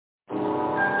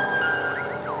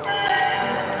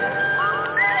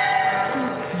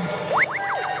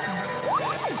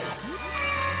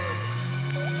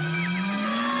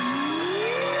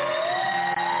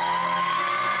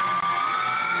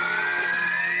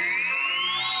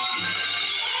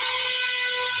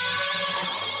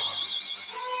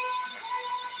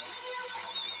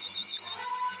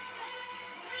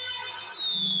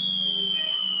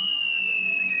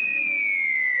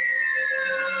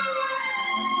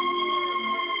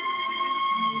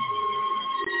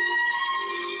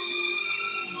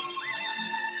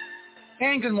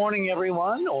And good morning,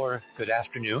 everyone, or good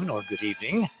afternoon, or good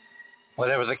evening,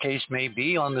 whatever the case may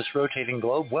be on this rotating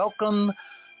globe. Welcome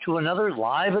to another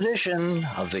live edition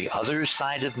of The Other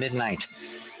Side of Midnight,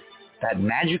 that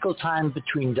magical time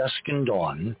between dusk and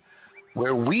dawn,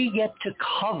 where we get to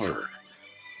cover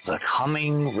the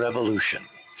coming revolution.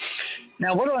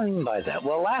 Now, what do I mean by that?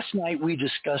 Well, last night we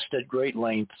discussed at great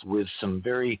length with some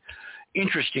very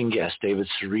interesting guests, David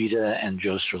Sarita and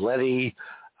Joe Cerletti.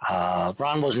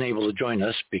 Ron wasn't able to join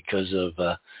us because of,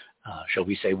 shall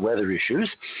we say, weather issues.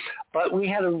 But we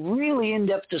had a really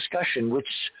in-depth discussion,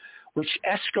 which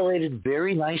escalated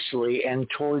very nicely. And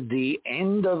toward the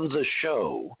end of the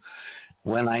show,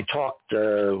 when I talked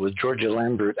with Georgia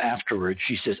Lambert afterwards,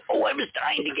 she says, "Oh, I was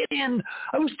dying to get in.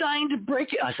 I was dying to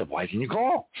break it." I said, "Why didn't you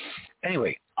call?"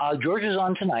 Anyway, Georgia's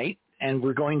on tonight, and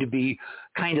we're going to be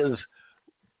kind of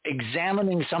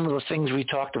examining some of the things we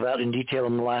talked about in detail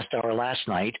in the last hour last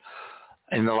night,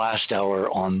 in the last hour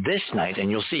on this night.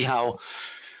 And you'll see how,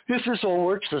 if this all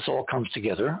works, this all comes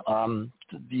together.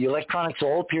 The electronics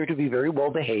all appear to be very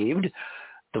well behaved.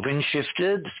 The wind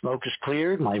shifted, the smoke is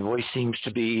cleared, my voice seems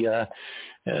to be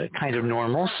kind of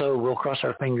normal, so we'll cross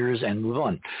our fingers and move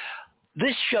on.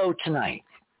 This show tonight,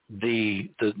 the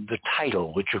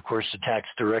title, which of course attacks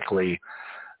directly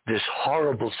this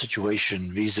horrible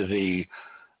situation vis-a-vis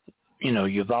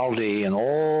Uvalde and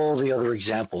all the other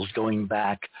examples going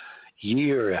back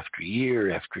year after year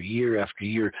after year after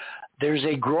year. There's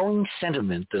a growing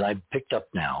sentiment that I've picked up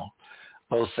now,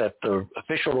 both at the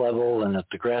official level and at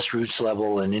the grassroots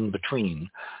level and in between,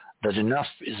 that enough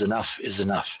is enough is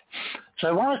enough. So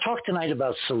I want to talk tonight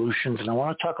about solutions, and I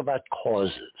want to talk about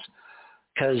causes,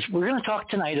 because we're going to talk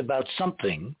tonight about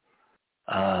something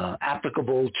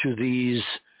applicable to these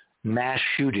mass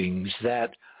shootings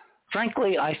that,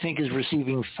 frankly, I think is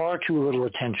receiving far too little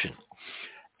attention.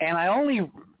 And I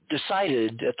only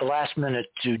decided at the last minute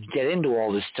to get into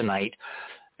all this tonight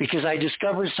because I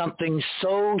discovered something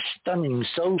so stunning,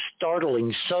 so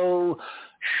startling, so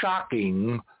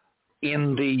shocking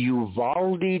in the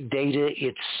Uvalde data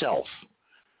itself.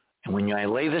 And when I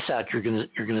lay this out, you're going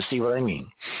to see what I mean.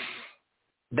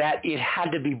 That it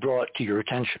had to be brought to your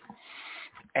attention.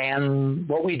 And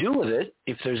what we do with it,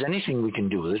 if there's anything we can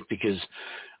do with it, because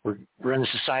we're in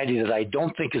a society that I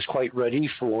don't think is quite ready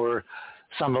for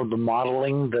some of the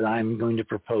modeling that I'm going to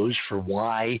propose for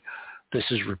why this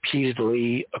is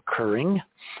repeatedly occurring.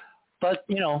 But,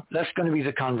 that's going to be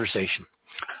the conversation.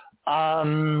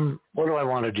 What do I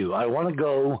want to do? I want to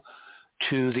go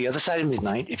to The Other Side of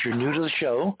Midnight. If you're new to the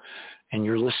show and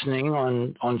you're listening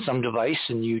on some device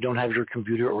and you don't have your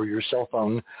computer or your cell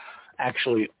phone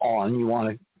actually on, you want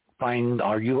to find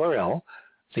our URL,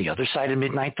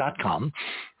 theothersideofmidnight.com.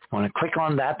 Want to click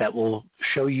on that. That will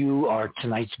show you our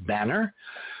tonight's banner.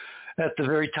 At the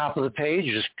very top of the page,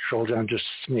 just scroll down just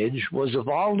a smidge, was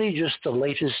Uvalde just the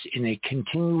latest in a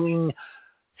continuing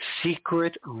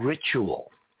secret ritual?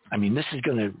 I mean, this is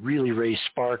going to really raise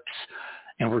sparks,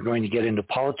 and we're going to get into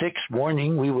politics.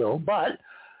 Warning, we will. But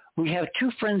we have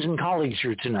two friends and colleagues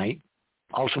here tonight,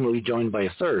 ultimately joined by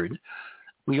a third.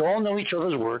 We all know each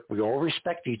other's work. We all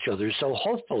respect each other. So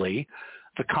hopefully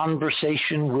the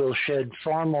conversation will shed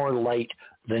far more light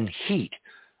than heat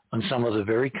on some of the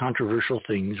very controversial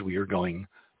things we are going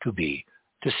to be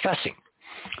discussing.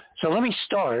 So let me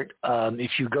start.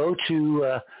 If you go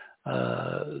to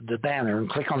the banner and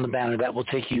click on the banner, that will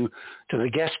take you to the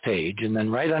guest page. And then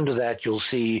right under that, you'll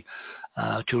see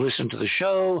to listen to the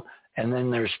show. And then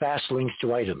there's fast links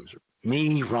to items,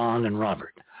 me, Ron, and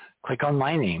Robert. Click on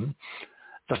my name.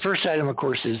 The first item, of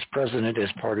course, is President, as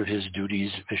part of his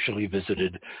duties, officially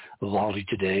visited Uvalde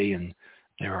today, and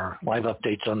there are live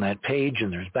updates on that page,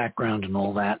 and there's background and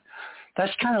all that.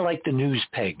 That's kind of like the news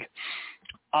peg.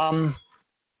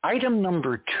 Item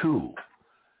number 2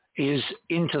 is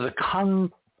into the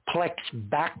complex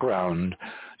background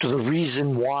to the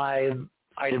reason why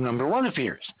item number 1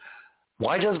 appears.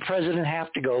 Why does the president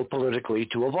have to go politically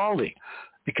to Uvalde?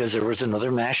 Because there was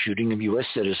another mass shooting of U.S.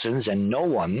 citizens, and no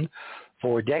one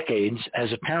for decades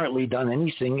has apparently done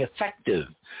anything effective.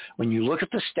 When you look at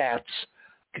the stats,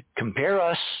 compare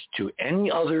us to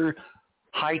any other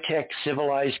high-tech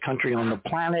civilized country on the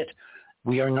planet,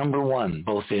 we are number 1,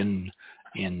 both in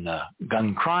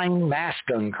gun crime, mass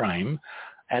gun crime,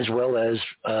 as well as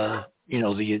the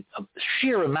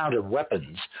sheer amount of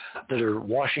weapons that are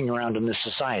washing around in this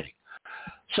society.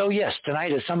 So yes,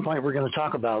 tonight at some point we're going to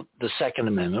talk about the Second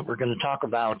Amendment. We're going to talk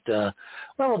about, a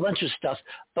bunch of stuff.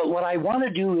 But what I want to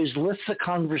do is lift the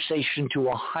conversation to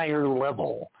a higher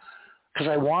level because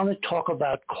I want to talk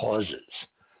about causes.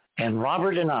 And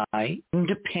Robert and I,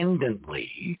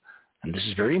 independently, and this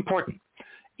is very important,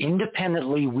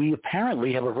 independently, we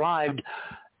apparently have arrived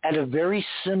at a very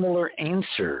similar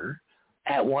answer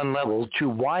at one level to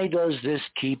why does this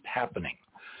keep happening.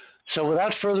 So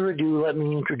without further ado, let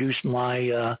me introduce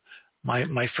my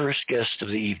first guest of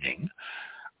the evening.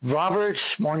 Robert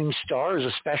Morningstar is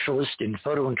a specialist in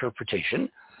photo interpretation,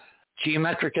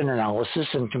 geometric analysis,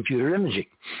 and computer imaging.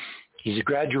 He's a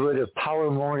graduate of Power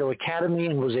Memorial Academy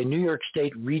and was a New York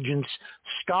State Regents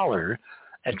Scholar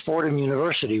at Fordham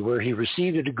University, where he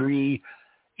received a degree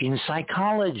in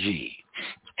psychology.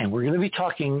 And we're going to be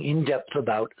talking in depth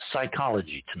about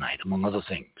psychology tonight, among other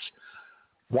things.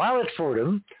 While at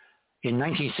Fordham, in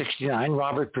 1969,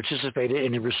 Robert participated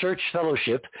in a research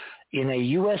fellowship in a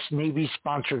U.S.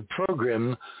 Navy-sponsored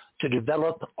program to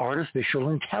develop artificial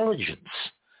intelligence.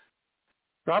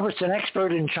 Robert's an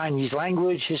expert in Chinese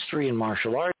language, history, and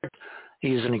martial art.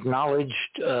 He is an acknowledged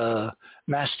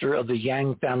master of the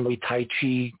Yang family Tai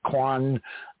Chi Quan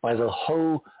by the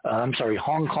Hong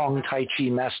Kong Tai Chi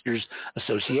Masters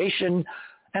Association,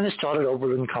 and has taught at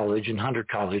Oberlin College and Hunter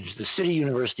College, the City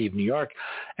University of New York.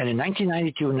 And in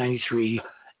 1992 and 93,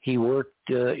 he worked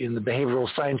in the Behavioral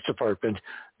Science Department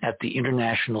at the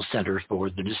International Center for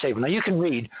the Disabled. Now, you can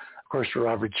read, of course,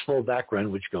 Robert's full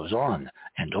background, which goes on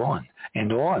and on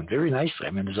and on very nicely.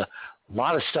 I mean, there's a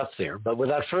lot of stuff there. But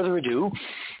without further ado,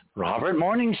 Robert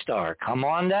Morningstar, come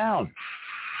on down.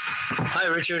 Hi,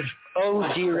 Richard.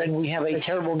 Oh, dear, and we have a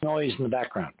terrible noise in the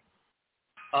background.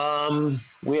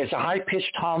 It's a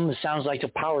high-pitched hum that sounds like a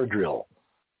power drill.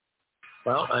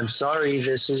 Well, I'm sorry.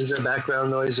 This is the background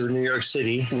noise of New York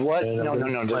City. What?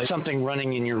 No. There's something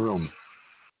running in your room.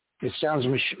 It sounds,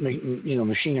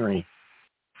 machinery.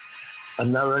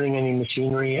 I'm not running any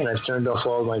machinery, and I've turned off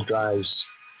all my drives.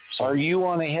 So. Are you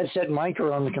on a headset mic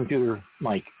or on the computer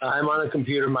mic? I'm on a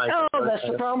computer mic. Oh, that's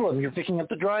the problem. You're picking up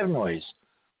the drive noise.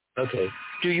 Okay.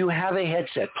 Do you have a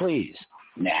headset, please?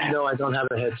 No, I don't have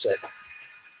a headset.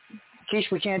 Keith,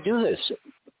 we can't do this.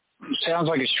 Sounds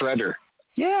like a shredder.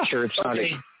 Yeah. Sure, it's not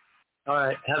a... All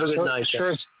right. Have a good night.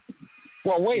 Sure.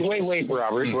 Well, wait,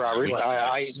 Robert.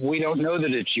 We don't know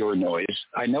that it's your noise.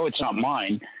 I know it's not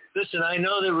mine. Listen, I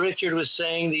know that Richard was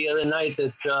saying the other night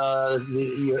that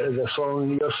your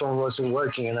phone wasn't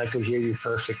working, and I could hear you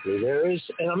perfectly. There is,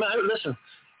 and I'm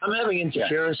having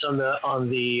interference on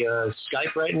the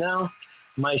Skype right now.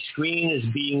 My screen is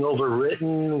being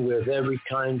overwritten with every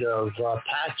kind of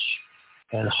patch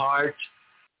and heart,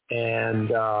 and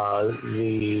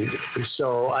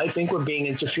so I think we're being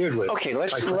interfered with. Okay,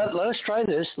 let's try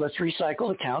this. Let's recycle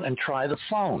the count and try the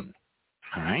phone.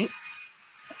 All right.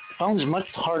 Phone's much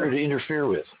harder to interfere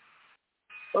with.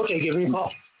 Okay, give me a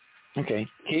call. Okay.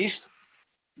 Keith?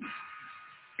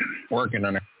 Working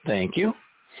on it. Thank you.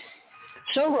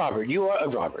 So, Ron, you are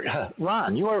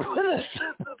with us.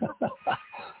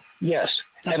 Yes,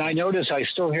 and I notice I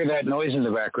still hear that noise in the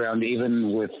background,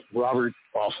 even with Robert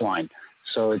offline.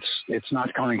 So it's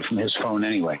not coming from his phone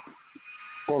anyway.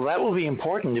 Well, that will be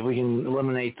important if we can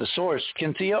eliminate the source.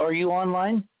 Cynthia, are you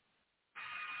online?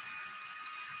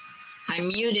 I'm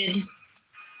muted.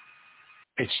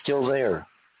 It's still there.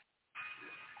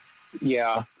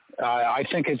 Yeah, I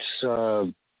think it's...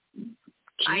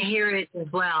 I hear it as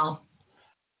well.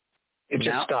 It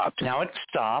just stopped. Now it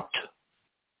stopped.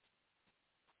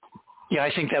 Yeah,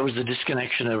 I think that was the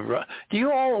disconnection of... do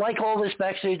you all like all this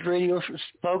backstage radio,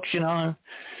 folks?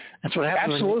 That's what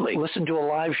happens. Absolutely. When you listen to a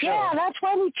live show. Yeah, that's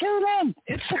why we tune in.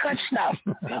 It's the good stuff.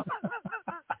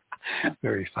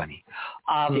 Very funny.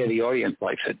 Yeah, the audience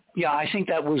likes it. Yeah, I think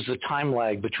that was the time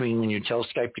lag between when you tell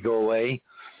Skype to go away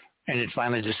and it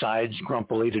finally decides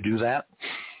grumpily to do that.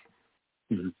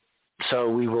 Mm-hmm. So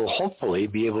we will hopefully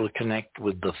be able to connect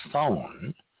with the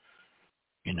phone.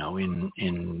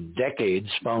 In decades,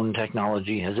 phone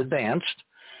technology has advanced.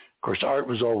 Of course, Art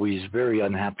was always very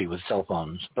unhappy with cell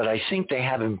phones, but I think they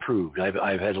have improved.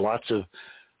 I've had lots of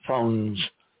phones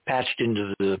patched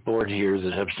into the board here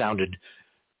that have sounded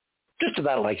just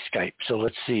about like Skype. So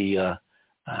let's see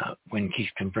when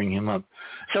Keith can bring him up.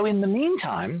 So in the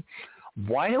meantime,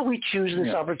 why don't we choose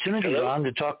this opportunity, Ron,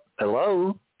 to talk?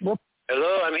 Hello?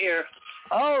 Hello, I'm here.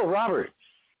 Oh, Robert.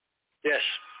 Yes.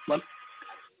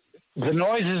 The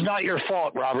noise is not your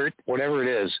fault, Robert, whatever it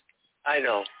is. I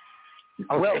know.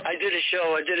 Okay. Well, I did a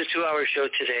 2-hour show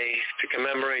today to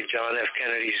commemorate John F.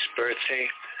 Kennedy's birthday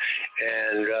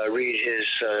and read his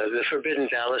the Forbidden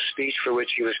Dallas speech for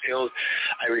which he was killed.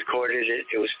 I recorded it.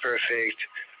 It was perfect.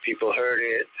 People heard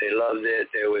it. They loved it.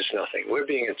 There was nothing. We're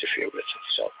being interfered with.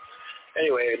 So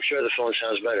anyway, I'm sure the phone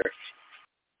sounds better.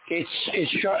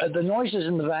 It's sharp. The noise is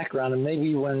in the background, and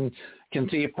maybe when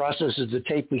Cynthia processes the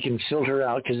tape, we can filter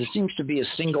out because it seems to be a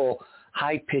single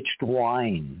high-pitched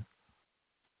whine.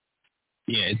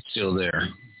 Yeah, it's still there.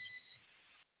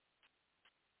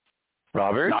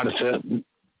 Robert? Not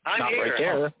right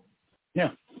there. Yeah.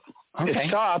 Okay. It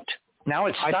stopped. Now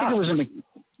it's stopped. I think it was in the...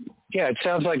 Yeah, it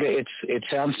sounds like it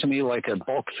sounds to me like a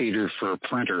bulk feeder for a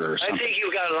printer or something. I think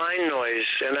you've got line noise,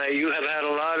 and you have had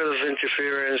a lot of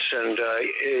interference and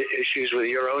issues with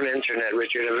your own internet,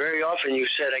 Richard. And very often you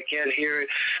said, I can't hear it.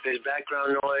 There's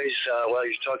background noise while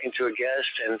you're talking to a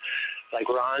guest, and like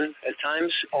Ron at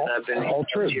times. I've been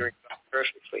hearing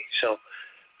perfectly. So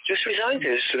just resign to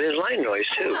this. So there's line noise,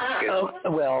 too. You know?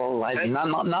 Well,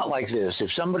 not like this.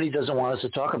 If somebody doesn't want us to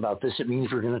talk about this, it means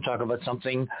we're going to talk about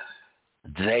something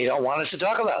they don't want us to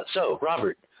talk about. So,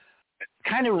 Robert,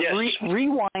 kind of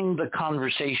rewind the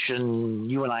conversation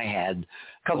you and I had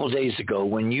a couple of days ago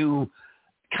when you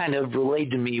kind of relayed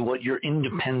to me what your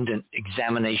independent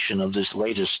examination of this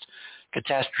latest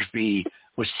catastrophe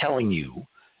was telling you.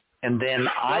 And then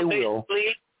I will...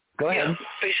 Go ahead. Yeah,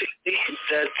 basically,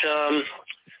 that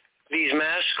these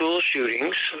mass school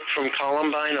shootings from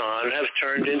Columbine on have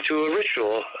turned into a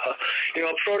ritual.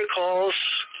 Protocols...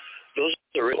 Those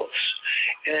are the rules.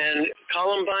 And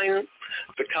Columbine,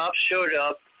 the cops showed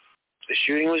up, the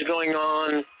shooting was going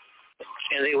on,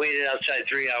 and they waited outside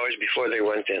 3 hours before they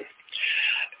went in.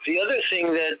 The other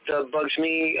thing that bugs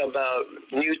me about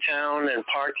Newtown and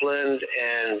Parkland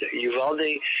and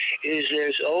Uvalde is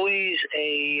there's always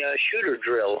a shooter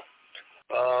drill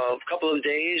a couple of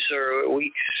days or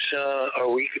weeks or a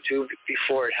week or two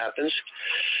before it happens.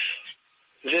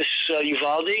 This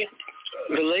Uvalde...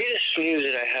 The latest news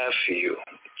that I have for you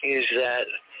is that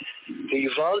the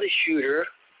Uvalde shooter,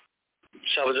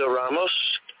 Salvador Ramos,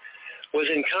 was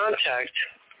in contact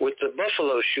with the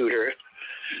Buffalo shooter,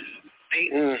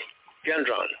 Peyton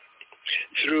Gerbron,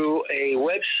 through a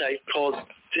website called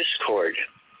Discord.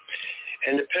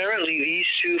 And apparently these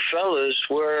two fellas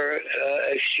were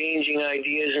exchanging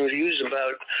ideas and views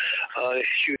about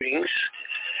shootings.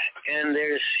 And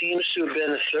there seems to have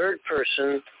been a third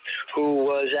person who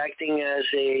was acting as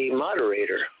a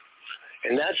moderator.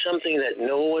 And that's something that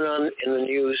no one in the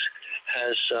news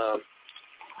has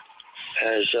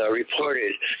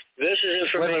reported. This is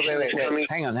information that's coming...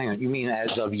 Hang on. You mean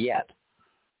as of yet?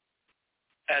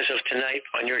 As of tonight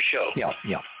on your show?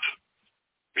 Yeah.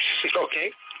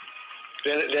 Okay.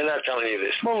 They're not telling you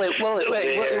this. Well, it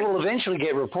will eventually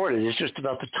get reported. It's just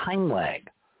about the time lag.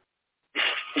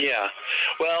 Yeah.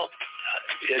 Well,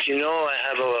 as you know, I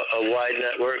have a wide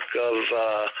network of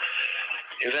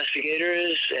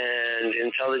investigators and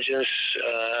intelligence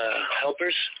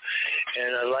helpers,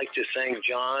 and I'd like to thank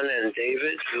John and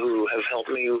David, who have helped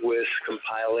me with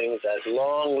compiling that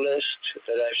long list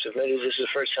that I've submitted. This is the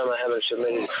first time I haven't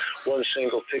submitted one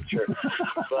single picture,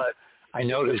 but I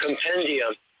noticed.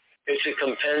 It's a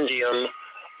compendium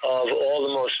of all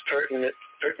the most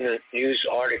pertinent news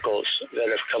articles that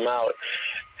have come out,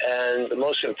 and the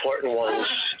most important ones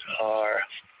are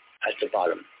at the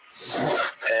bottom.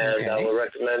 And I will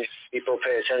recommend people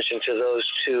pay attention to those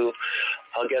two.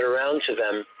 I'll get around to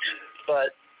them. But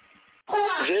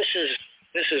this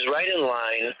is right in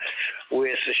line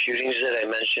with the shootings that I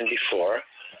mentioned before.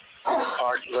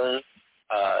 Parkland,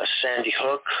 Sandy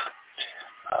Hook,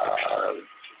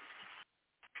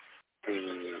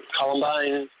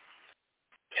 Columbine,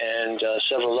 and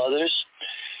several others.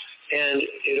 And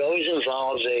it always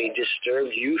involves a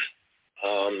disturbed youth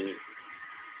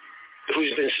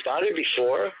who's been spotted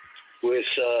before with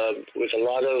a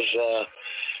lot of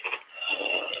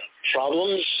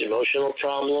problems, emotional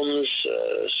problems,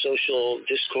 social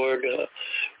discord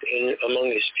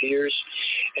among his peers.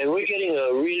 And we're getting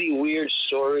a really weird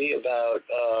story about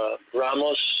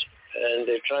Ramos, and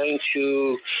they're trying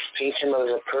to paint him as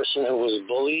a person who was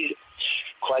bullied.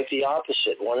 Quite the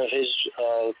opposite. One of his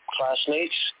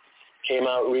classmates came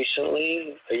out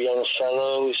recently, a young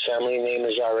fellow whose family name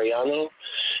is Arellano,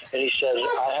 and he said,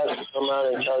 I have to come out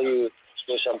and tell you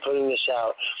this, I'm putting this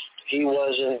out. He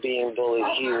wasn't being bullied.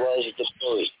 He was the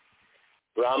bully.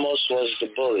 Ramos was the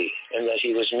bully, and that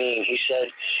he was mean. He said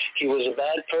he was a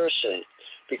bad person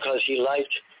because he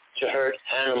liked to hurt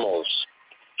animals.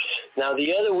 Now,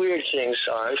 the other weird things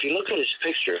are, if you look at his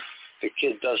picture, the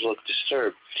kid does look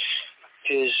disturbed.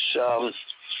 His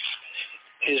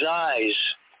eyes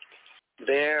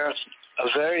bear a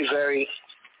very, very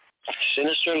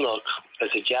sinister look that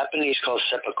the Japanese call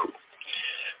seppuku,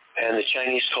 and the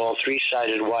Chinese call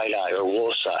three-sided wide eye or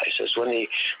wolf's eyes. It's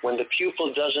when the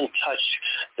pupil doesn't touch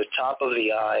the top of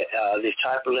the eye, the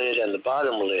top lid and the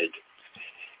bottom lid,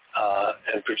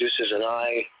 and produces an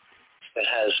eye that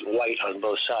has white on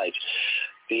both sides.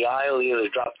 the eye will either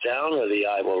drop down or the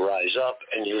eye will rise up,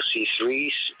 and you'll see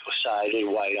three-sided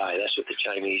white eye. That's what the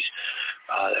Chinese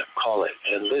call it.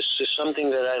 And this is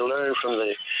something that I learned from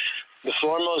the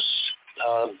foremost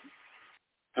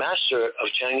master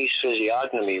of Chinese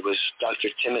physiognomy was Dr.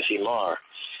 Timothy Marr.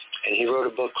 And he wrote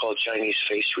a book called Chinese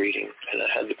Face Reading. And I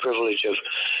had the privilege of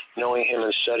knowing him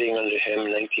and studying under him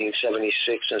in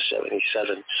 1976 and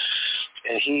 77.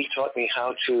 And he taught me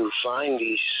how to find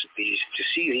to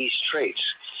see these traits.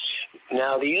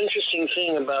 Now, the interesting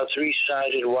thing about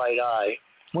three-sided white eye.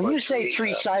 When you say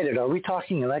three-sided, are we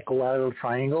talking an equilateral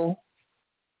triangle?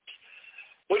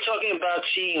 We're talking about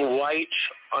seeing white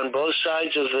on both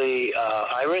sides of the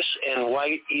iris and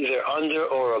white either under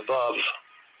or above.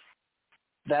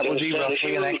 That would be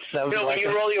roughly an X. When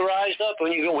you roll your eyes up,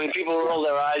 when people roll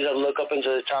their eyes up, look up into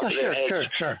the top of their heads.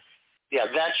 Sure. Yeah,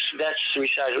 that's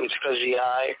three-sided. It's because the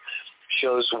eye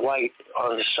shows white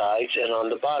on the sides and on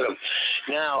the bottom.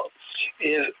 Now,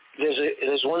 if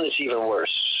there's one that's even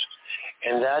worse,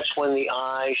 and that's when the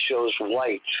eye shows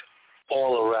white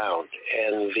all around,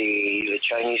 and the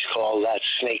Chinese call that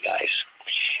snake eyes,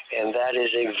 and that is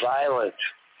a violent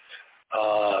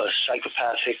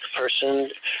psychopathic person,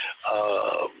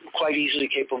 quite easily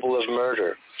capable of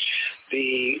murder.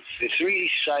 The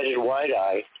three-sided white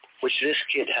eye, which this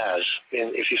kid has,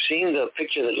 and if you've seen the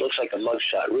picture that looks like a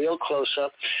mugshot, real close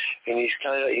up, and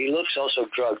he looks also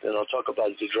drugged, and I'll talk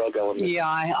about the drug element. Yeah,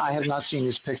 I have not seen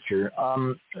this picture.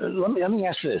 Let me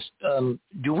ask this: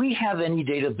 do we have any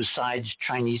data besides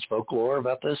Chinese folklore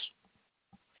about this?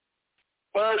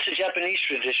 Well, it's a Japanese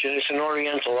tradition. It's an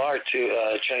Oriental art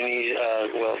to Chinese.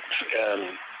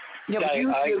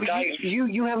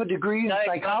 You have a degree in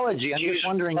psychology. I'm just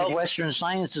wondering if Western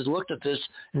science has looked at this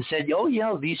and said, oh,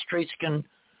 yeah, these traits can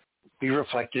be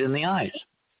reflected in the eyes.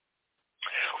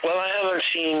 Well, I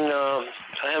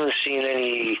haven't seen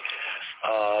any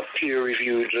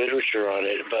peer-reviewed literature on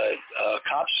it, but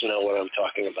cops know what I'm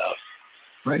talking about.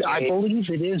 Right. I believe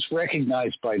it is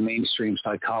recognized by mainstream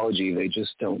psychology. They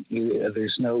just don't.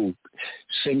 There's no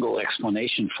single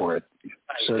explanation for it.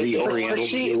 So the Oriental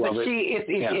view of it.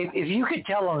 If you could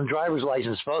tell on a driver's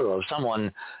license photo if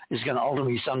someone is going to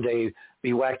ultimately someday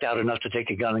be whacked out enough to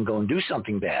take a gun and go and do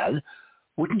something bad,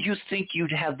 wouldn't you think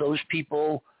you'd have those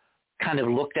people kind of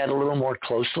looked at a little more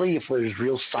closely if there's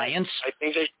real science? I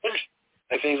think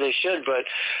they should, but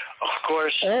of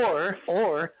course.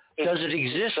 Or does it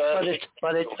exist?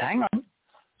 Hang on.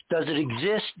 Does it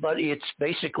exist? But it's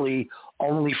basically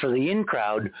only for the in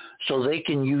crowd, so they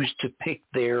can use to pick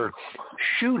their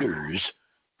shooters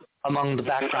among the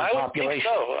background population.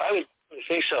 I would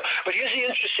think so. But here's the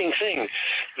interesting thing: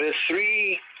 the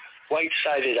three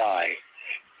white-sided eye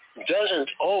doesn't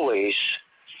always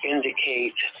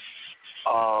indicate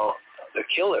the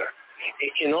killer.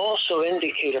 It can also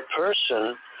indicate a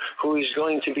person who is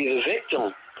going to be the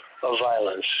victim of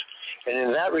violence. And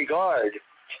in that regard,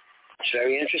 it's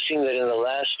very interesting that in the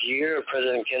last year of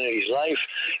President Kennedy's life,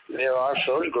 there are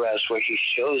photographs where he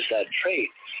shows that trait.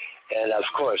 And of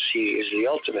course, he is the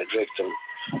ultimate victim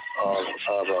of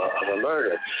a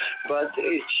murder. But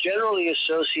it's generally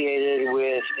associated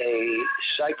with a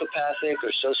psychopathic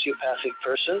or sociopathic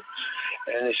person,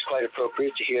 and it's quite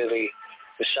appropriate to hear the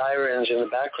sirens in the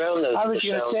background. I was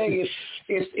going to say,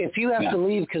 if you have to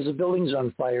leave because the building's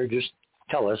on fire, just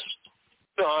tell us.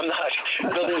 No, I'm not. The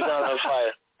building's not on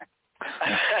fire.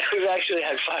 We've actually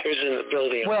had fires in the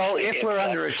building. Well, if we're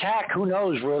under attack, who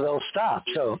knows where they'll stop.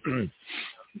 So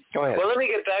go ahead. Well, let me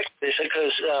get back to this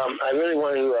because I really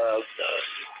want to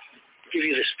give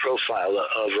you this profile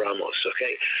of Ramos,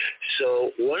 okay?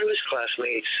 So one of his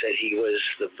classmates said he was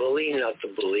the bully, not the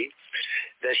bully,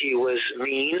 that he was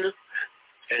mean,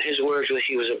 and his words were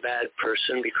he was a bad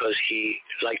person because he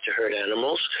liked to hurt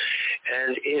animals.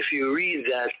 And if you read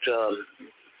that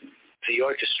the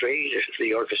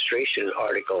orchestration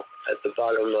article at the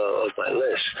bottom of my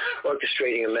list,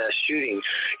 orchestrating a mass shooting,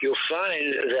 you'll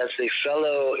find that the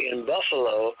fellow in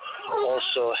Buffalo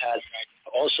also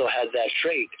had that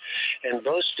trait and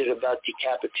boasted about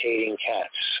decapitating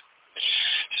cats.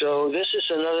 So this is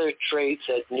another trait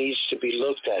that needs to be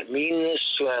looked at. Meanness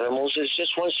to animals is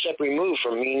just one step removed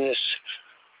from meanness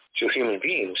to human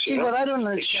beings. See, what I don't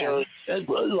understand,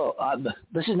 look,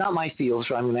 this is not my field,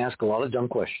 so I'm going to ask a lot of dumb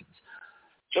questions.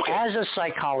 Okay. As a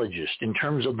psychologist, in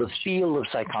terms of the field of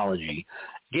psychology,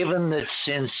 given that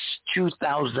since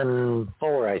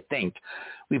 2004, I think,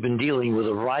 we've been dealing with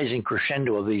a rising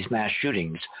crescendo of these mass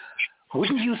shootings,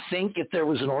 wouldn't you think if there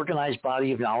was an organized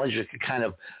body of knowledge that could kind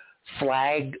of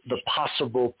flag the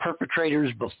possible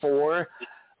perpetrators before,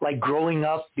 like growing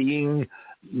up being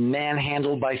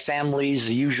manhandled by families,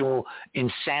 the usual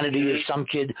insanity of some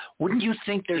kid, wouldn't you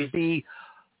think there'd be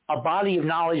a body of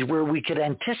knowledge where we could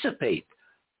anticipate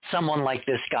someone like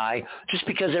this guy just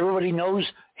because everybody knows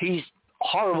he's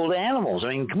horrible to animals? I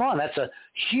mean, come on, that's a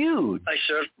huge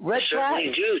red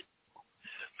flag.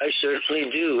 I certainly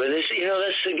do. And this,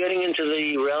 that's getting into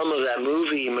the realm of that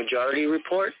movie, Majority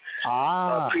Report.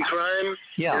 Pre-crime.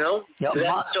 Yeah.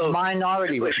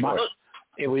 Minority Report.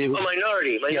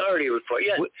 Minority Report.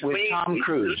 Yeah. With Tom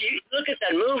Cruise. You look at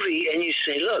that movie and you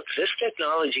say, look, this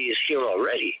technology is here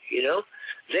already,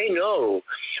 They know,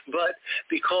 but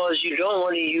because you don't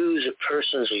want to use a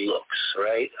person's looks,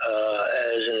 right,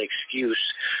 as an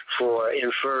excuse for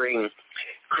inferring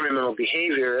criminal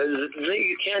behavior,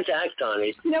 you can't act on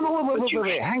it. No, but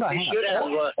wait. Hang on.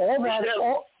 All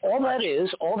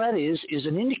that is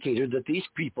an indicator that these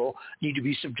people need to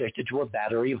be subjected to a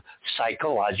battery of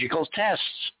psychological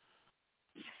tests.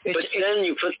 But then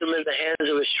you put them in the hands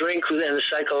of a shrink who then the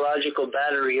psychological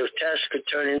battery of tests could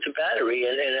turn into battery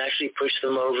and actually push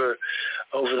them over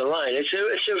the line. It's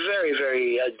a very,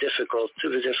 very difficult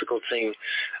thing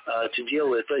to deal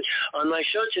with. But on my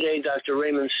show today, Dr.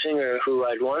 Raymond Singer, who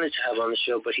I'd wanted to have on the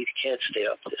show, but he can't stay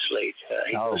up this late.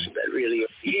 He goes to bed really.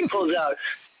 He pulls out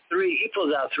 3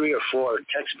 or 4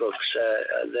 textbooks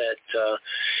that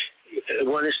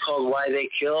one is called Why They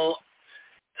Kill,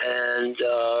 and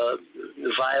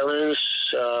violence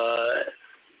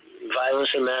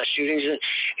and mass shootings. And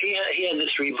he had the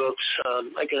 3 books.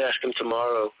 I can ask him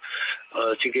tomorrow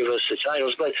to give us the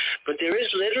titles. But there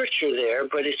is literature there,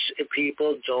 but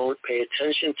people don't pay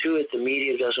attention to it. The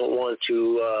media doesn't want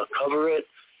to cover it.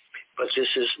 But this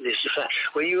is a fact.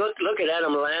 When you look at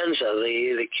Adam Lanza,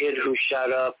 the kid who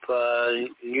shot up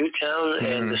Newtown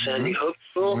and the Sandy Hook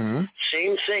school,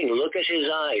 same thing. Look at his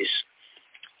eyes.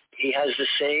 He has the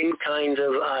same kind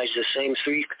of eyes, the same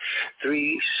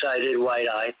three-sided white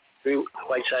eye,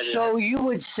 white-sided. So you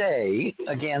would say,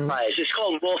 again... eyes. It's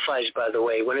called wolf eyes, by the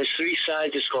way. When it's 3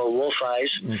 sides, it's called wolf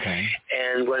eyes. Okay.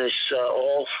 And when it's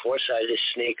all 4 sides, it's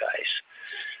snake eyes.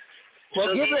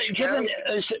 Well,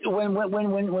 so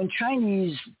when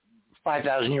Chinese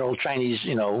 5,000-year-old Chinese,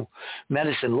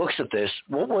 medicine looks at this,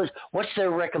 what's their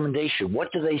recommendation?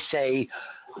 What do they say?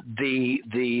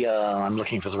 I'm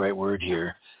looking for the right word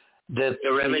here. The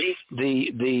remedy?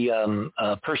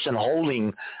 The person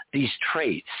holding these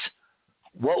traits.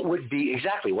 What would be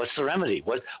exactly? What's the remedy?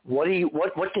 What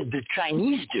did the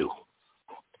Chinese do?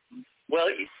 Well,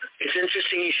 it's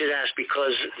interesting you should ask,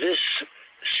 because this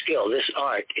skill, this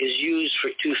art, is used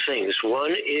for 2 things.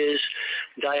 One is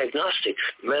diagnostic,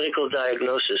 medical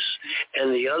diagnosis,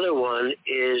 and the other one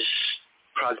is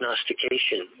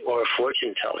prognostication or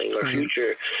fortune telling or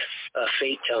future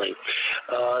fate telling.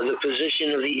 The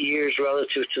position of the ears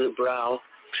relative to the brow,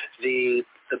 the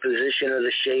position or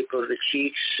the shape of the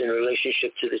cheeks in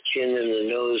relationship to the chin and the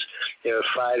nose. There are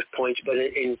 5 points, but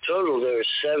in total there are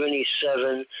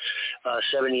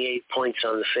 78 points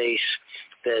on the face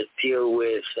that deal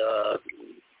with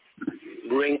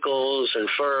wrinkles and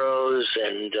furrows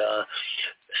and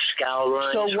scowl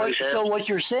lines. So what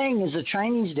you're saying is a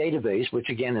Chinese database, which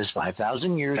again is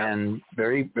 5,000 years and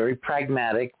very, very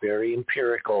pragmatic, very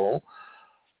empirical,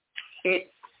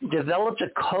 it developed a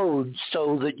code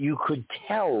so that you could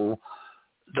tell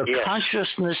the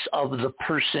consciousness of the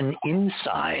person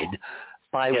inside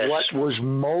by what was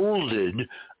molded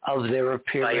of their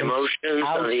appearance by emotions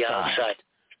outside. On the outside.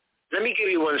 Let me give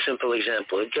you one simple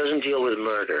example. It doesn't deal with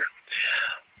murder.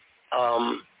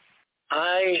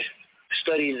 I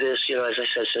studied this, as I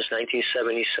said, since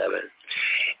 1977.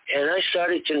 And I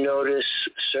started to notice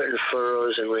certain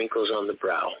furrows and wrinkles on the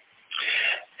brow.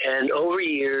 And over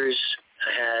years,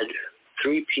 I had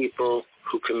 3 people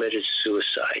who committed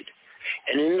suicide.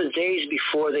 And in the days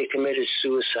before they committed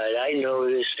suicide, I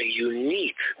noticed a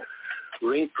unique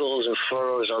wrinkles and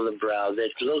furrows on the brow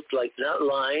that looked like not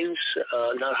lines,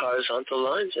 not horizontal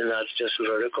lines and not just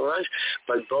vertical lines,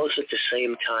 but both at the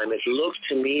same time. It looked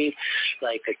to me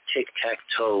like a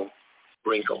tic-tac-toe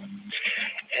wrinkle.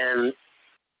 And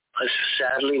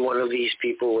sadly, one of these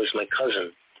people was my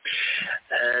cousin.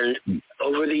 And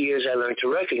over the years, I learned to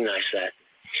recognize that.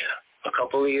 A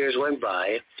couple of years went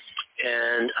by,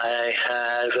 and I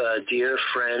have a dear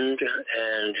friend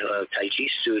and a Tai Chi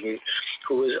student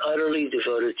who was utterly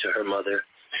devoted to her mother.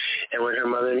 And when her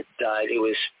mother died, it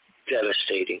was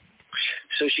devastating.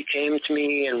 So she came to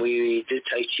me, and we did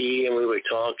Tai Chi, and we were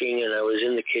talking, and I was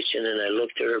in the kitchen, and I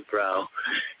looked at her brow,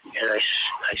 and I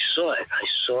saw it. I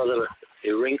saw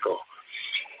the wrinkle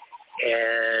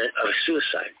of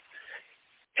suicide.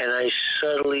 And I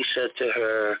subtly said to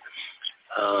her,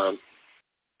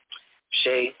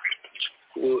 Shay,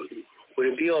 would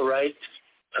it be all right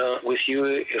with you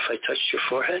if I touched your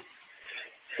forehead?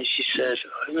 And she said,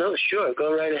 no, sure,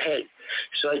 go right ahead.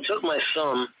 So I took my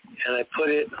thumb and I put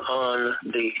it on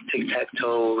the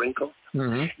tic-tac-toe wrinkle,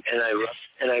 and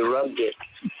I rubbed it,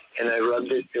 and I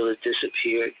rubbed it till it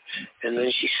disappeared. And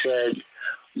then she said,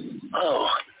 oh,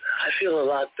 I feel a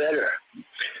lot better.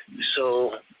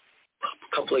 So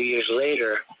a couple of years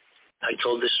later, I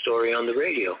told this story on the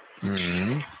radio.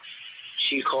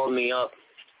 She called me up,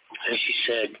 and she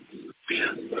said,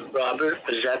 Robert,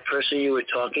 was that person you were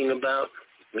talking about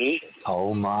me?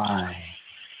 Oh, my.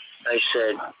 I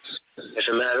said, as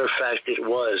a matter of fact, it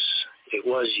was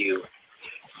you.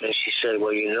 And she said,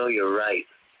 well, you know, you're right.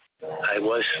 I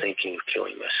was thinking of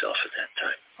killing myself at that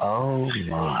time. Oh,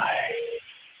 my.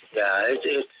 Yeah,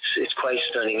 it's quite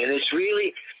stunning. And it's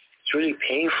really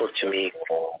painful to me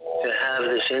to have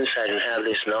this insight and have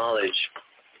this knowledge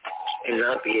and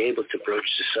not be able to broach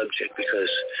the subject because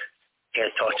I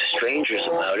can't talk to strangers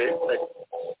about it,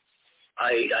 but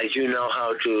I do know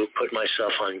how to put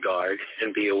myself on guard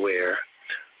and be aware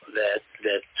that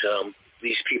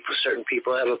these people, certain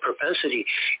people, have a propensity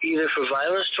either for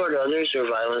violence toward others or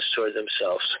violence toward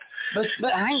themselves.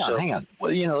 But hang on.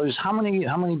 Well, you know, there's how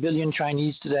many billion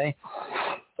Chinese today?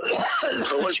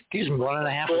 Excuse me,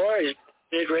 1.5. 4 is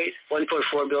big rate,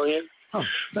 1.4 billion. Oh,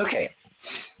 okay.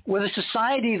 With a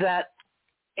society that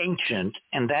ancient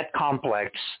and that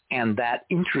complex and that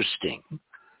interesting,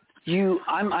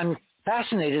 I'm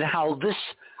fascinated how this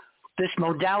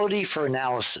modality for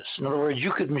analysis, in other words,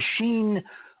 you could machine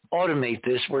automate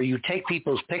this where you take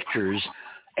people's pictures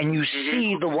and you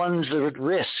see the ones that are at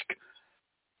risk.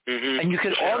 And you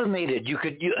could automate it.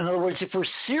 In other words, if we're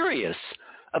serious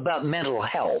about mental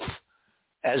health,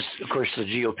 as of course the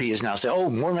GOP is now saying, oh,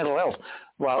 more mental health.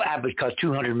 Well, Abbott cut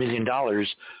 $200 million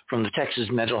from the Texas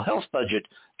mental health budget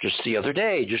just the other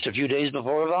day, just a few days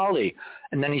before Uvalde.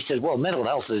 And then he said, well, mental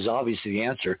health is obviously the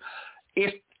answer.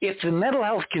 If the mental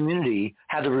health community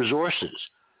had the resources,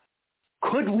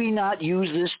 could we not use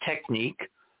this technique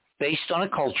based on a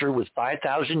culture with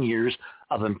 5,000 years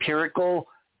of empirical,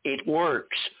 it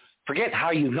works? Forget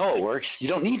how you know it works. You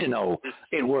don't need to know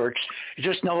it works. You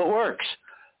just know it works.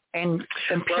 And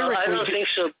well, I don't think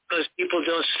so because people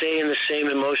don't stay in the same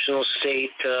emotional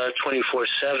state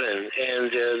 24/7,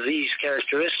 and these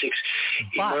characteristics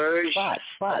emerge.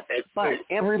 But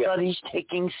everybody's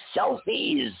taking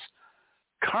selfies.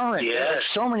 Current, yes.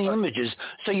 So many images.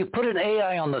 So you put an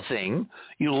AI on the thing.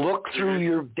 You look through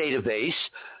your database.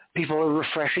 People are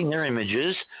refreshing their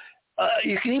images.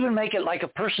 You can even make it like a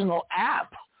personal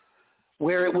app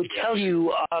where it would tell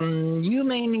you you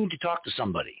may need to talk to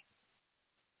somebody.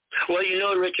 Well, you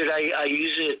know, Richard, I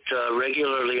use it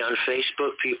regularly on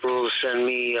Facebook. People send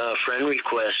me friend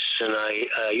requests, and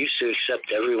I used to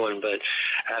accept everyone, but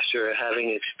after having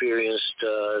experienced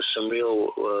some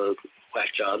real whack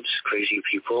jobs, crazy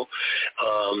people,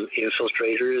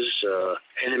 infiltrators,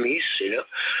 enemies, you know,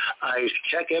 I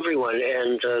check everyone.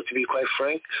 And to be quite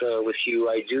frank with you,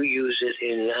 I do use it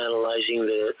in analyzing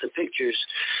the pictures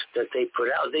that they put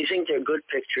out. They think they're good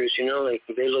pictures, you know, like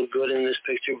they look good in this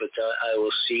picture, but I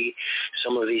will see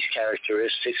some of these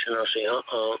characteristics and I'll say,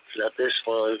 not this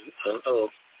one.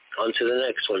 On to the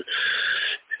next one.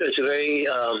 It's a very,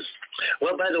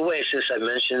 well, by the way, since I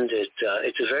mentioned it,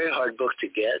 it's a very hard book to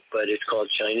get, but it's called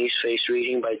Chinese Face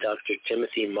Reading by Dr.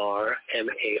 Timothy Marr,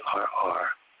 M-A-R-R.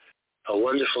 A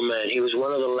wonderful man. He was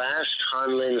one of the last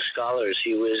Hanlin scholars.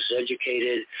 He was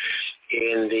educated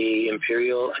in the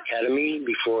Imperial Academy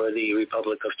before the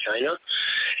Republic of China,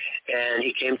 and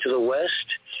he came to the West,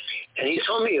 and he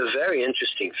told me a very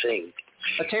interesting thing.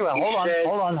 I'll tell you what,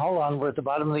 hold on. We're at the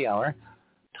bottom of the hour.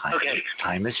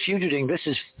 Time is fugiting. This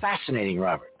is fascinating,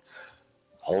 Robert.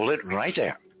 Hold it right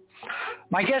there.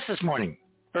 My guest this morning,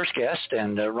 first guest,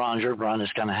 and Ron Gerbron is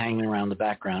kind of hanging around the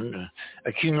background,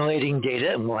 accumulating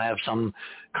data, and we'll have some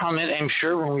comment, I'm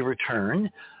sure, when we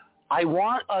return. I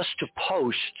want us to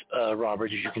post,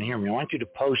 Robert, if you can hear me, I want you to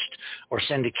post or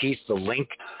send to Keith the link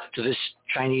to this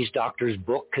Chinese doctor's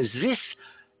book, because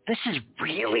this is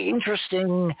really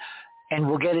interesting, and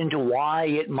we'll get into why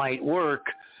it might work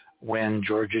when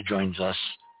Georgia joins us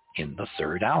in the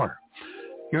third hour.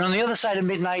 You're on the other side of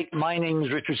midnight. My name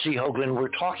is Richard C. Hoagland. We're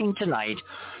talking tonight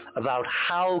about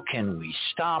how can we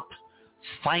stop,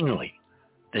 finally,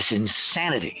 this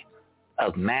insanity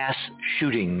of mass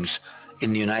shootings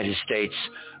in the United States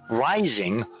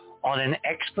rising on an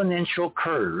exponential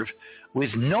curve with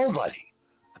nobody,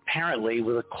 apparently,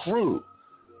 with a clue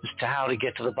as to how to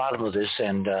get to the bottom of this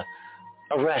and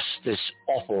arrest this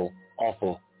awful,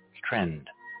 awful trend.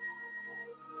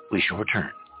 We shall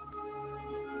return.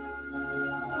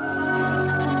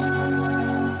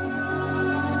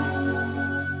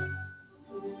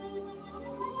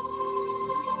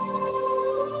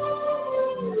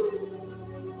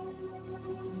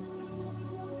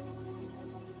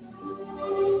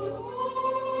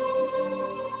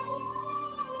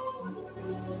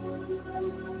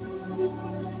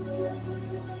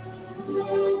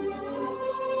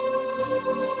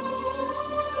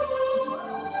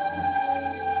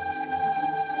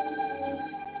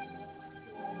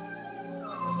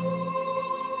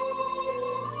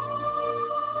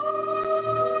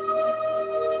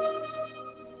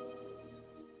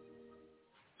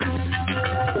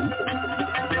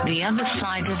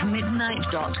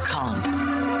 theothersideofmidnight.com.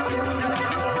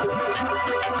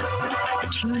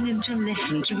 Tune in to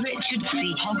listen to Richard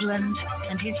C. Hogland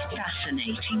and his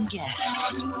fascinating guests.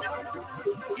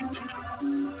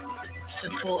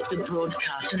 Support the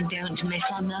broadcast and don't miss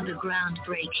another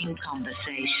groundbreaking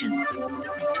conversation.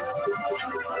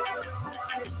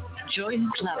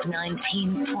 Join Club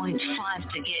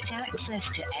 19.5 to get access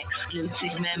to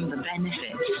exclusive member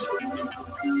benefits.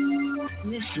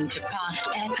 Listen to past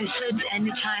episodes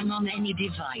anytime on any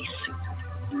device.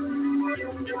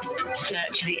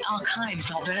 Search the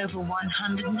archives of over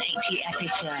 180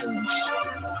 episodes.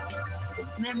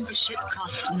 Membership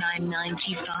costs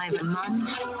 $9.95 a month,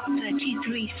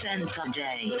 33 cents a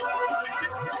day.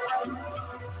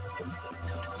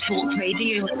 Talk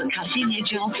radio at the cutting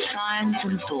edge of science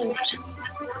and thought.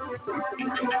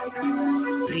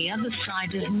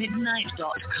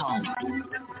 theothersideofmidnight.com.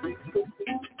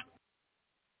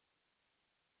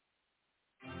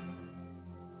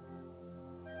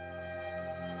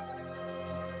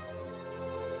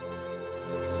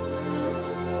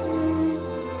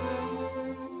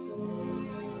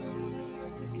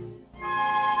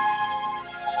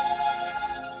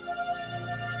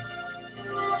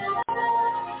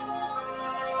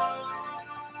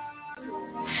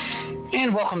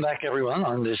 And welcome back, everyone,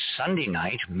 on this Sunday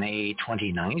night, May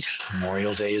 29th.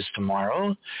 Memorial Day is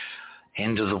tomorrow.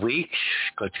 End of the week.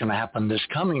 What's going to happen this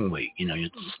coming week? You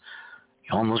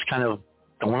almost kind of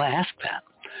don't want to ask that.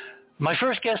 My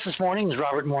first guest this morning is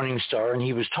Robert Morningstar, and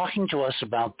he was talking to us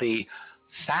about the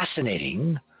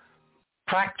fascinating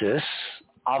practice,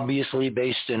 obviously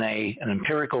based in an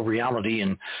empirical reality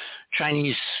in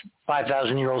Chinese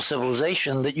 5,000-year-old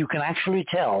civilization, that you can actually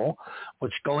tell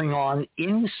what's going on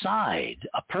inside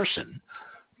a person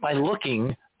by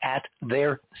looking at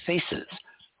their faces.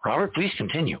 Robert, please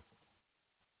continue.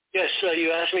 Yes,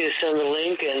 you asked me to send the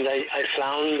link, and I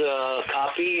found a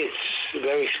copy. It's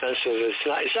very expensive.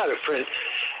 It's not a print.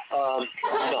 It's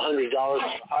 $100.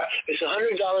 It's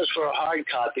 $100 for a hard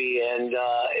copy, and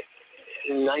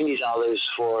 $98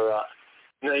 for a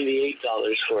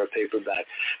paperback.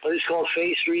 But it's called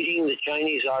Face Reading: The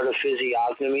Chinese Art of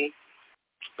Physiognomy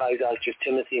by Dr.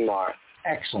 Timothy Marr.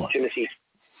 Excellent. Timothy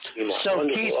Marr.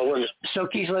 So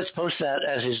Keith, let's post that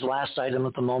as his last item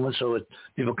at the moment so that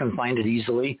people can find it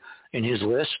easily in his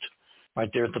list right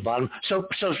there at the bottom. So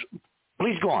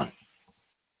please go on.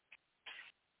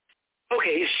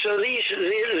 Okay, so these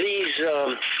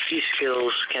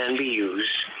skills can be used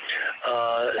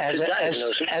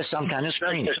as some kind of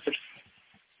screening.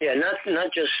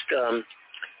 Not just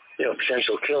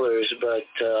potential killers, but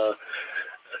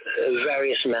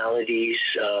various maladies,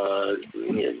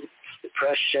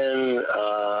 depression,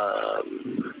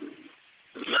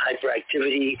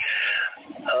 hyperactivity,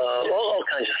 all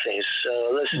kinds of things. So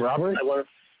listen, Robert? I want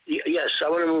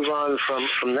to move on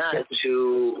from that to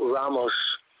Ramos.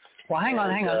 Well, hang on.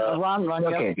 Ron,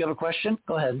 okay. You have a question?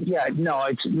 Go ahead. Yeah,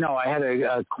 I had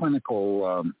a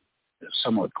clinical,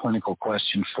 somewhat clinical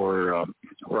question for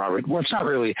Robert. Well, it's not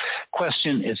really a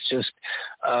question. It's just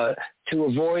to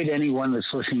avoid anyone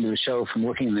that's listening to the show from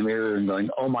looking in the mirror and going,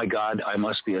 "Oh my God, I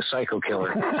must be a psycho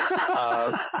killer."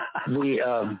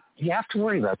 You have to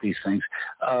worry about these things.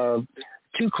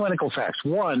 Two clinical facts.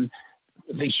 One,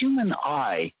 the human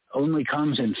eye only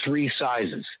comes in 3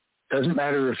 sizes. Doesn't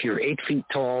matter if you're 8 feet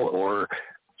tall or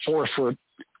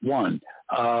 4'1".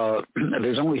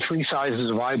 There's only 3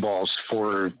 sizes of eyeballs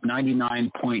for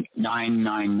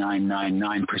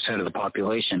 99.99999% of the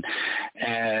population,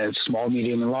 small,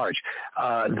 medium, and large.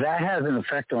 That has an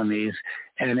effect on these,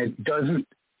 and it doesn't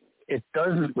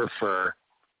refer,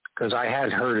 because I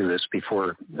had heard of this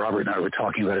before Robert and I were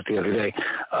talking about it the other day,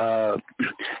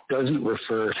 doesn't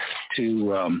refer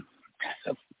to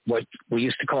what we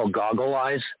used to call goggle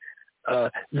eyes.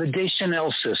 The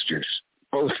Deschanel sisters,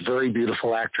 both very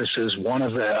beautiful actresses. One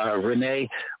of Renee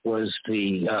was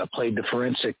played the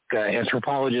forensic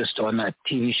anthropologist on that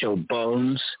TV show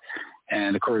Bones,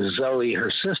 and of course Zoe,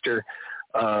 her sister,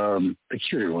 the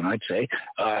cuter one, I'd say,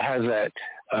 has that.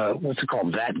 What's it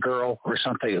called? That Girl or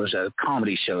something. It was a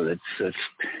comedy show that's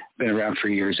been around for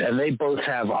years, and they both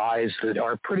have eyes that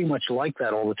are pretty much like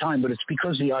that all the time. But it's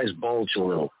because the eyes bulge a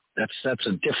little. That's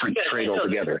a different trait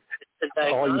altogether.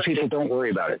 All you people don't worry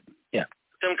about it. Yeah.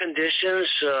 Some conditions,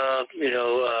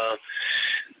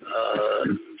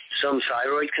 some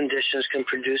thyroid conditions can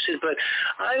produce it, but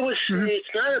I would say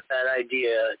it's not a bad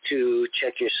idea to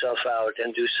check yourself out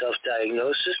and do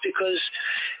self-diagnosis, because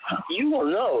you will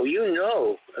know,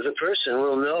 the person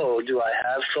will know, do I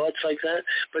have thoughts like that?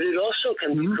 But it also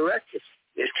can be corrected.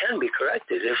 it can be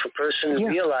corrected if a person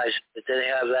realizes that they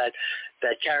have that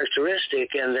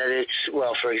characteristic, and that it's,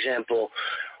 well, for example,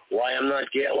 why am I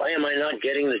not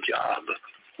getting the job?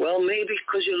 Well, maybe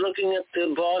because you're looking at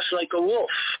the boss like a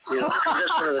wolf. You know,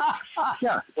 that's one of the,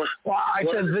 Well, I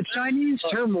said the Chinese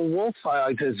term of wolf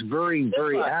eyes is very,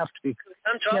 very apt. Because,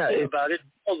 I'm talking about it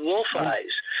called wolf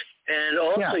eyes. And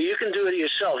also, you can do it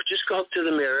yourself. Just go up to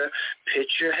the mirror,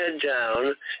 pitch your head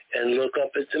down, and look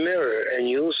up at the mirror, and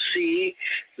you'll see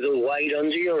the white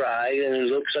under your eye, and it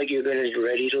looks like you're going to be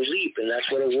ready to leap, and that's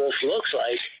what a wolf looks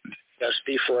like just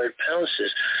before it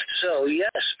pounces. So,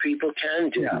 yes, people can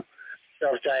do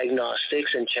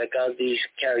self-diagnostics and check out these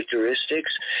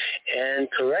characteristics and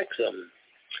correct them.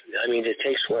 I mean, it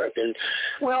takes work. And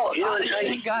well, you know,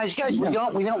 guys,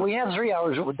 we have 3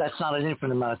 hours. That's not an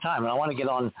infinite amount of time, and I want to get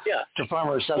on to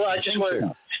farmer substance. Well, I just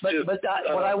wanted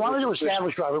what I wanted to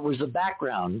establish, Robert, was the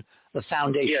background, the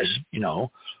foundation,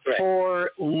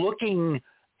 for looking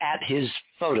at his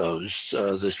photos,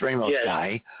 this Ramos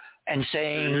guy, and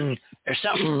saying there's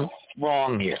something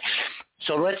wrong here.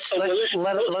 So let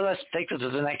us take it to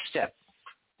the next step.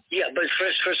 Yeah, but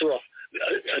first of all,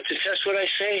 to test what I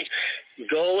say,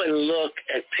 go and look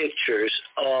at pictures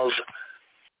of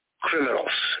criminals.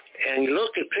 And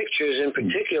look at pictures in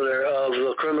particular of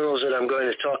the criminals that I'm going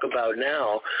to talk about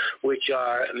now, which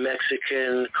are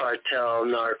Mexican cartel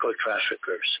narco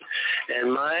traffickers.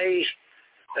 And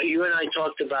you and I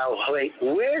talked about,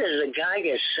 where does a guy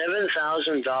get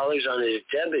 $7,000 on his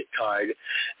debit card,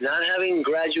 not having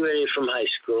graduated from high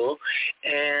school,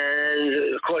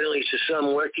 and accordingly to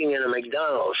some working in a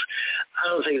McDonald's? I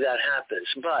don't think that happens.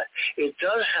 But it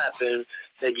does happen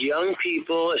that young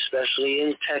people, especially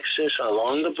in Texas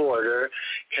along the border,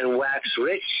 can wax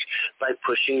rich by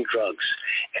pushing drugs.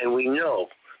 And we know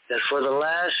that for the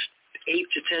last 8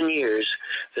 to 10 years,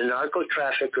 the narco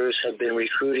traffickers have been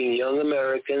recruiting young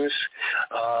Americans,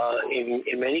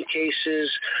 in many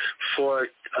cases for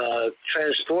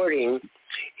transporting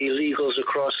illegals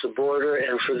across the border.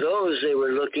 And for those, they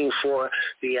were looking for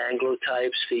the Anglo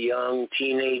types, the young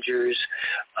teenagers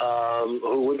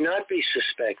who would not be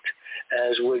suspect,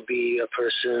 as would be a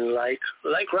person like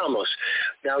Ramos.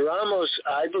 Now, Ramos,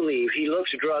 I believe, he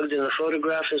looks drugged in the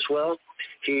photograph as well.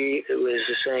 He was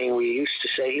the saying we used to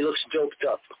say, he looks doped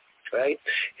up, right?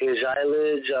 His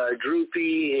eyelids are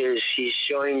droopy. He's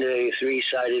showing the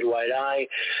three-sided white eye.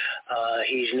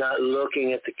 He's not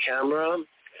looking at the camera.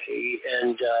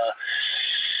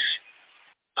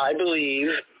 I believe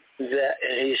that,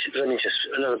 let me just,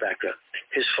 another background.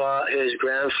 His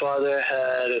grandfather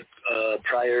had a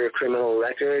prior criminal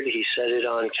record. He said it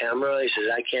on camera. He says,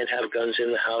 I can't have guns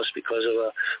in the house because of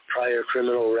a prior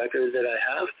criminal record that I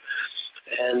have.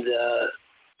 And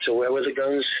so where were the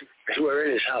guns? They were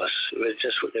in his house. It was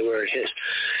just what they were his.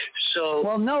 So,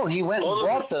 well, no, he went and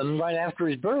bought them right after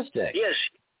his birthday. Yes.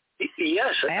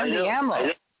 And the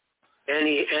ammo. And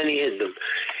he hid them.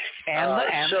 And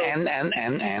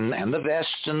the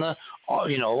vests and the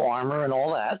armor and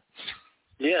all that.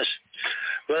 Yes.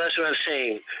 Well, that's what I'm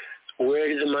saying. Where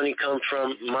did the money come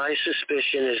from? My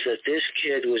suspicion is that this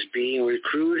kid was being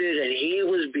recruited and he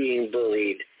was being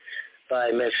bullied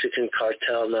by Mexican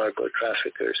cartel narco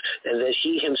traffickers, and that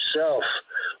he himself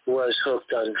was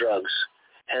hooked on drugs.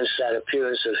 Hence that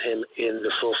appearance of him in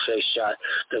the full-face shot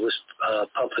that was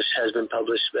has been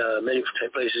published many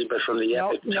places, but from the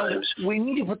Epic Times. We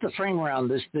need to put the frame around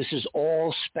this. This is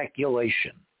all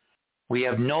speculation. We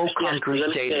have no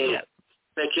concrete data yet.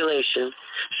 Speculation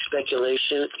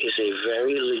is a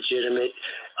very legitimate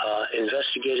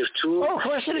investigative tool. Oh, of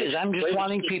course it is. I'm just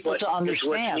wanting people to understand. It's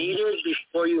what's needed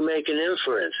before you make an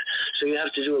inference. So you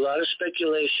have to do a lot of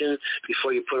speculation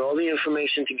before you put all the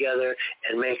information together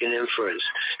and make an inference.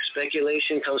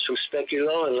 Speculation comes from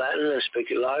speculo in Latin and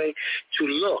speculare, to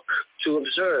look, to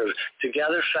observe, to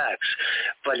gather facts.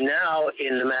 But now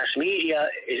in the mass media,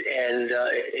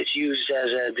 it's used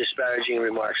as a disparaging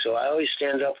remark. So I always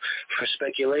stand up for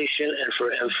speculation and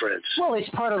for inference. Well, it's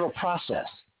part of a process.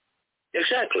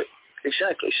 Exactly.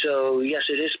 So, yes,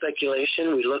 it is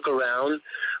speculation. We look around.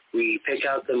 We pick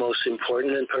out the most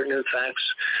important and pertinent facts.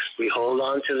 We hold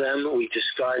on to them. We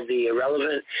discard the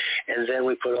irrelevant. And then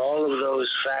we put all of those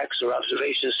facts or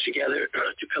observations together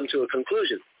to come to a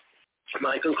conclusion.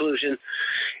 My conclusion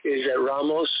is that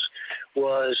Ramos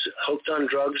was hooked on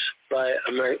drugs by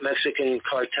a Mexican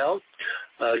cartel,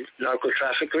 narco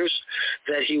traffickers,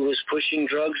 that he was pushing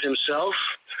drugs himself,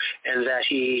 and that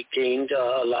he gained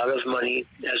a lot of money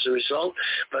as a result,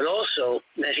 but also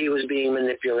that he was being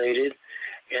manipulated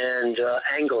and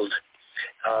angled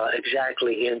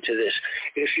exactly into this.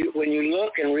 When you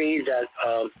look and read that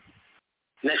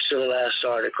next to the last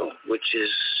article, which is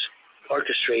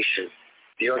orchestration,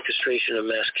 the orchestration of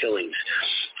mass killings.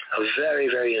 A very,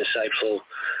 very insightful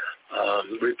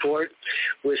report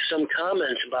with some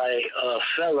comments by a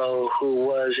fellow who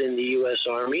was in the U.S.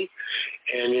 Army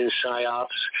and in PSYOPs,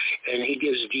 and he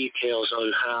gives details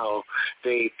on how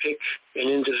they pick an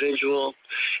individual.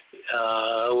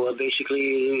 Well,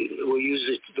 basically, we'll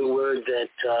use the word that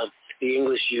the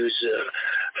English use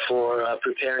for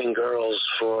preparing girls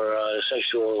for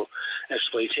sexual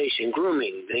exploitation,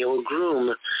 grooming. They will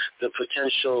groom the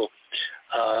potential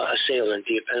assailant,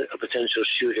 a potential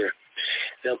shooter.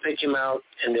 They'll pick him out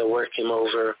and they'll work him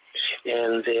over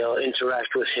and they'll interact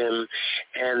with him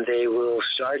and they will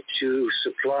start to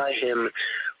supply him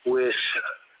with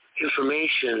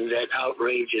information that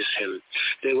outrages him.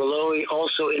 They will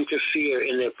also interfere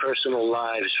in their personal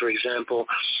lives. For example,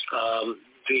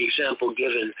 the example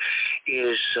given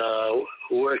is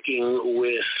working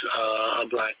with a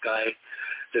black guy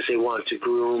that they want to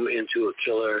groom into a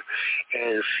killer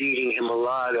and feeding him a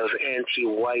lot of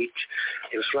anti-white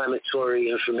inflammatory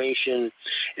information.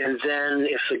 And then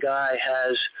if the guy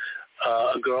has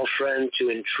a girlfriend, to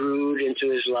intrude into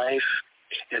his life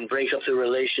and break up the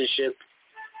relationship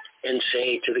and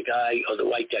say to the guy, or the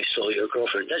white guy stole your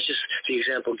girlfriend. That's just the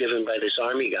example given by this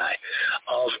Army guy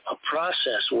of a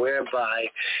process whereby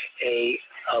a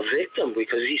victim,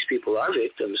 because these people are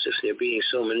victims if they're being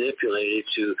so manipulated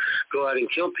to go out and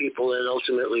kill people and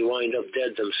ultimately wind up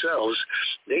dead themselves,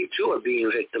 they too are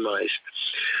being victimized.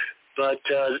 But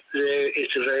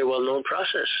it's a very well-known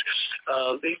process.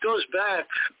 It goes back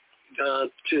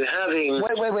to having...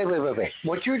 Wait.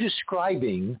 What you're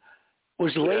describing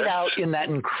was laid out in that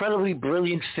incredibly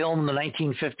brilliant film in the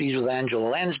 1950s with Angela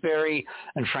Lansbury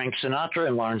and Frank Sinatra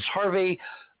and Lawrence Harvey,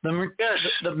 the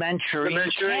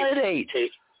Manchurian Candidate.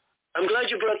 I'm glad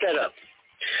you brought that up,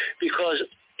 because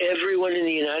everyone in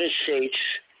the United States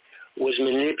was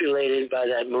manipulated by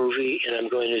that movie, and I'm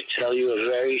going to tell you a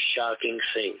very shocking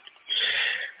thing.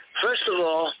 First of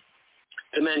all,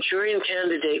 the Manchurian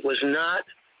Candidate was not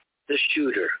the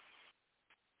shooter.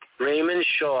 Raymond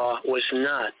Shaw was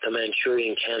not the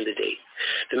Manchurian Candidate.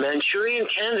 The Manchurian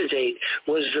Candidate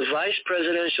was the vice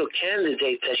presidential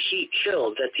candidate that he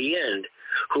killed at the end,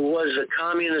 who was a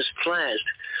communist plant.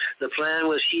 The plan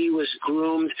was he was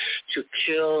groomed to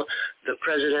kill the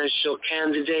presidential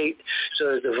candidate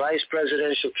so that the vice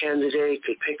presidential candidate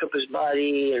could pick up his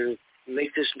body and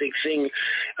make this big thing,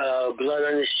 blood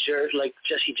on his shirt like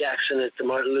Jesse Jackson at the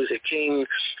Martin Luther King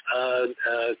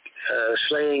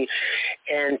slaying,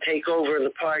 and take over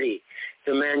the party.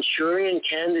 The Manchurian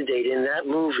Candidate in that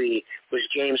movie was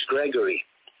James Gregory,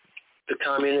 the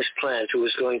communist plant who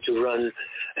was going to run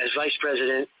as vice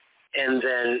president, and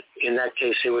then in that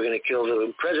case they were going to kill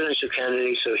the presidential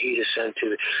candidate so he'd ascend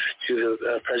to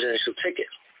the presidential ticket.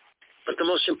 But the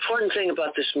most important thing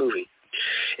about this movie,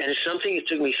 and it's something it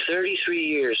took me 33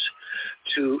 years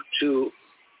to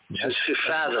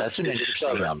fathom. That's an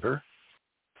interesting number.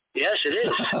 Yes, it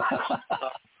is.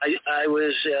 I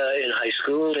was in high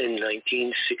school in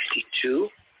 1962,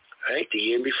 right, the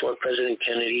year before President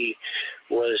Kennedy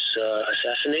was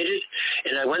assassinated,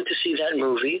 and I went to see that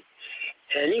movie,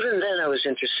 and even then I was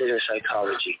interested in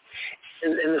psychology.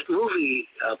 And the movie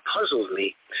puzzled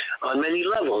me on many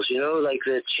levels, like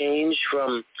the change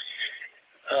from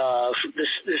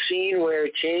the scene where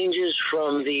it changes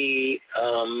from the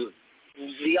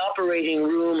operating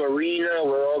room arena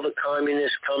where all the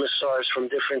communist commissars from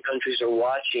different countries are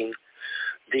watching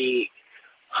the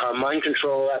mind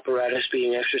control apparatus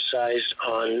being exercised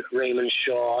on Raymond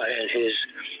Shaw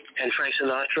and Frank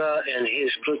Sinatra and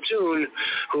his platoon,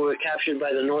 who were captured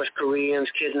by the North Koreans,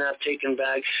 kidnapped, taken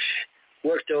back,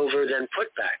 worked over, then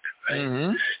put back,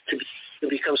 right, to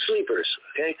become sleepers,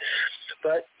 okay?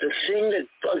 But the thing that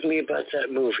bugged me about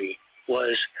that movie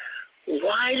was,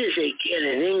 why did they get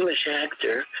an English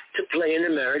actor to play an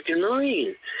American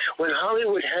Marine when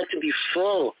Hollywood had to be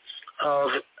full of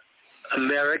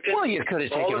American? Well, you could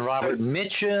have taken Robert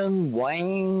Mitchum,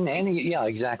 Wayne, yeah,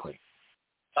 exactly.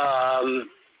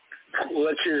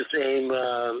 What's his name?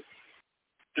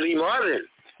 Lee Marvin.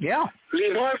 Yeah.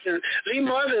 Lee Marvin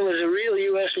was a real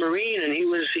U.S. Marine, and he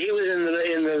was in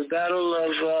the Battle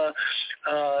of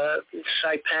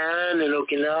Saipan and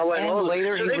Okinawa. And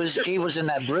later he was in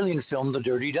that brilliant film, The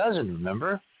Dirty Dozen,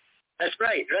 remember? That's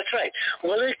right.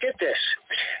 Well, let's get this.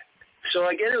 So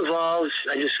I get involved.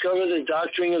 I discover the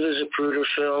doctoring of the Zapruder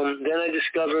film. Then I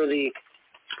discover the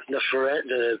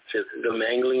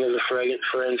mangling of the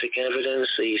forensic evidence,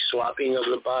 the swapping of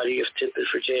the body of Tippit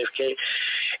for JFK.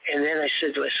 And then I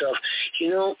said to myself,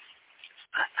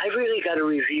 I really got to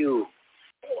review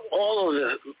all of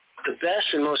the the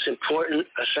best and most important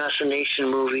assassination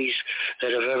movies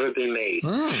that have ever been made.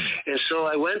 And so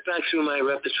I went back through my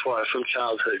repertoire from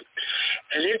childhood.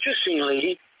 And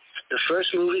interestingly, the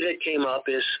first movie that came up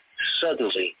is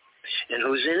Suddenly. And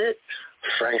who's in it?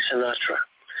 Frank Sinatra.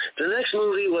 The next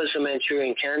movie was The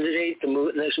Manchurian Candidate.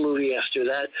 The next movie after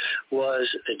that was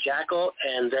The Jackal,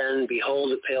 and then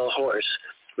Behold the Pale Horse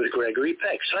with Gregory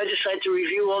Peck. So I decided to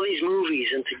review all these movies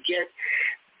and to get,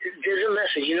 there's a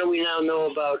message. You know, we now know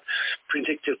about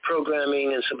predictive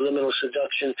programming and subliminal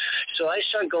seduction. So I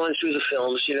start going through the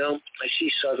films, you know. I see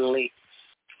Suddenly,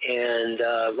 and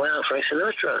wow, Frank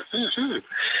Sinatra.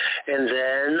 And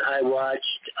then I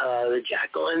watched The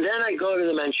Jackal, and then I go to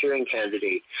The Manchurian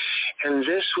Candidate. And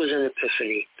this was an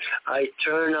epiphany. I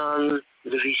turn on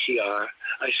the VCR,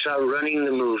 I start running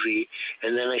the movie,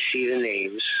 and then I see the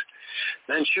names.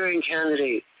 Manchurian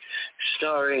Candidate,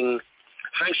 starring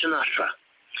Frank Sinatra,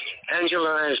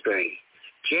 Angela Lansbury,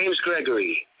 James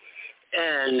Gregory,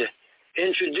 and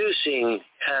introducing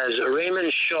as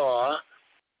Raymond Shaw.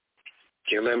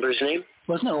 Do you remember his name?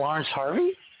 Wasn't it Lawrence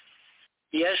Harvey?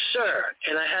 Yes, sir.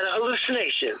 And I had a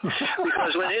hallucination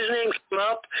because when his name came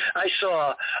up, I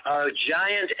saw a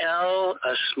giant L,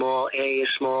 a small A, a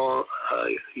small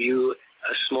U,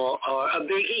 a small R, a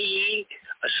big E,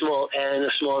 a small N, a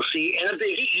small C, and a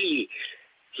big E.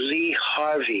 Lee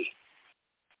Harvey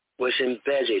was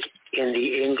embedded in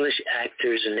the English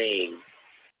actor's name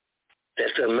that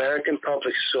the American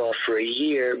public saw for a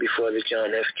year before the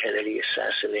John F. Kennedy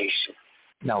assassination.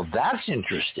 Now that's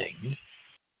interesting.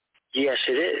 Yes,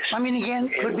 it is. I mean, again,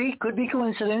 could be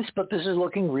coincidence, but this is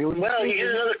looking really. Well,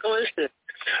 here's another coincidence.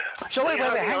 So wait,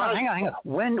 hang on.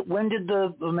 When did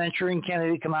the Manchurian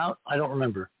Candidate come out? I don't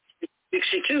remember.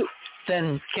 62.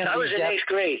 Then Kennedy's I was in death. 8th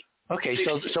grade. Okay,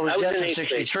 so his death in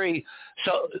 63.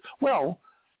 So, well,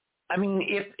 I mean,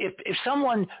 if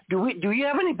someone, do you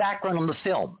have any background on the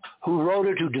film? Who wrote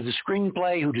it? Who did the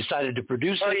screenplay? Who decided to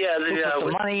produce it? Who put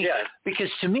the money? Yeah. Because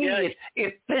to me,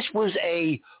 if this was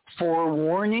a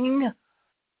forewarning,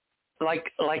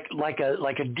 like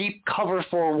a deep cover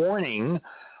forewarning,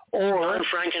 or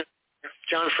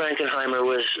John Frankenheimer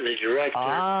was the director.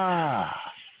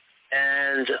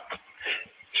 And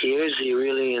here's the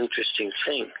really interesting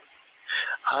thing.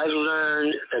 I've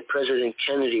learned that President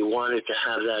Kennedy wanted to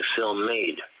have that film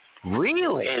made.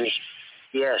 Really? And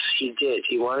yes, he did.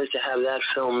 He wanted to have that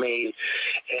film made,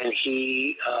 and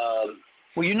he...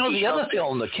 well, you know the other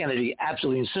film that Kennedy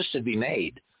absolutely insisted be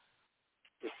made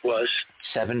was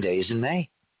 7 Days in May.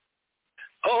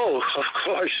 Oh, of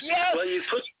course. Yes. Well, you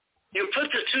put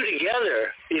the two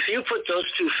together. If you put those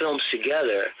two films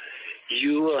together,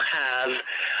 you will have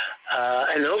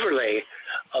an overlay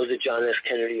of the John F.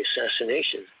 Kennedy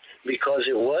assassination, because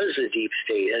it was the deep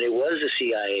state and it was the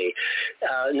CIA.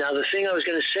 Now, the thing I was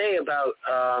going to say about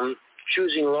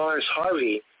choosing Lawrence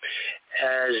Harvey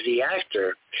as the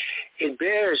actor, it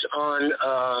bears on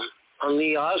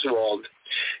Lee Oswald,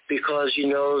 because, you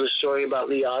know, the story about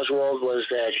Lee Oswald was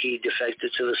that he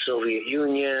defected to the Soviet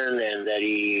Union and that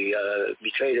he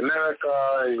betrayed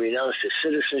America and renounced his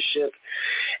citizenship,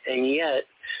 and yet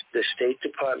the State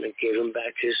Department gave him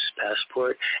back his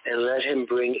passport and let him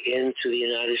bring into the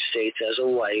United States as a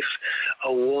wife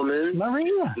a woman,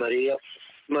 Maria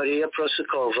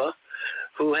Prosakova,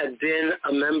 who had been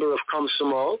a member of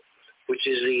Komsomol, which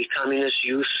is the Communist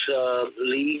Youth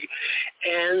League,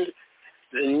 and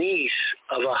the niece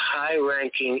of a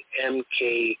high-ranking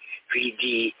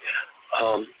MKVD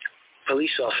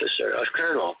police officer, a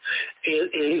colonel.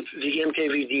 The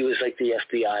MKVD was like the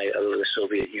FBI of the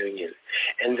Soviet Union,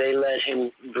 and they let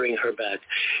him bring her back.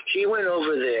 He went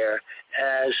over there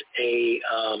as a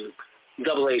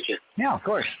double agent. Yeah, of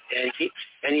course.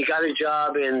 And he got a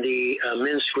job in the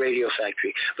Minsk radio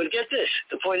factory. But get this,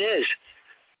 the point is,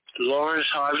 Lawrence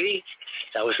Harvey,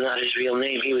 that was not his real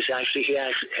name. He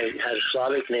had a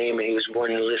Slavic name, and he was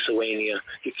born in Lithuania.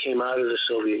 He came out of the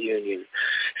Soviet Union.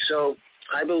 So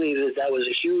I believe that was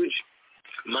a huge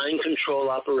mind control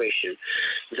operation,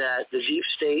 that the deep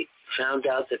state found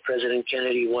out that President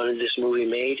Kennedy wanted this movie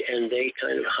made, and they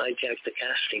kind of hijacked the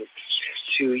casting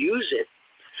to use it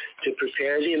to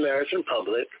prepare the American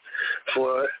public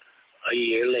for a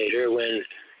year later when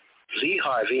Lee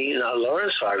Harvey, now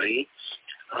Lawrence Harvey,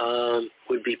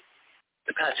 would be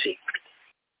the patsy.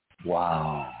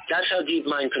 Wow. That's how deep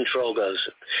mind control goes.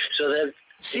 So that...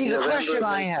 See, the question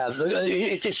I have,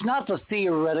 it's not the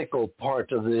theoretical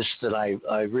part of this that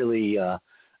I really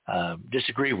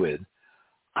disagree with.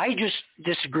 I just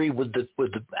disagree with the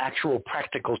actual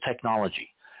practical technology.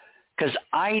 Because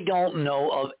I don't know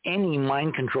of any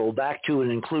mind control back to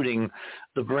and including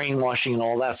the brainwashing and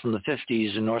all that from the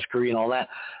 50s in North Korea and all that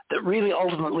really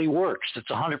ultimately works. It's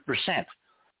 100%.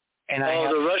 And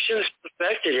the Russians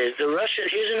perfected it.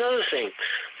 Here's another thing.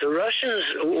 The Russians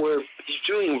were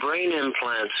doing brain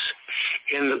implants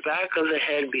in the back of the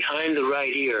head behind the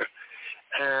right ear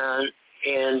and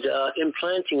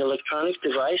implanting electronic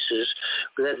devices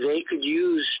that they could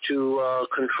use to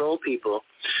control people.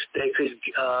 They could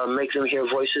make them hear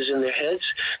voices in their heads.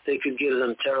 They could give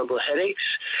them terrible headaches.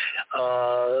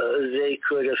 They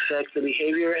could affect the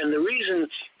behavior. And the reason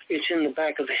it's in the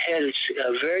back of the head, it's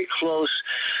very close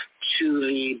to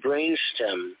the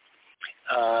brainstem,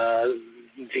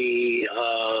 the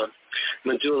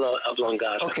medulla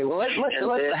oblongata. Okay, well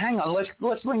hang on.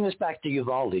 Let's bring this back to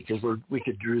Uvalde because we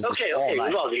could do this all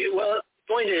night. Uvalde. Well, the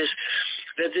point is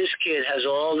that this kid has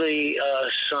all the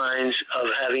signs of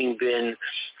having been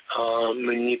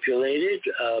manipulated,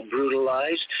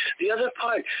 brutalized. The other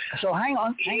part. So hang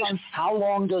on. How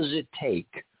long does it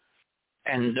take?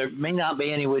 And there may not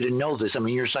be any way to know this. I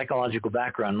mean, your psychological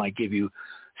background might give you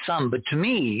some, but to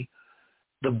me,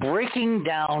 the breaking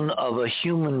down of a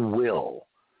human will,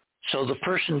 so the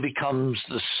person becomes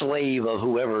the slave of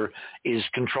whoever is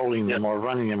controlling them or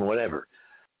running them or whatever,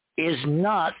 is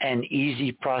not an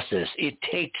easy process. It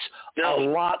takes a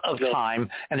lot of time,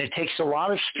 and it takes a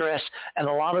lot of stress and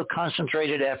a lot of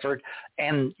concentrated effort.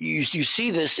 And you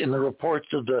see this in the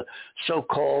reports of the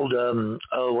so-called,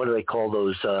 what do they call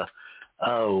those,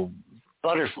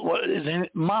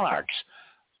 monarchs.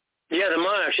 Yeah, the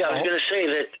monarchs. Yeah, I was going to say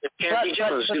that.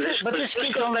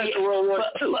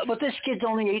 But this kid's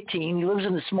only 18. He lives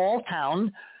in a small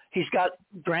town. He's got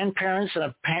grandparents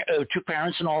and two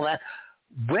parents and all that.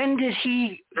 When did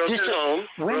he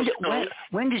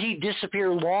when did he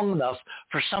disappear long enough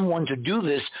for someone to do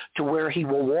this to where he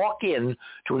will walk in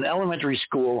to an elementary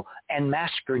school and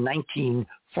massacre 19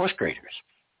 fourth graders?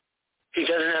 He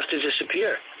doesn't have to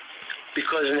disappear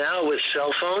because now with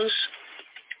cell phones,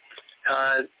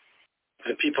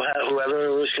 the people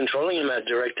whoever was controlling him had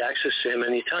direct access to him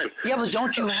anytime. Yeah, but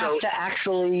don't you have to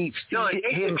actually feed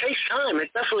it takes time.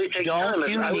 It definitely takes time.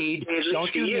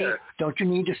 Don't you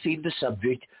need to feed the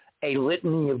subject a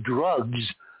litany of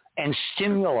drugs and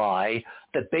stimuli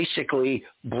that basically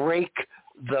break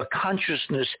the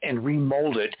consciousness and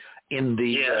remold it in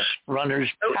the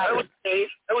runner's pattern? I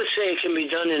would say it can be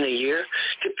done in a year,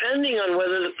 depending on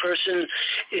whether the person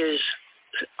is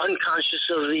unconscious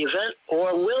of the event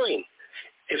or willing.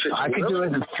 I could do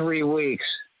it in 3 weeks.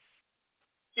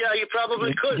 Yeah, you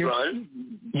probably could, Ron.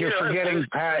 You're forgetting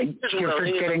Patty. You're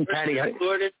forgetting Patty.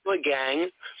 Lured into a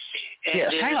gang.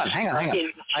 Yes, hang on. Hang on.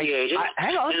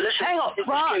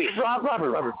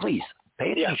 Robert, please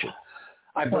pay attention.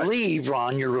 I believe,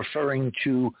 Ron, you're referring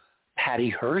to Patty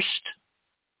Hearst.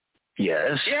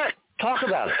 Yes. Yeah. Talk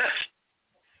about it.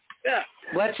 Yeah.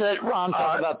 Let's let Ron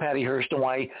talk about Patty Hearst and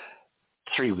why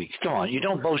 3 weeks. Come on, you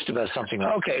don't boast about something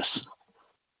like this.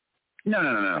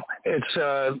 No. It's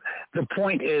the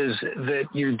point is that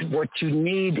what you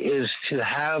need is to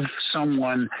have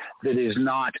someone that is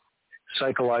not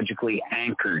psychologically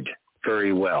anchored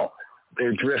very well.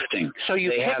 They're drifting. So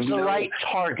you pick the right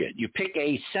target. You pick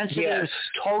a sensitive,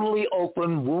 totally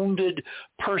open, wounded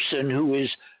person who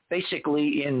is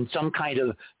basically in some kind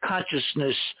of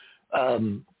consciousness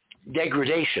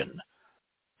degradation.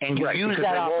 And you use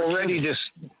that opportunity.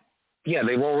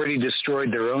 They've already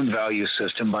destroyed their own value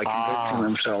system by convincing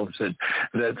themselves that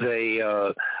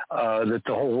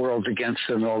the whole world's against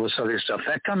them and all this other stuff.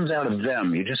 That comes out of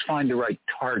them. You just find the right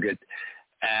target,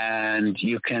 and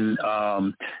you can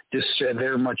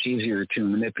they're much easier to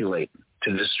manipulate,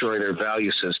 to destroy their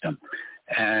value system.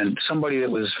 And somebody that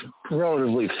was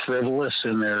relatively frivolous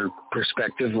in their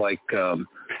perspective, like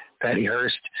Patty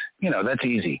Hearst, that's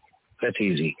easy. That's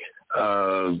easy,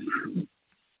 so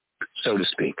to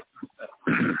speak.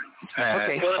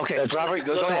 Okay, Robert,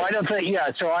 go ahead. I don't think.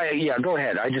 Go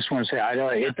ahead. I just want to say,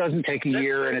 it doesn't take a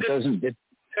year, and it doesn't.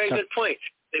 Very good point.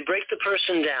 They break the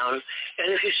person down,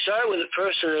 and if you start with a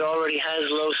person that already has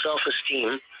low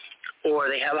self-esteem, or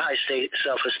they have a high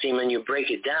self-esteem, and you break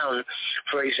it down,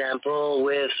 for example,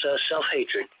 with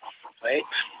self-hatred, right?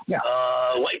 Yeah.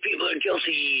 White people are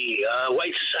guilty.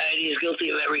 White society is guilty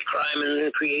of every crime in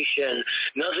the creation.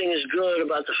 Nothing is good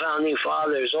about the founding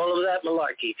fathers. All of that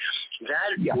malarkey.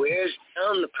 That wears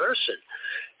down the person.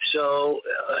 So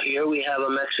here we have a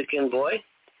Mexican boy,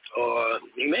 or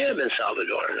he may have been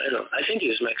Salvadoran. I think he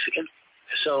was Mexican.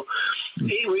 So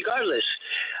regardless,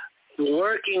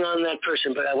 working on that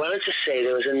person. But I wanted to say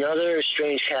there was another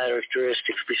strange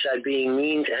characteristic besides being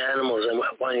mean to animals and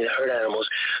wanting to hurt animals.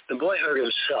 The boy hurt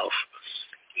himself.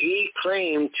 he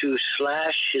claimed to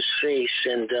slash his face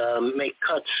and make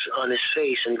cuts on his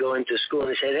face and go into school. And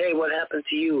he said, "Hey, what happened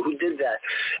to you? Who did that?"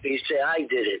 And he'd say, "I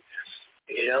did it."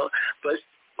 But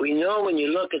we know when you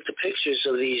look at the pictures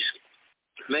of these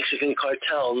Mexican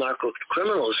cartel narco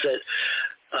criminals that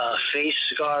face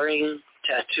scarring,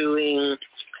 tattooing,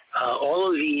 all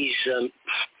of these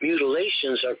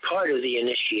mutilations are part of the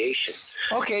initiation.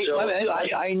 Okay, so,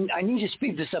 I need to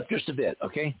speed this up just a bit,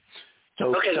 okay?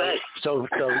 So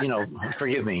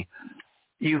forgive me.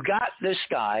 You got this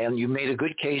guy, and you made a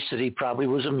good case that he probably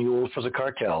was a mule for the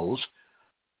cartels,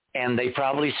 and they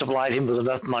probably supplied him with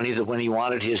enough money that when he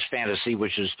wanted his fantasy,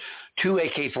 which is 2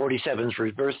 AK-47s for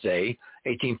his birthday,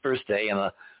 18th birthday, and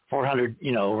a 400,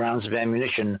 rounds of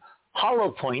ammunition,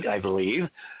 hollow point, I believe,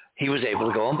 he was able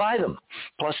to go and buy them,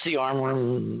 plus the armor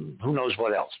and who knows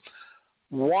what else.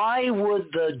 Why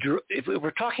would if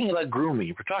we're talking about grooming,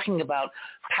 we're talking about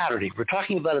patterning, we're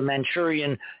talking about a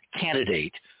Manchurian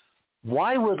candidate,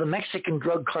 why would the Mexican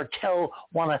drug cartel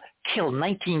want to kill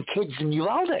 19 kids in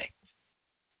Uvalde?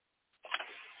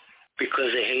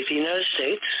 Because they hate the United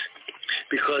States,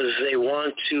 because they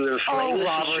want to inflame the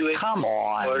Robert, situation. Come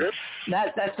on.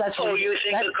 That's you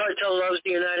think the cartel loves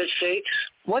the United States?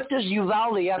 What does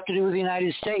Uvalde have to do with the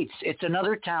United States? It's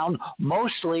another town,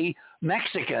 mostly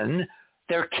Mexican.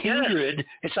 They're kindred. Yes.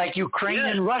 It's like Ukraine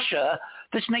and Russia.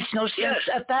 This makes no sense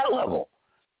at that level.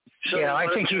 So I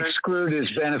think he screwed his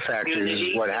benefactors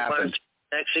is what happened.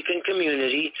 Mexican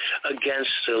community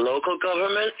against the local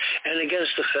government and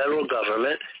against the federal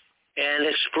government and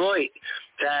exploit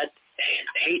that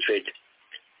hatred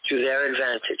to their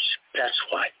advantage. That's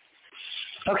why.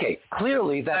 Okay,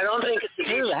 clearly that... I don't think it's the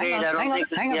state. I don't think it's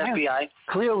the FBI.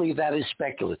 Clearly that is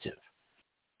speculative.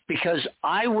 Because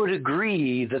I would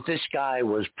agree that this guy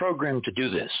was programmed to do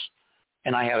this,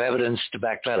 and I have evidence to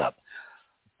back that up.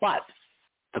 But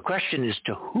the question is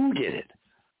to who did it?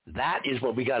 That is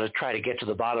what we got to try to get to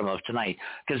the bottom of tonight,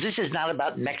 because this is not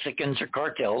about Mexicans or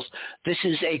cartels. This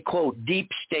is a, quote, deep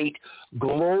state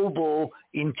global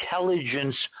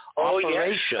intelligence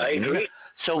operation. Yes, I agree.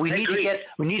 So we need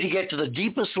to get to the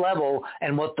deepest level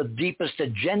and what the deepest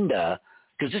agenda,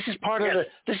 because this is part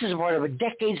of a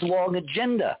decades-long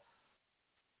agenda.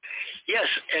 Yes,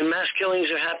 and mass killings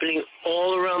are happening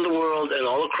all around the world and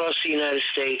all across the United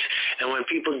States. And when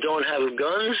people don't have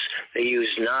guns, they use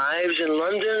knives in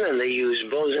London and they use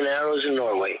bows and arrows in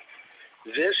Norway.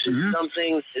 This is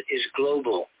something that is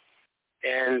global,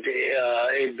 and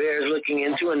it bears looking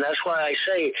into, and that's why I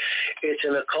say it's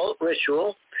an occult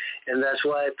ritual, and that's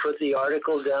why I put the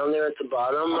article down there at the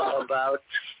bottom about,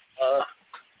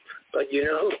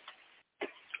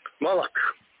 Moloch.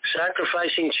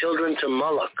 Sacrificing children to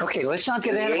Moloch. Okay, let's not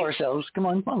get ahead of ourselves. Come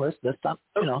on, let's stop,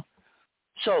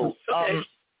 So,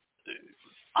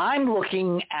 I'm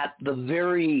looking at the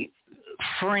very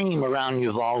frame around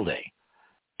Uvalde.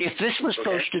 If this was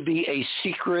supposed to be a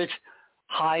secret,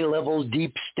 high-level,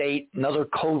 deep state, another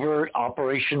covert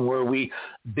operation where we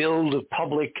build a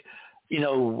public,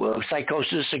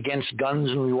 psychosis against guns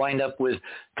and we wind up with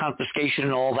confiscation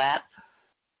and all that,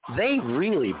 they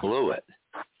really blew it.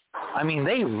 I mean,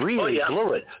 they really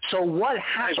blew it. So what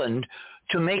happened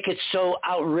to make it so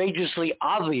outrageously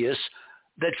obvious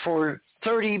that for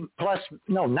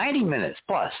 90 minutes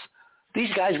plus,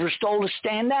 these guys were told to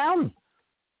stand down?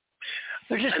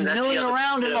 They're just milling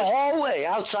around in the hallway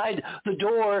outside the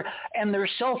door, and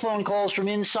there's cell phone calls from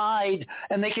inside,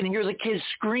 and they can hear the kids'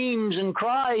 screams and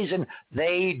cries, and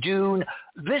they do.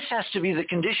 This has to be the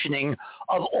conditioning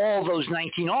of all those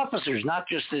 19 officers, not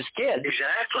just this kid.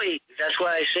 Exactly. That's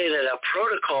why I say that a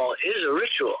protocol is a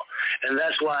ritual, and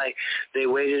that's why they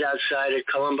waited outside at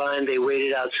Columbine. They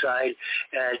waited outside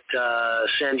at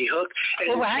Sandy Hook.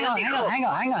 Well, hang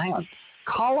on.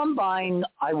 Columbine,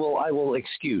 I will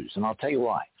excuse, and I'll tell you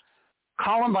why.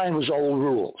 Columbine was old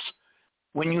rules.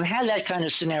 When you had that kind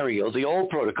of scenario, the old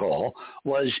protocol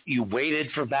was you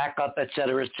waited for backup, et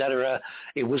cetera, et cetera.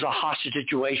 It was a hostage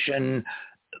situation.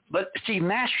 But, see,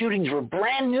 mass shootings were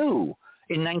brand new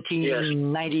in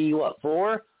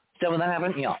 1994. Is that when that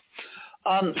happened? Yeah.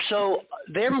 So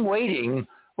them waiting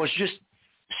was just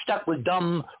stuck with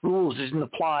dumb rules that didn't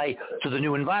apply to the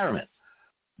new environment.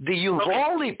 The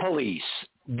Uvalde police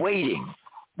waiting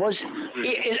was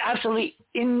absolutely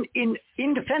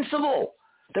indefensible.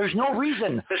 There's no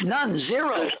reason, none,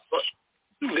 zero.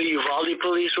 The Uvalde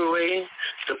police were waiting.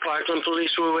 The Parkland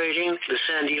police were waiting. The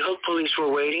Sandy Hook police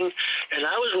were waiting. And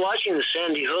I was watching the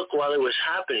Sandy Hook while it was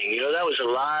happening. That was a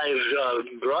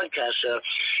live broadcast.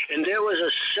 And there was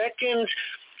a second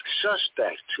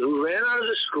suspect who ran out of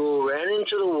the school, ran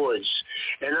into the woods,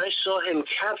 and I saw him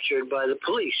captured by the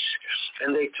police.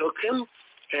 And they took him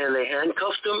and they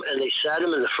handcuffed him, and they sat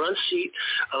him in the front seat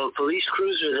of a police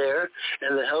cruiser there,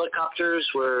 and the helicopters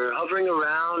were hovering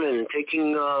around and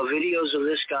taking videos of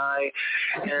this guy,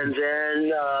 and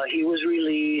then he was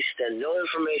released, and no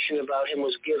information about him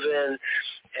was given,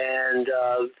 and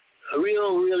a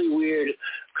really weird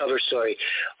cover story.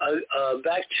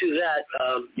 Back to that.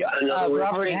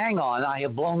 Robert, hang on. I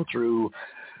have blown through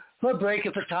the break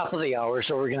at the top of the hour,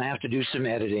 so we're going to have to do some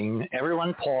editing.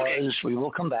 Everyone pause. Okay. We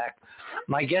will come back.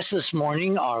 My guests this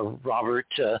morning are Robert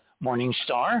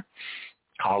Morningstar,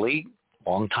 colleague,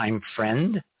 longtime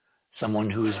friend, someone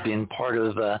who's been part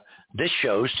of this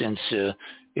show since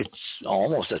it's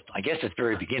almost, I guess, at the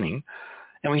very beginning.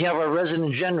 And we have our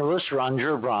resident generalist, Ron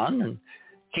Gerbron, and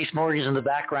Case Morgan's in the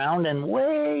background, and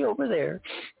way over there,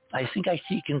 I think I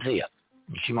can see it.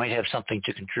 She might have something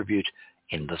to contribute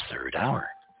in the third hour.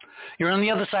 You're on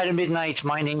the other side of midnight.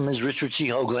 My name is Richard C.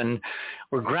 Hoagland.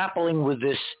 We're grappling with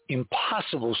this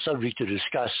impossible subject to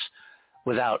discuss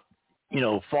without,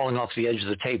 falling off the edge of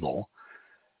the table.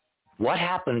 What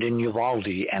happened in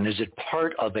Uvalde, and is it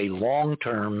part of a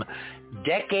long-term,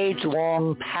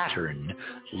 decades-long pattern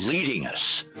leading us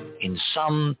in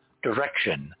some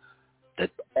direction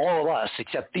that all of us,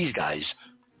 except these guys,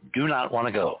 do not want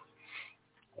to go?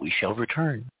 We shall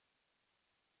return.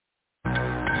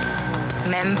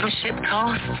 Membership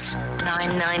costs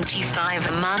 $9.95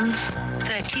 a month,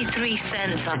 33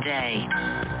 cents a day.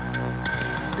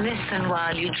 Listen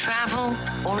while you travel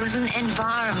or as an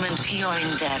environment for your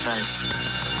endeavors.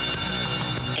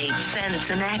 8 cents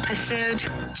an episode,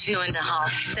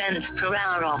 2.5 cents per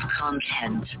hour of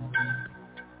content.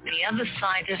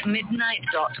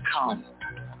 theothersideofmidnight.com.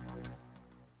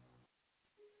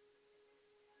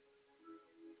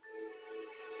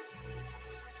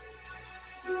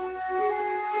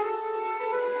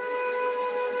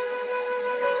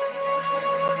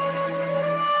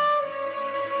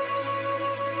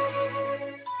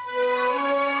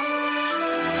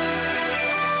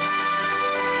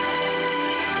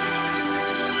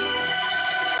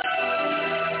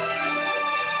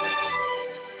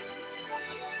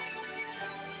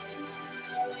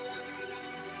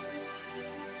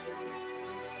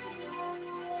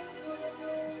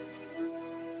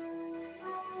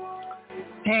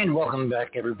 And welcome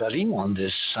back, everybody, on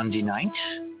this Sunday night.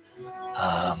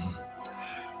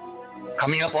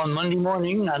 Coming up on Monday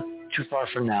morning, not too far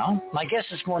from now. My guest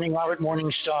this morning, Robert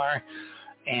Morningstar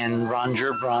and Ron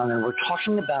Gerbron, and we're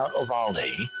talking about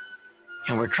Uvalde.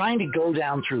 And we're trying to go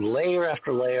down through layer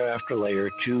after layer after layer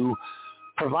to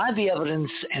provide the evidence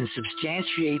and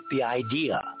substantiate the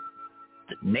idea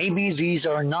that maybe these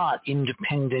are not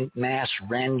independent, mass,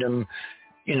 random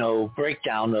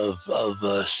breakdown of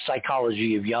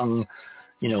psychology of young,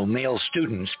 male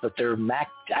students, but there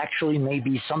actually may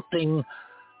be something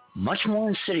much more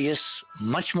insidious,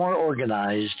 much more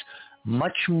organized,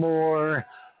 much more,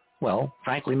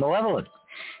 frankly, malevolent.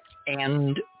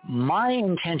 And my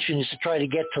intention is to try to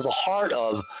get to the heart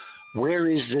of where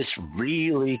is this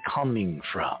really coming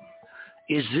from?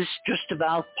 Is this just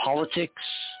about politics,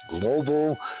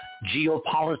 global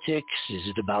geopolitics? Is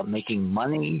it about making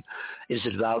money? Is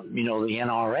it about, the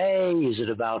NRA? Is it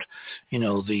about,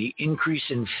 the increase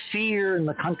in fear in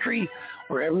the country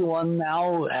where everyone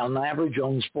now on average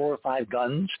owns 4 or 5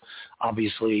 guns?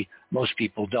 Obviously, most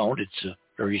people don't. It's a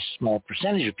very small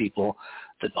percentage of people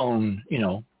that own,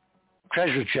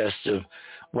 treasure chests of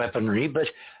weaponry, but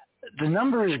the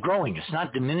number is growing. It's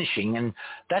not diminishing, and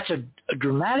that's a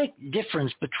dramatic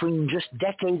difference between just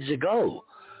decades ago,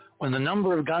 when the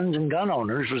number of guns and gun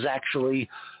owners was actually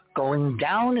going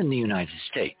down in the United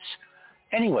States.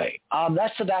 Anyway,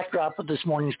 that's the backdrop of this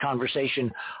morning's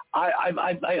conversation.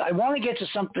 I want to get to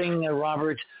something,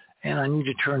 Robert, and I need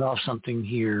to turn off something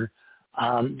here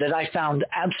that I found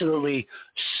absolutely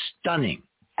stunning,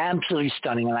 and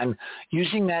I'm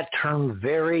using that term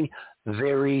very,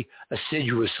 very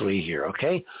assiduously here,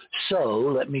 okay?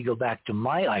 So let me go back to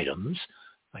my items,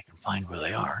 if I can find where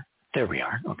they are. There we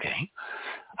are, okay.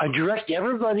 I direct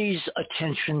everybody's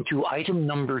attention to item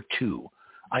number 2.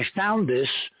 I found this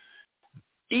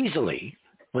easily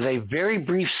with a very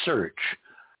brief search.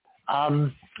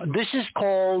 This is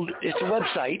it's a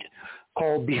website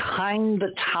called Behind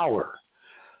the Tower,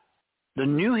 the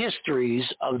new histories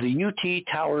of the UT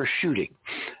Tower shooting.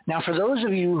 Now, for those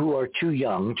of you who are too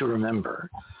young to remember,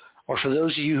 or for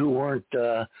those of you who weren't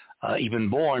even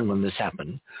born when this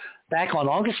happened, back on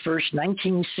August 1st,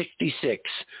 1966,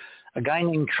 a guy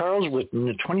named Charles Whitten,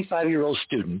 a 25-year-old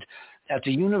student at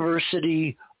the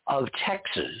University of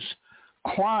Texas,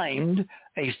 climbed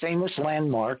a famous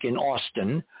landmark in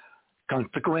Austin.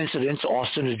 The coincidence,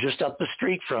 Austin is just up the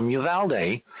street from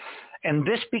Uvalde, And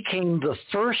this became the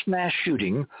first mass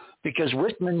shooting because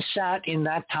Whitman sat in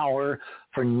that tower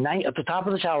at the top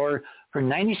of the tower for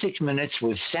 96 minutes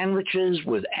with sandwiches,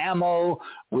 with ammo,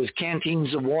 with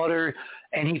canteens of water,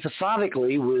 and he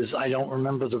methodically, with, I don't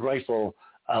remember the rifle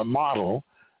model,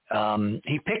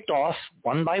 he picked off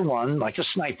one by one, like a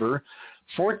sniper,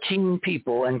 14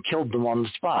 people and killed them on the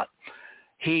spot.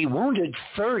 He wounded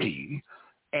 30,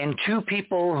 and 2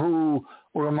 people who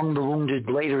were among the wounded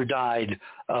later died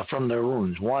from their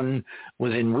wounds. One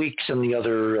within weeks and the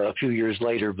other a few years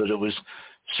later, but it was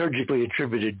surgically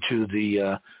attributed to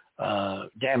the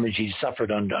damage he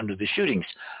suffered under the shootings.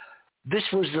 This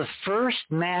was the first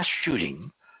mass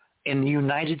shooting in the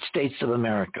United States of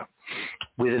America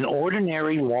with an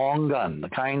ordinary long gun, the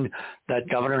kind that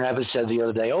Governor Abbott said the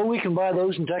other day, we can buy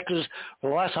those in Texas for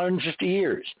the last 150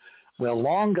 years. Well,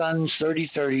 long guns,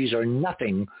 30-30s, are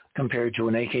nothing compared to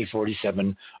an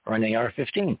AK-47 or an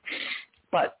AR-15.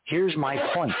 But here's my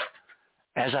point.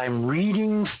 As I'm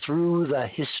reading through the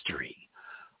history,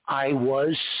 I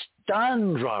was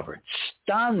stunned, Robert,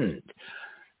 stunned,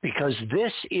 because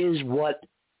this is what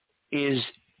is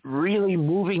really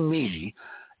moving me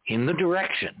in the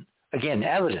direction, again,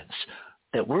 evidence,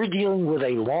 that we're dealing with a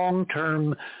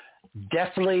long-term,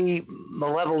 deathly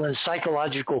malevolent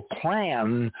psychological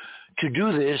plan to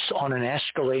do this on an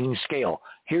escalating scale.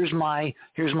 Here's my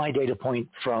data point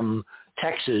from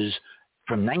Texas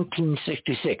from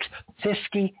 1966,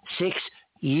 56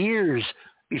 years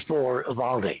before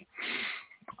Uvalde.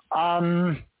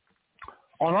 On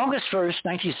August 1st,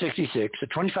 1966, a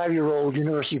 25-year-old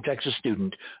University of Texas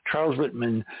student, Charles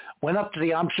Whitman, went up to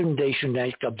the observation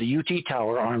deck of the UT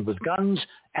Tower armed with guns,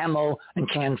 ammo, and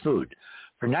canned food.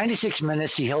 For 96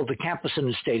 minutes, he held the campus in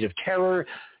a state of terror,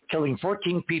 killing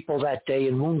 14 people that day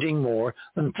and wounding more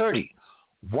than 30.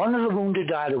 One of the wounded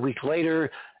died a week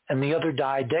later, and the other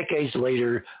died decades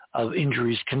later of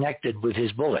injuries connected with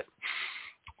his bullet.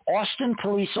 Austin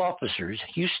police officers,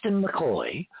 Houston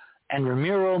McCoy and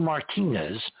Ramiro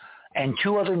Martinez, and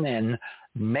 2 other men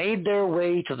made their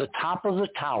way to the top of the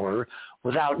tower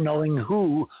without knowing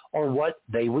who or what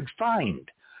they would find.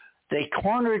 They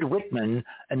cornered Whitman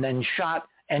and then shot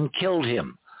and killed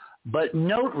him. But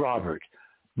note, Robert,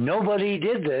 nobody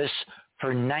did this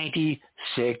for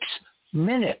 96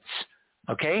 minutes.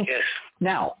 Okay? Yes.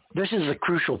 Now, this is the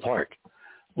crucial part.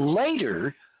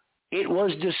 Later, it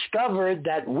was discovered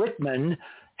that Whitman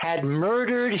had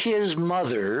murdered his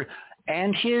mother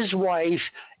and his wife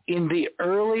in the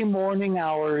early morning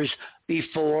hours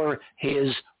before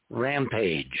his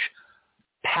rampage.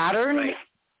 Pattern? Right.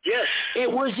 Yes.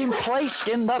 It was in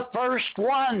place in the first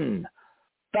one.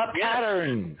 The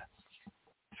pattern.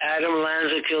 Adam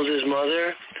Lanza killed his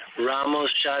mother. Ramos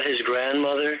shot his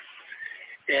grandmother.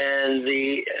 And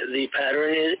the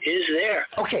pattern is there.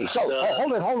 Okay, so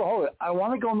hold it. I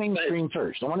want to go mainstream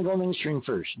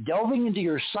first. Delving into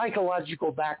your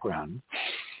psychological background,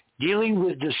 dealing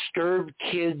with disturbed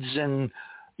kids and,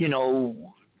 the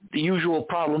usual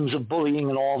problems of bullying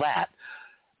and all that.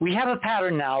 We have a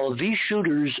pattern now of these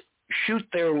shooters shoot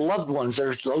their loved ones,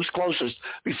 those closest,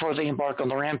 before they embark on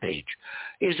the rampage.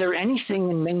 Is there anything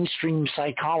in mainstream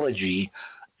psychology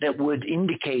that would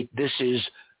indicate this is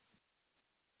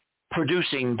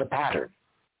producing the pattern?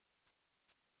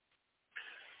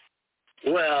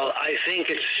 Well, I think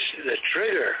it's the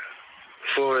trigger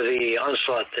for the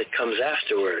onslaught that comes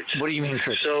afterwards. What do you mean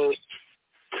trigger? So,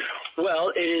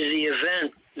 well, it is the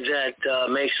event that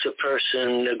makes the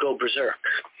person go berserk,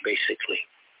 basically.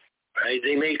 Right?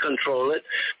 They may control it,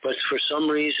 but for some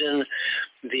reason,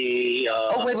 the...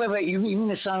 wait. You mean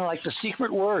it sounded like the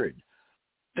secret word.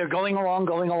 They're going along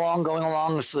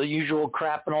with the usual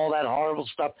crap and all that horrible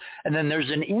stuff. And then there's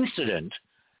an incident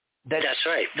that's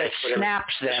right. That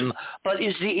snaps them. But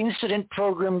is the incident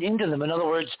programmed into them? In other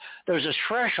words, there's a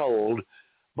threshold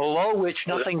below which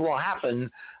nothing will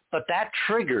happen. But that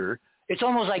trigger, it's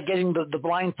almost like getting the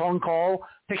blind phone call,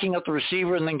 picking up the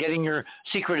receiver, and then getting your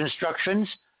secret instructions.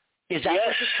 Is that what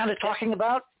you're kind of talking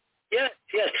about? Yes.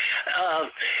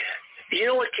 You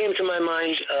know what came to my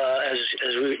mind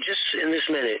as we just in this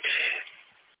minute?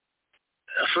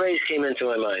 A phrase came into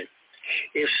my mind.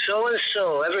 If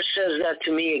so-and-so ever says that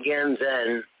to me again,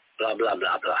 then blah, blah,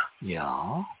 blah, blah.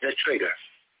 Yeah. The trigger.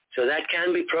 So that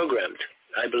can be programmed.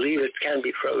 I believe it can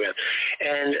be programmed.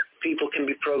 And people can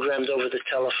be programmed over the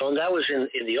telephone. That was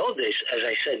in the old days. As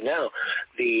I said now,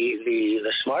 the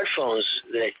smartphones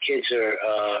that kids are...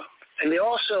 and they're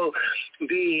also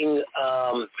being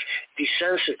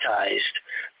desensitized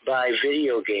by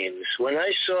video games. When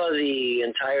I saw the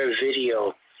entire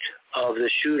video of the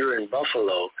shooter in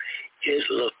Buffalo, it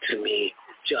looked to me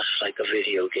just like a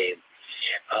video game.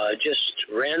 just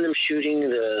random shooting.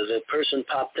 The person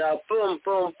popped out, boom,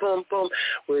 boom, boom, boom,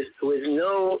 with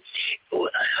no,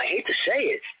 I hate to say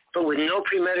it, but with no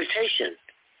premeditation.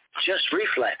 Just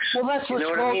reflex. Well, that's what's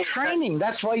called training.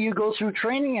 That's why you go through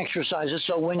training exercises.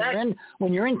 So when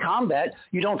you're in combat,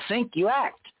 you don't think, you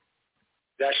act.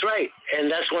 That's right,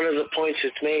 and that's one of the points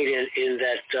that's made in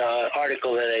that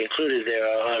article that I included there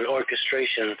on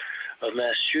orchestration of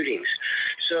mass shootings.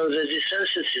 So the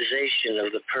desensitization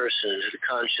of the person, the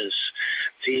conscience,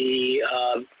 the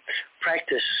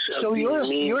practice. So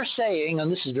you're saying,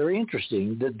 and this is very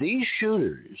interesting, that these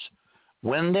shooters,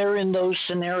 when they're in those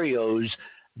scenarios,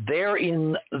 they're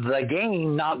in the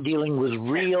game, not dealing with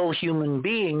real human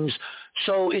beings.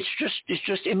 So it's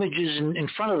just images in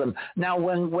front of them. Now,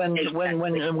 when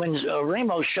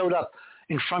Ramos showed up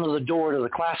in front of the door to the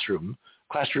classroom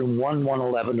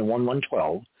 1111 and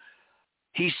 1112,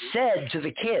 he said to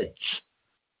the kids,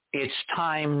 "It's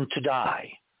time to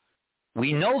die."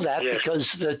 We know that because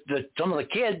some of the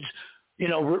kids,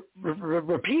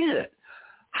 repeated it.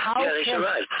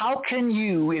 How can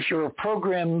you, if you're a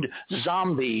programmed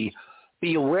zombie,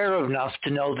 be aware enough to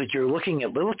know that you're looking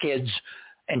at little kids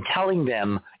and telling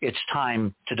them it's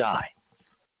time to die?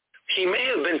 He may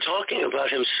have been talking about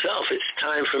himself. It's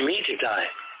time for me to die.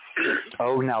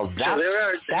 Oh, now that,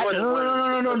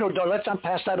 no, let's not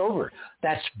pass that over.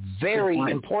 That's very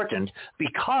important,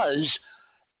 because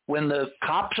when the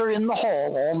cops are in the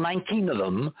hall, all 19 of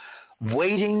them,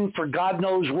 waiting for God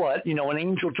knows what, an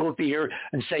angel to appear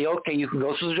and say, okay, you can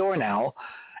go through the door now.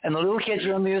 And the little kids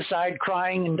are on the other side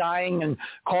crying and dying and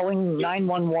calling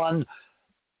 911.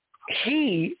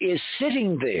 He is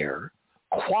sitting there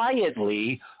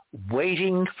quietly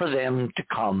waiting for them to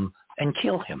come and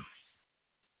kill him.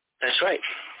 That's right.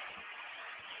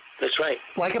 That's right.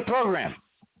 Like a program.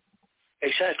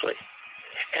 Exactly.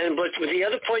 But the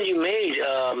other point you made,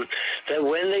 that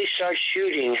when they start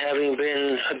shooting, having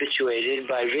been habituated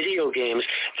by video games,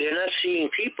 they're not seeing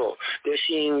people. They're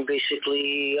seeing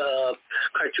basically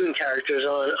cartoon characters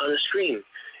on a screen.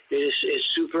 It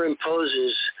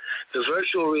superimposes the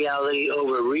virtual reality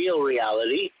over real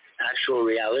reality, actual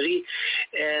reality,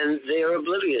 and they are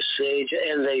oblivious. They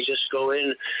just go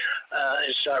in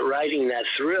and start riding that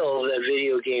thrill that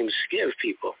video games give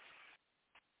people.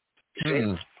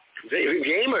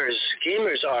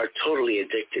 Gamers are totally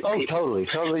addicted. Oh, people.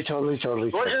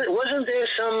 Totally. Wasn't there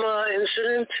some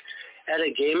incident at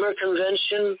a gamer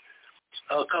convention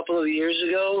a couple of years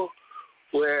ago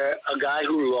where a guy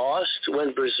who lost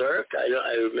went berserk?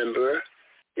 I remember.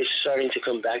 It's starting to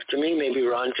come back to me. Maybe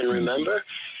Ron can remember.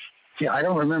 Yeah, I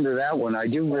don't remember that one. I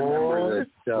do remember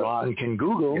that. Ron can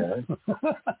Google.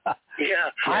 Yeah.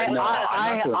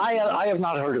 I have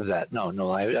not heard of that.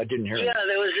 No, I didn't hear it. Yeah,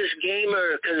 there was this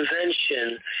gamer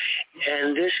convention,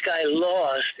 and this guy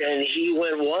lost, and he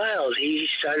went wild. He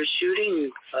started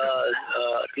shooting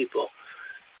people.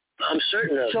 I'm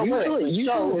certain of it.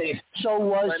 So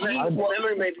was he? My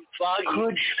memory may be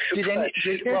foggy.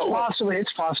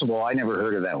 It's possible. I never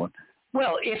heard of that one.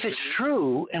 Well, if it's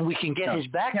true and we can get his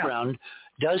background,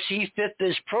 does he fit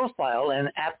this profile?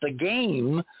 And at the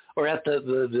game or at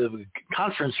the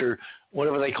conference or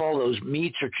whatever they call those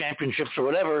meets or championships or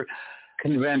whatever,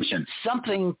 convention,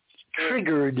 something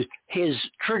triggered his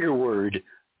trigger word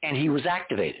and he was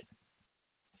activated.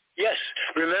 Yes.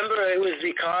 Remember, it was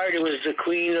the card, it was the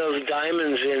Queen of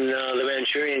Diamonds in the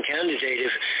Manchurian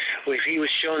Candidate. If he was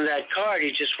shown that card,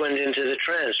 he just went into the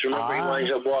trance. Remember, he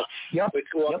winds up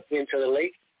walking into the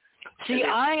lake? See,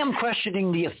 I am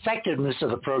questioning the effectiveness of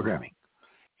the programming,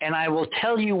 and I will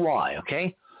tell you why,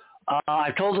 okay?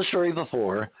 I've told the story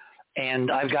before, and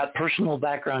I've got personal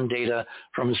background data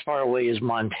from as far away as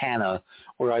Montana,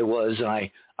 where I was,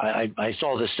 and I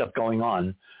saw this stuff going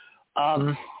on.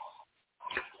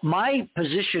 My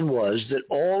position was that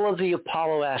all of the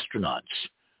Apollo astronauts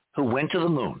who went to the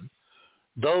moon,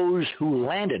 those who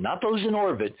landed, not those in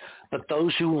orbit, but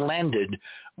those who landed,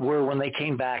 were when they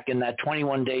came back in that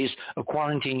 21 days of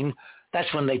quarantine,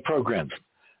 that's when they programmed them.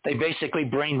 They basically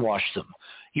brainwashed them.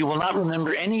 You will not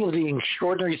remember any of the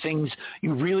extraordinary things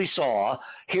you really saw.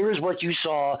 Here is what you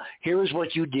saw. Here is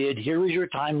what you did. Here is your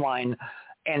timeline.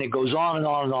 And it goes on and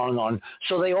on and on and on.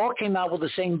 So they all came out with the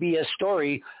same BS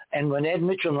story. And when Ed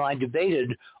Mitchell and I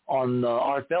debated on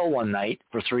Art Bell one night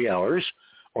for 3 hours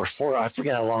or 4, I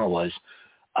forget how long it was,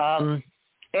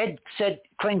 Ed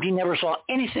claimed he never saw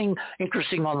anything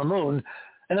interesting on the moon.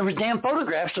 And there was damn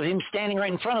photographs of him standing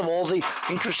right in front of all the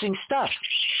interesting stuff.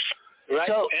 Right.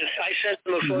 So, and I sent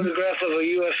him a photograph of a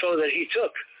UFO that he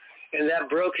took, and that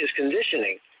broke his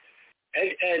conditioning.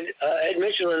 Ed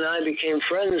Mitchell and I became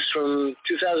friends from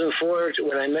 2004 to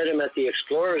when I met him at the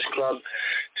Explorers Club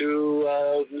through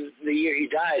the year he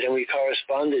died, and we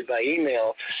corresponded by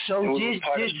email. So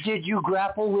did you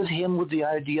grapple with him with the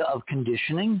idea of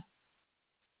conditioning?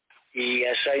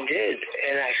 Yes, I did.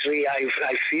 And actually,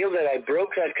 I feel that I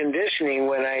broke that conditioning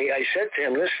when I said to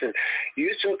him, listen,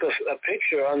 you took a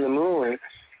picture on the moon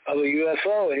of a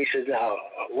UFO. And he said, now,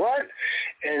 what?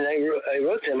 And I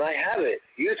wrote to him, I have it.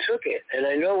 You took it. And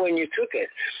I know when you took it.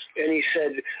 And he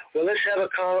said, well, let's have a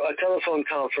telephone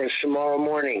conference tomorrow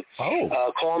morning.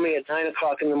 Oh. Call me at 9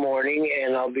 o'clock in the morning,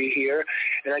 and I'll be here.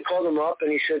 And I called him up,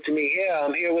 and he said to me, yeah,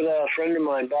 I'm here with a friend of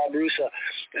mine, Bob Russa,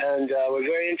 and we're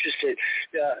very interested.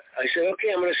 I said, okay,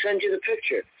 I'm going to send you the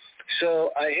picture. So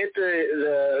I hit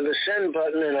the send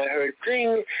button, and I heard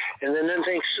ding, and then the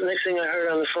next thing I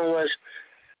heard on the phone was,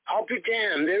 I'll be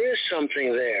damned, there is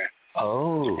something there.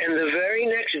 Oh. And the very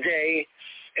next day,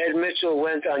 Ed Mitchell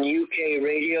went on UK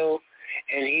radio,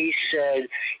 and he said,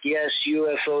 yes,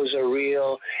 UFOs are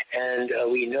real,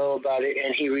 and we know about it.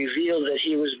 And he revealed that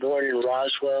he was born in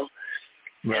Roswell,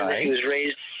 right, and that he was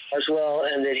raised in Roswell,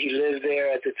 and that he lived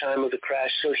there at the time of the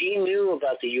crash. So he knew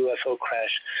about the UFO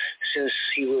crash since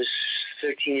he was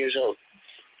 13 years old.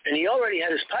 And he already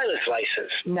had his pilot's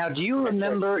license. Now, do you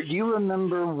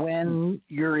remember when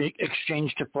your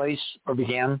exchange took place or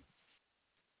began?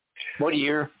 What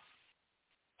year?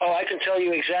 Oh, I can tell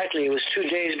you exactly. It was 2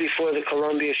 days before the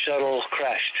Columbia shuttle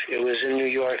crashed. It was in New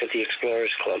York at the Explorers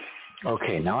Club.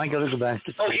 Okay, now I got to go back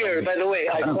to... Oh, here, by the way,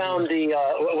 I found the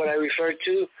what I referred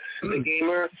to, the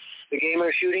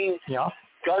gamer shooting. Yeah.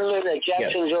 Gunman at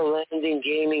Jacksonville Landing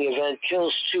gaming event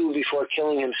kills 2 before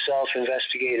killing himself,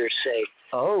 investigators say.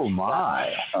 Oh,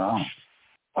 my. Oh.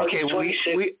 Okay,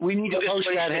 we need to post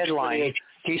that headline.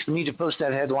 Case, we need to post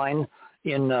that headline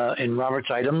in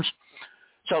Robert's items.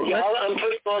 So yeah, I'm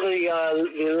putting all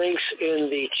the links in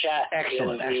the chat.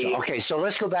 Excellent. Okay, so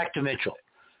let's go back to Mitchell.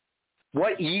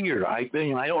 What year? I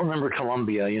don't remember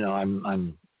Columbia.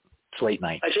 It's late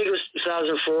night. I think it was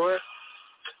 2004,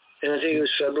 and I think it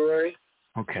was February.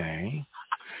 Okay.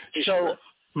 So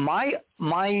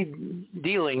my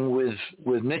dealing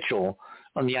with Mitchell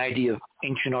on the idea of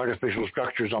ancient artificial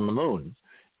structures on the moon,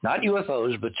 not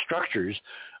UFOs but structures,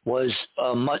 was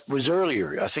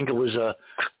earlier. I think it was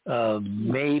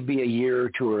maybe a year or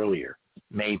two earlier.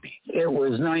 Maybe. It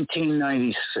was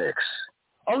 1996.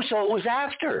 Oh, so it was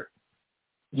after.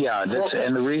 Yeah,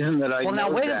 and the reason that I know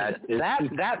wait that a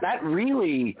minute. That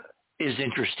really is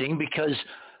interesting because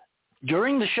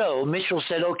during the show, Mitchell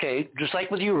said, okay, just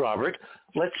like with you, Robert,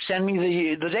 let's send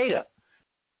me the data.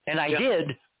 And I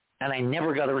did, and I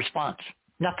never got a response.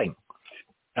 Nothing.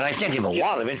 And I sent him a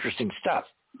lot of interesting stuff.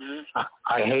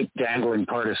 I hate dangling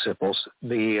participles.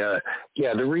 The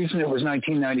reason it was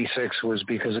 1996 was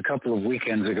because a couple of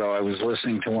weekends ago I was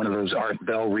listening to one of those Art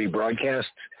Bell rebroadcasts,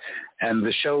 and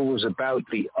the show was about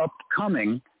the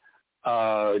upcoming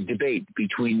debate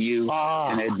between you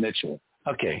and Ed Mitchell.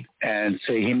 Okay. And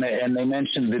so they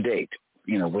mentioned the date,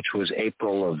 which was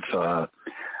April of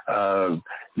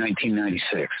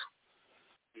 1996.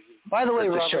 By the way,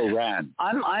 the Robert, show ran.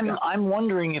 I'm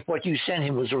wondering if what you sent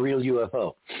him was a real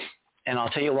UFO, and I'll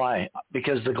tell you why.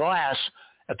 Because the glass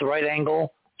at the right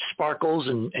angle sparkles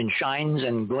and shines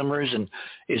and glimmers and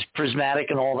is prismatic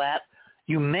and all that.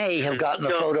 You may have gotten a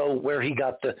photo where he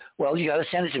got the. Well, you got to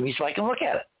send it to me so I can look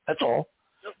at it. That's all.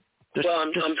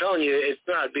 I'm telling you, it's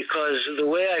not, because the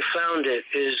way I found it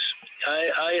is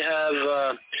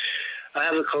I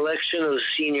have a collection of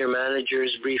senior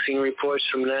managers' briefing reports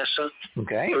from NASA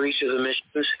for each of the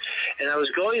missions, and I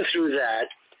was going through that,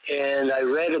 and I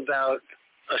read about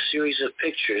a series of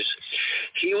pictures.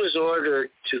 He was ordered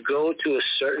to go to a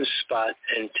certain spot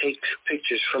and take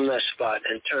pictures from that spot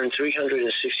and turn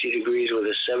 360 degrees with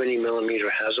a 70 millimeter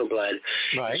Hasselblad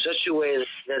in such a way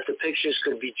that the pictures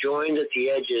could be joined at the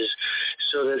edges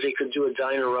so that they could do a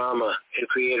diorama and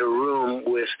create a room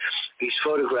with these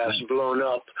photographs blown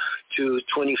up to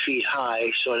 20 feet high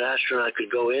so an astronaut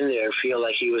could go in there and feel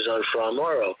like he was on Fra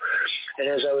Mauro. And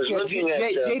as I was looking at...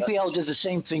 JPL did the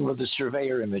same thing with the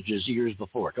surveyor images years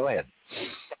before. Go ahead.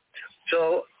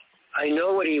 So I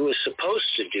know what he was supposed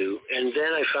to do, and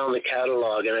then I found the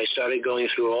catalog, and I started going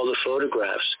through all the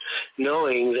photographs,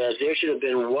 knowing that there should have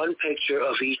been one picture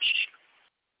of each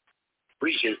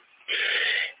region.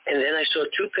 And then I saw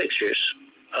 2 pictures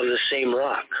of the same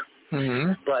rock.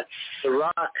 Mm-hmm. But the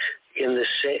rock in the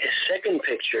second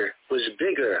picture was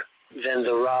bigger than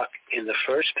the rock in the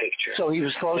first picture. So he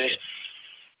was closer.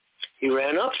 He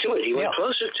ran up to it. He went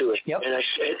closer to it. Yep. And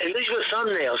these were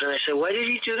thumbnails. And I said, why did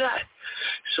he do that?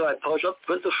 So I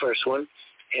put the first one,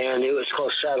 and it was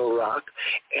called Saddle Rock,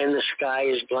 and the sky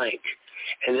is blank.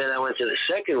 And then I went to the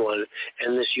second one,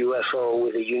 and this UFO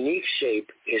with a unique shape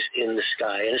is in the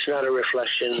sky, and it's not a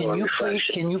reflection or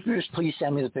refraction. Can you please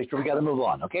send me the picture? We got to move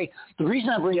on, okay? The reason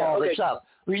I bring all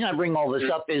this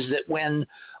up is that when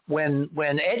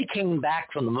Ed came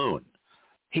back from the moon,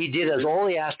 he did as all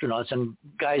the astronauts, and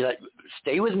guys,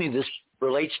 stay with me. This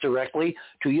relates directly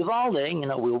to Uvalde. You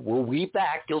know, we'll weave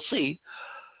back. You'll see.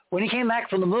 When he came back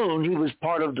from the moon, he was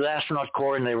part of the astronaut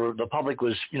corps, and the public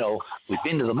was, you know, we've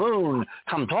been to the moon,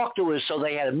 come talk to us. So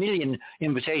they had a million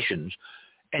invitations.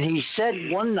 And he said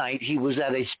one night he was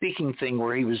at a speaking thing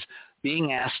where he was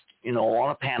being asked, you know,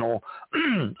 on a panel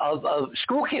of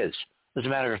school kids, as a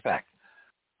matter of fact,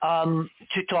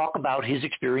 to talk about his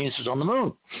experiences on the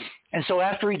moon. And so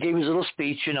after he gave his little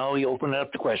speech, you know, he opened it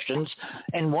up to questions.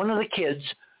 And one of the kids,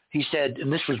 he said, and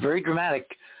this was very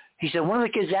dramatic, he said, one of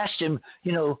the kids asked him,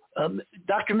 you know,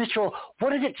 Dr. Mitchell,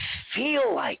 what did it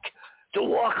feel like to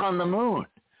walk on the moon?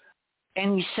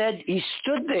 And he said he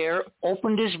stood there,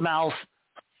 opened his mouth,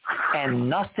 and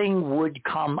nothing would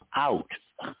come out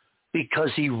because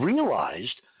he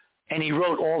realized, and he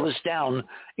wrote all this down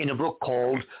in a book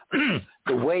called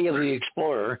The Way of the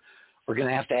Explorer. We're going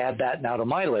to have to add that now to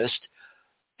my list.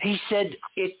 He said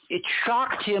it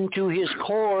shocked him to his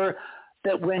core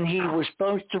that when he was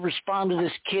supposed to respond to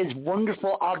this kid's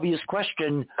wonderful, obvious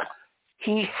question,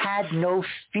 he had no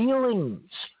feelings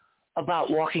about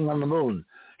walking on the moon.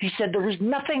 He said there was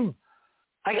nothing.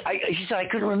 He said I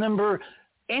couldn't remember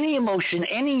any emotion,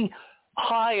 any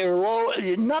high or low,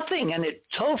 nothing. And it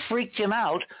so freaked him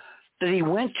out that he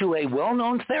went to a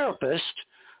well-known therapist,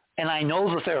 and I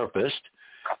know the therapist,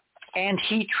 and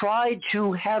he tried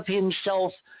to have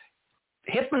himself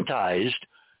hypnotized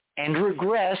and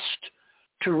regressed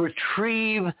to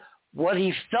retrieve what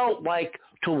he felt like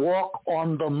to walk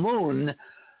on the moon.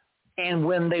 And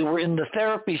when they were in the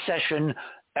therapy session,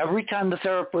 every time the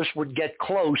therapist would get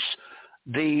close,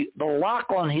 the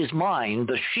lock on his mind,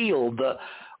 the shield, the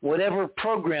whatever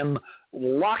program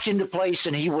locked into place,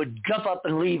 and he would jump up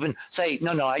and leave and say,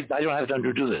 no, I don't have time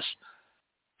to do this.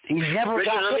 He never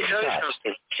Richard, got let me tell you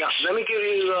something. Let me give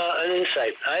you an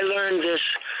insight. I learned this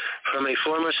from a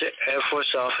former Air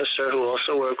Force officer who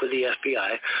also worked with the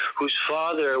FBI, whose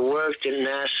father worked in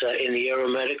NASA in the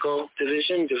aeromedical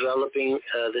division developing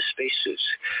the spacesuits.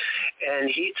 And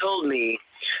he told me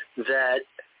that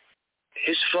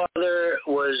his father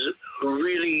was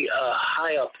really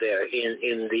high up there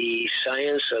in the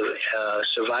science of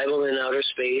survival in outer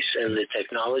space and the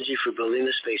technology for building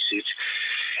the spacesuits.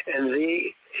 And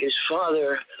his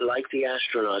father, like the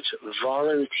astronauts,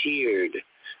 volunteered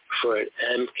for an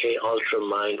MK Ultra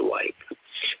mind wipe.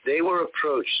 They were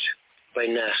approached by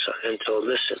NASA and told,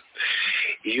 listen,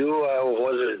 you are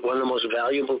one of the most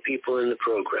valuable people in the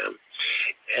program.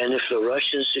 And if the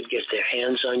Russians should get their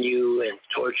hands on you and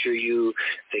torture you,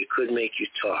 they could make you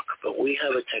talk. But we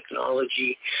have a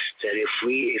technology that if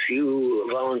you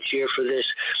volunteer for this,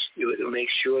 you make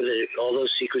sure that all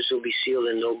those secrets will be sealed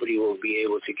and nobody will be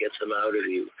able to get them out of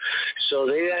you. So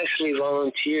they actually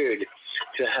volunteered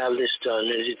to have this done.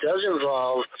 And it does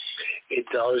involve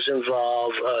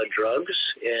drugs,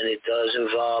 and it does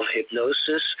involve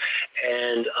hypnosis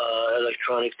and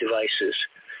electronic devices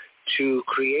to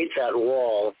create that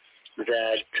wall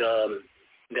that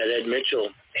Ed Mitchell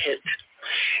hit,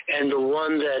 and the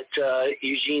one that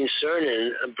Eugene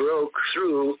Cernan broke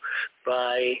through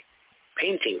by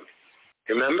painting.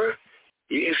 Remember?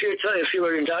 If you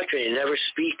were indoctrinated, never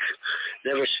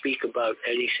speak about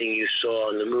anything you saw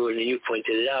on the moon, and you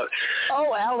pointed it out.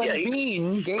 Oh, Alan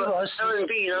Bean gave us. Alan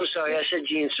Bean, I'm sorry, I said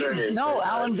Gene Cernan. No,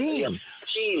 Alan Bean.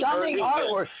 Stunning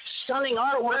artwork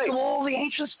right. of all the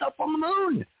ancient stuff on the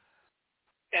moon.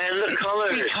 And the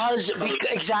colors.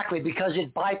 Because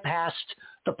it bypassed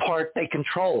the part they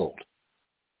controlled.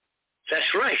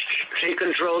 That's right. They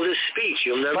controlled his speech.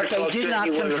 You'll never. But they did not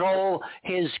control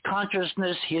his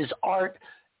consciousness, his art,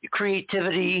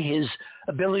 creativity, his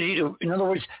ability to. In other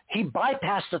words, he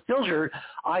bypassed the filter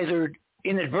either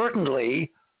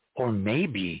inadvertently or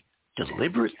maybe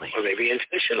deliberately. Or maybe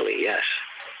intentionally. Yes.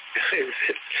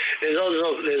 There's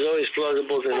always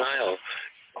plausible denial.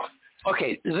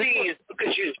 Okay. See,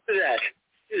 could you do that?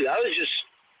 I was just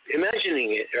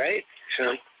imagining it, right?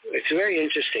 So it's very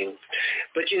interesting.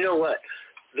 But you know what?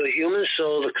 The human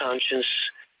soul, the conscience,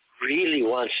 really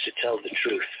wants to tell the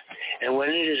truth. And when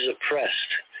it is oppressed,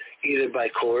 either by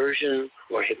coercion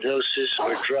or hypnosis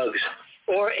or drugs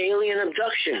or alien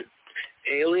abduction,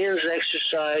 aliens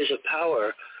exercise a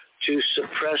power to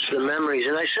suppress the memories.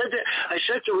 And I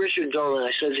said to Richard Dolan,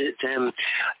 I said to him,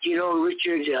 you know,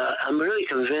 Richard, I'm really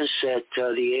convinced that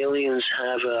the aliens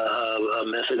have a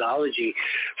methodology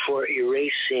for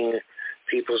erasing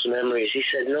people's memories. He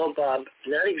said, no, Bob,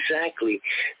 not exactly.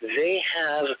 They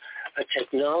have a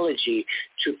technology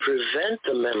to prevent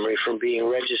the memory from being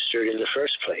registered in the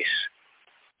first place.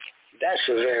 That's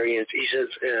a variant. He said,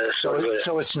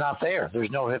 so it's not there. There's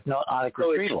no hypnotic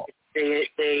retrieval. They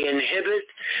inhibit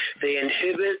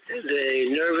the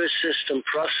nervous system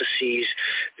processes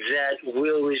that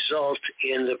will result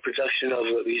in the production of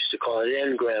what we used to call an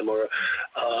engram, or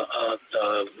a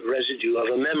residue of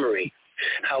a memory.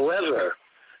 However,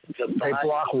 they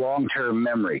block long-term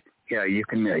memory. Yeah, you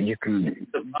can.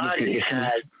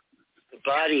 The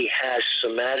body has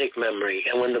somatic memory,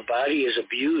 and when the body is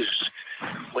abused,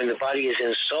 when the body is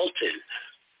insulted,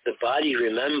 the body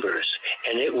remembers,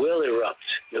 and it will erupt.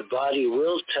 The body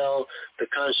will tell the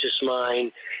conscious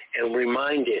mind and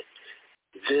remind it,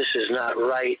 this is not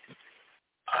right.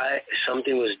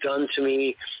 Something was done to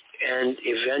me, and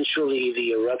eventually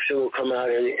the eruption will come out,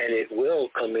 and it will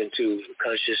come into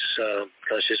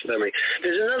conscious memory.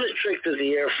 There's another trick that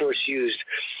the Air Force used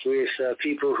with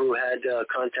people who had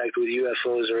contact with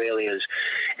UFOs or aliens,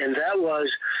 and that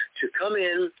was to come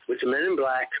in with the men in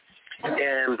black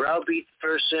and browbeat the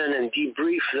person and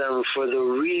debrief them for the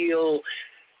real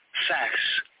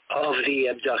facts of the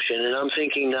abduction. And I'm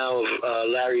thinking now of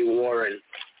Larry Warren,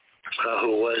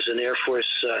 who was an Air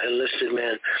Force enlisted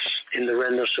man in the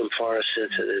Rendlesham Forest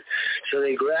incident. So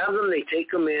they grab them, they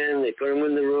take them in, they put them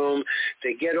in the room,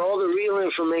 they get all the real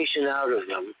information out of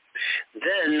them.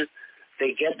 Then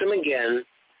they get them again,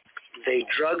 they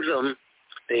drug them,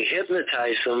 they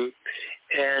hypnotize them,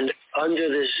 and under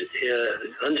the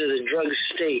drug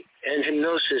state and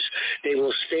hypnosis, they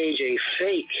will stage a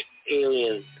fake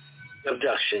alien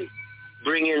abduction.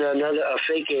 Bring in a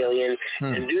fake alien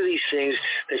and do these things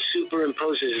that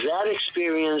superimposes that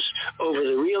experience over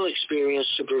the real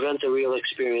experience to prevent the real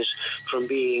experience from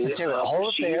being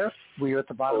hold it there. We are at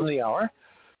the bottom of the hour.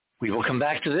 We will come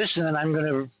back to this, and then I'm going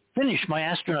to finish my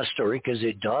astronaut story because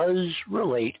it does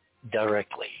relate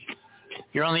directly.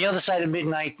 You're on the other side of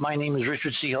midnight. My name is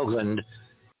Richard C. Hoagland.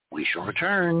 We shall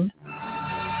return.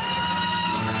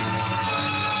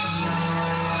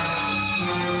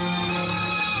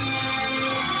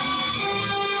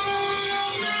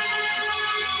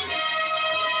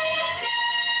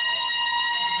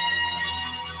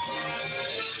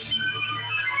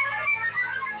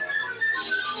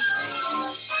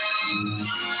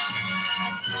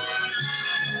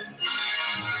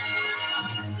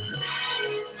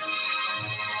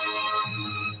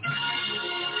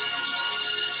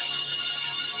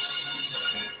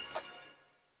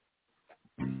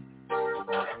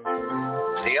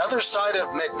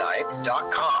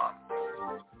 TheOtherSideOfMidnight.com.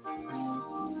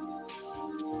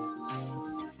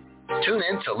 Tune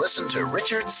in to listen to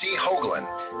Richard C. Hoagland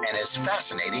and his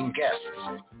fascinating guests.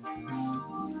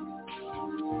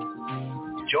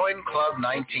 Join Club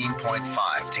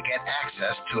 19.5 to get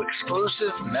access to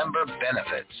exclusive member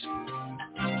benefits.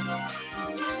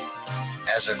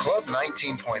 As a Club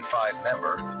 19.5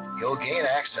 member, you'll gain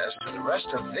access to the rest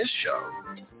of this show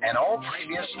and all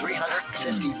previous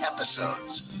 350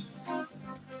 episodes.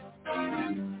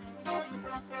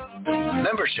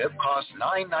 Membership costs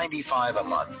 $9.95 a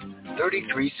month,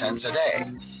 33 cents a day.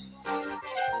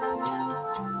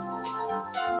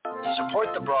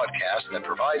 Support the broadcast that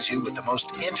provides you with the most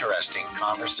interesting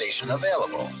conversation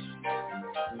available.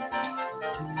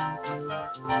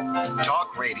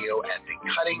 Talk radio at the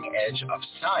cutting edge of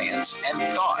science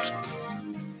and thought.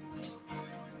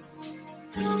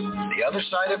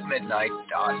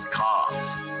 TheOtherSideOfMidnight.com.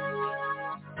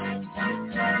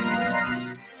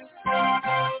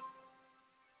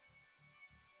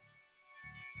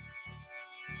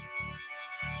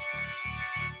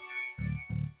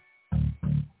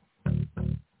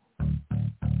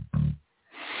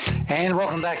 And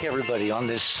welcome back, everybody, on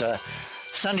this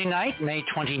Sunday night, May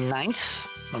 29th,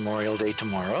 Memorial Day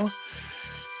tomorrow.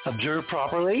 Observe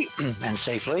properly and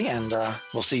safely, and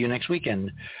we'll see you next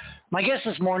weekend. My guests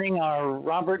this morning are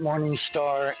Robert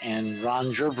Morningstar and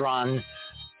Ron Gerbron,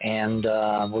 and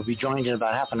we'll be joined in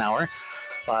about half an hour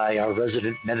by our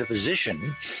resident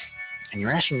metaphysician. And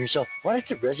you're asking yourself, what is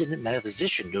the resident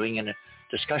metaphysician doing in a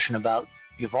discussion about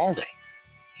Uvalde?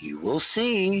 You will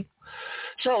see.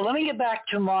 So let me get back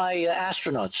to my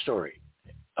astronaut story,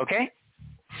 okay?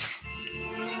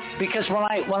 Because when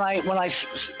I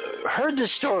heard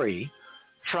this story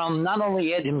from not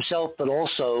only Ed himself, but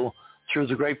also through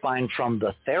the grapevine from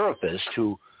the therapist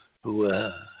who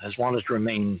has wanted to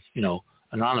remain,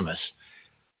 anonymous,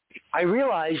 I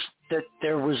realized that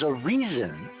there was a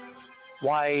reason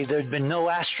why there'd been no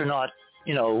astronaut,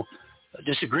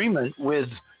 disagreement with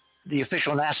the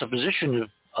official NASA position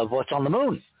of what's on the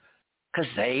moon, because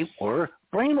they were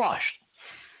brainwashed.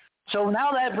 So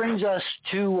now that brings us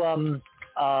to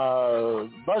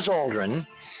Buzz Aldrin,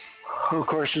 who, of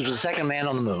course, is the second man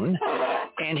on the moon.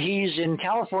 And he's in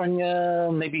California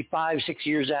maybe 5-6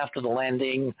 years after the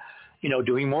landing,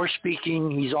 doing more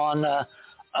speaking. He's on a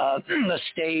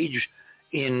stage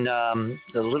in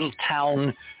the little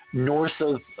town north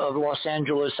of Los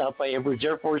Angeles out by Edwards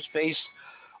Air Force Base,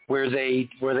 where they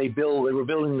were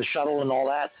building the shuttle and all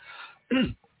that.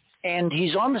 And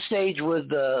he's on the stage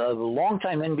with a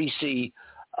longtime NBC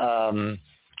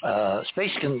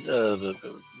space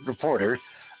reporter,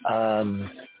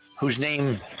 whose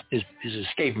name is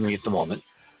escaping me at the moment,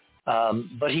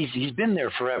 but he's been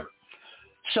there forever.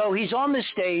 So he's on this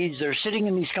stage. They're sitting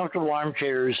in these comfortable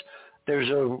armchairs. There's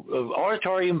a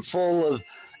auditorium full of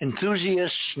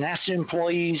enthusiasts, NASA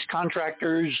employees,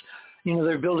 contractors.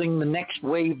 They're building the next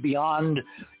wave beyond,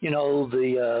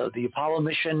 the Apollo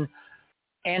mission.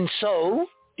 And so,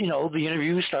 the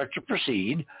interviews start to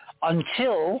proceed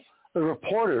until the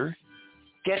reporter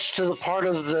gets to the part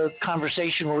of the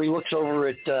conversation where he looks over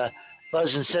at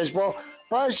Buzz and says, well,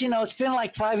 Buzz, it's been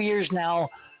like 5 years now.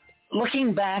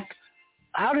 Looking back,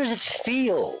 how does it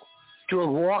feel to have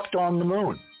walked on the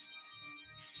moon?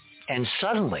 And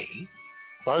suddenly,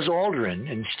 Buzz Aldrin,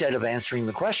 instead of answering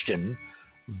the question,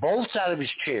 bolts out of his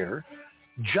chair,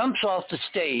 jumps off the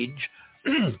stage,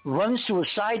 runs to a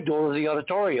side door of the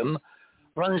auditorium,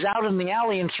 runs out in the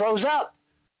alley and throws up.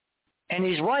 And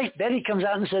his wife, Betty, comes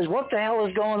out and says, what the hell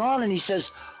is going on? And he says,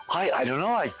 I don't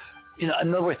know.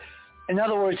 In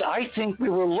other words, I think we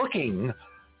were looking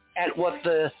at what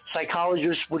the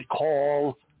psychologists would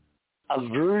call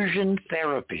aversion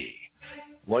therapy.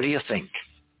 What do you think?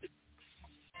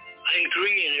 I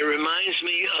agree, and it reminds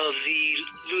me of the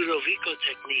Ludovico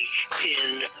technique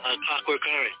in Clockwork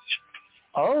Orange.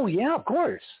 Oh, yeah, of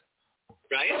course.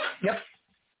 Right? Yep.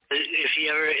 If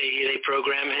they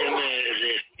program him,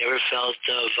 if he ever felt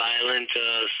had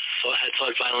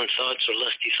thought violent thoughts or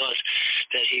lusty thoughts,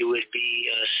 that he would be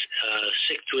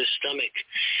sick to his stomach.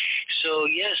 So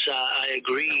yes, I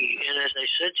agree. And as I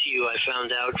said to you, I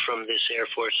found out from this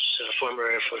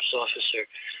former Air Force officer,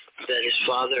 that his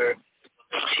father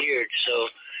volunteered. So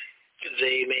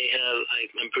they may have,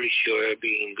 I'm pretty sure,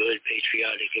 being good,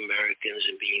 patriotic Americans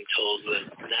and being told that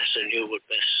NASA knew what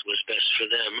was best for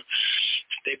them,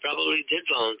 they probably did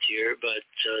volunteer, but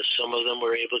some of them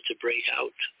were able to break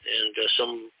out, and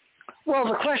some... Well,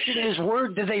 the question is,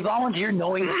 did they volunteer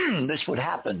knowing this would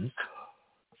happen?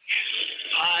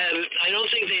 I don't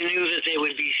think they knew that they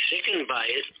would be sickened by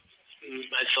it.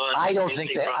 I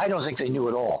don't think they knew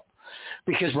at all.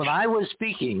 Because when I was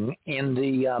speaking in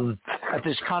the at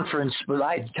this conference that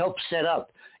I helped set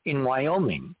up in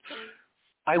Wyoming,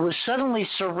 I was suddenly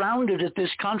surrounded at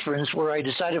this conference where I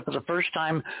decided for the first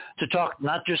time to talk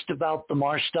not just about the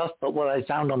Mars stuff, but what I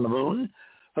found on the moon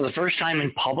for the first time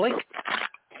in public.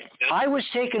 I was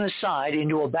taken aside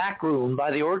into a back room by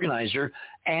the organizer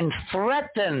and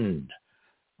threatened.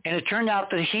 And it turned out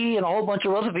that he and a whole bunch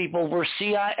of other people were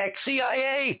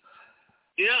ex-CIA.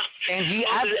 Yeah. And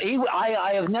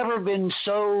I have never been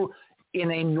so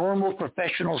in a normal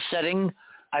professional setting.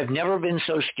 I've never been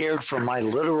so scared for my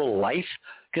literal life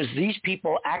because these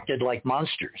people acted like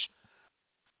monsters.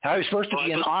 I was supposed to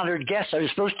be an honored guest. I was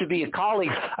supposed to be a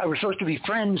colleague. I was supposed to be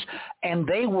friends. And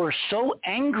they were so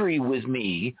angry with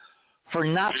me for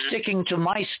not sticking to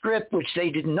my script, which they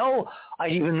didn't know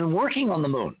I'd even been working on the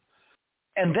moon.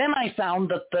 And then I found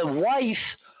that the wife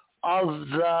of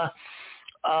the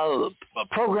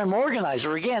program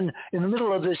organizer, again, in the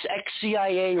middle of this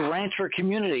ex-CIA rancher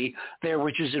community there,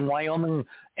 which is in Wyoming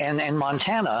and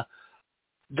Montana,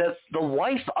 that the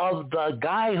wife of the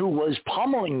guy who was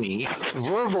pummeling me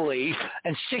verbally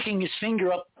and sticking his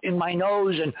finger up in my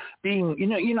nose and being, you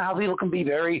know how people can be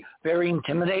very, very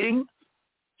intimidating?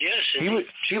 Yes.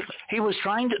 They were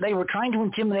trying to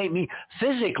intimidate me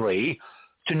physically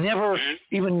to never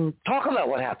even talk about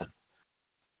what happened.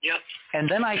 Yep. And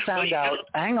then I found out,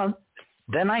 hang on,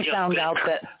 then I found out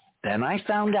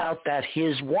that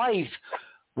his wife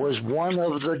was one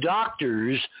of the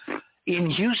doctors in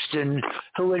Houston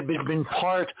who had been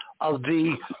part of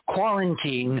the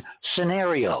quarantine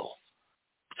scenario.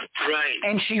 Right.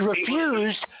 And she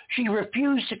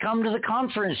refused to come to the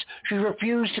conference. She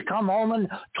refused to come home and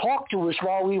talk to us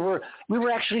while we were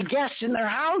actually guests in their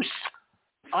house.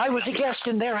 I was a guest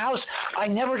in their house. I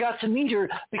never got to meet her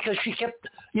because she kept,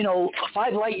 a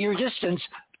 5 light year distance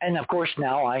And, of course,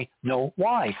 now I know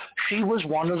why. She was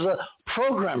one of the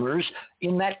programmers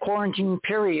in that quarantine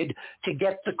period to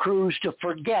get the crews to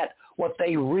forget what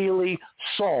they really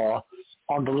saw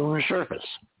on the lunar surface.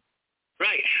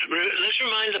 Right. Let's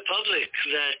remind the public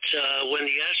that when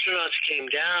the astronauts came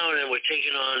down and were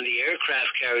taken on the aircraft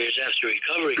carriers after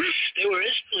recovery, they were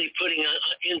instantly putting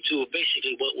into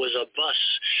basically what was a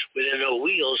bus with no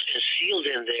wheels and sealed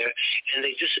in there, and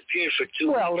they disappeared for 2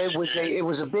 weeks. Well, it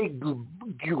was a big,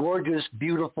 gorgeous,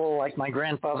 beautiful, like my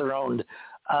grandfather owned,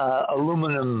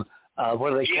 aluminum. What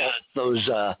do they call those?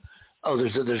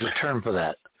 There's a term for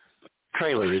that.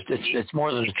 Trailer. It's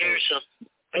more than a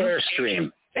trailer.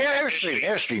 Airstream.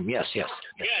 Airstream, yes.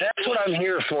 That's what I'm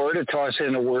here for, to toss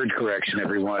in a word correction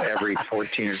every 14 or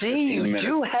 15 See, minutes. you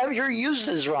do have your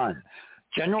uses, Ron.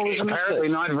 Generalism apparently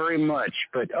not very much,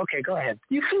 but okay, go ahead.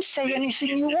 You can say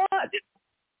anything you want.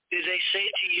 Did they say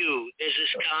to you, there's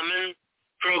this common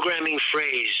programming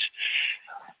phrase,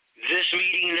 this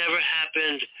meeting never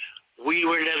happened, we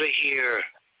were never here,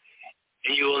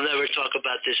 and you will never talk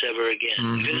about this ever again?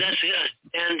 Mm-hmm. Because that's a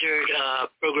standard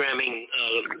programming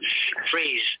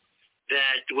phrase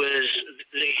that was,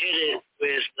 they hit it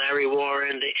with Larry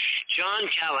Warren. John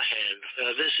Callahan,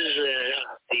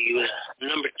 he was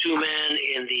number 2 man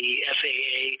in the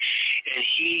FAA, and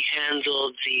he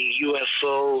handled the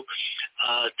UFO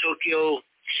Tokyo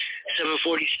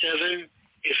 747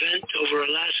 event over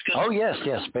Alaska. Oh, yes,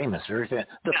 famous. Very famous.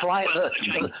 The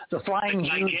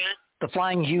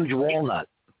flying huge walnut.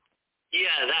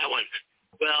 Yeah, that one.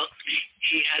 Well,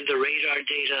 he had the radar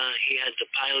data, he had the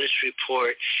pilot's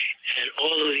report, and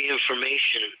all of the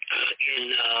information in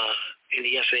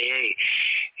the FAA.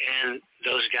 And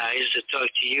those guys that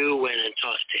talked to you went and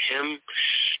talked to him,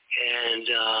 and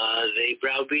they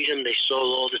browbeat him. They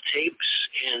stole all the tapes,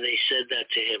 and they said that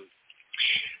to him.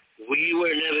 We were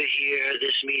never here,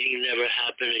 this meeting never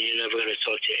happened, and you're never going to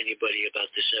talk to anybody about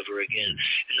this ever again.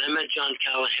 And I met John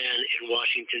Callahan in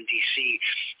Washington, D.C.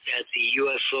 at the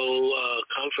UFO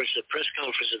conference, the press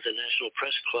conference at the National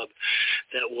Press Club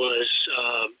that was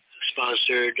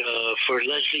sponsored for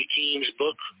Leslie Kean's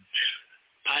book,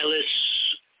 Pilots,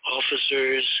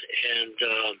 Officers, and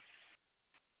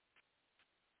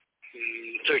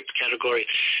third category,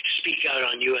 Speak Out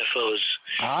on UFOs.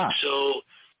 So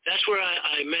that's where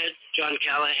I met John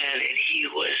Callahan, and he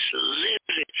was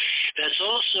livid. That's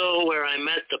also where I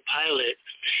met the pilot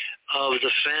of the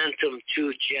Phantom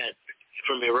II jet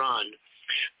from Iran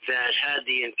that had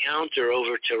the encounter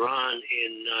over Tehran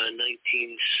in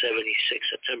 1976,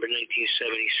 September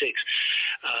 1976.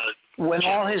 When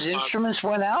all his instruments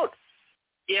went out?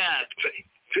 Yeah,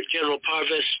 General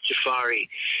Parvez Jafari.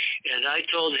 And I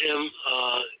told him,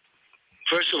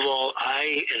 first of all, I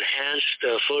enhanced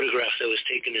a photograph that was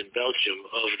taken in Belgium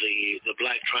of the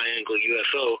Black Triangle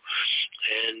UFO,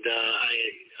 and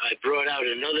I brought out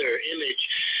another image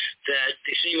that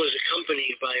they say was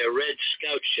accompanied by a red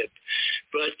scout ship.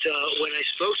 But when I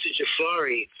spoke to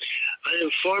Jafari, I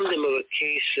informed him of a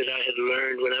case that I had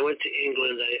learned. When I went to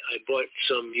England, I bought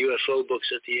some UFO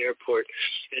books at the airport,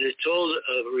 and it told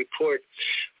a report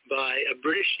by a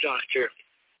British doctor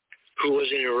who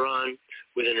was in Iran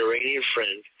with an Iranian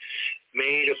friend,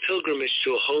 made a pilgrimage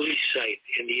to a holy site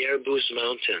in the Erebus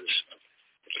Mountains,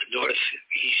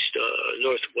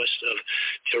 northwest of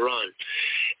Tehran,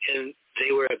 and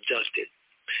they were abducted.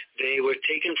 They were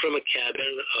taken from a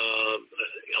cabin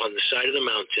on the side of the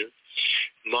mountain,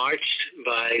 marched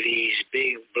by these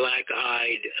big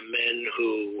black-eyed men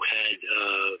who had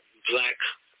black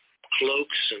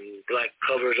cloaks and black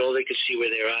covers. All they could see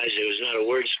were their eyes. There was not a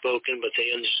word spoken, but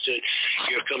they understood,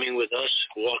 you're coming with us,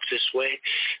 walk this way.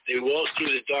 They walked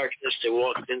through the darkness. They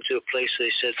walked into a place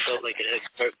they said felt like it had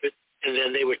carpet, and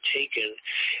then they were taken,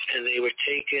 and they were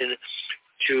taken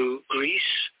to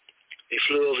Greece. They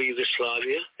flew over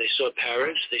Yugoslavia. They saw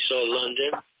Paris. They saw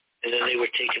London, and then they were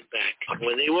taken back.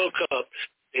 When they woke up,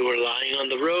 they were lying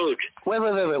on the road. Wait.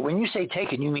 When you say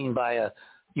taken, you mean by a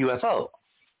UFO?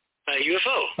 A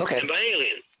UFO. Okay. And by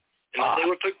aliens. And they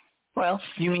were put. Well,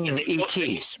 you mean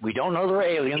ETs. We don't know they're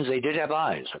aliens. They did have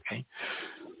eyes, okay?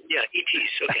 Yeah,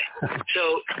 ETs, okay.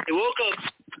 So they woke up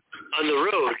on the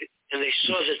road, and they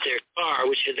saw that their car,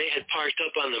 which they had parked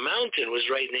up on the mountain, was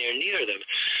right there near them.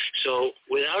 So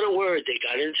without a word, they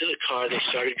got into the car. They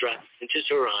started driving into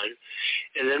Tehran,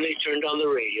 and then they turned on the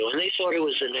radio, and they thought it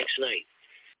was the next night.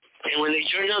 And when they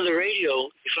turned on the radio,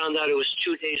 they found out it was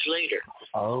 2 days later.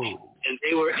 Oh. And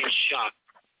they were in shock.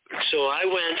 So I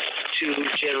went to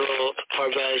General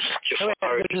Parvez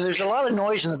Jafari. There's a lot of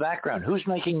noise in the background. Who's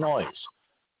making noise?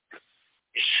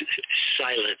 It's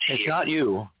silent here. It's not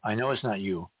you. I know it's not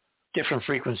you. different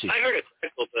frequencies. I heard it.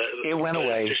 It went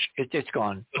away. It's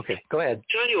gone. Okay, go ahead.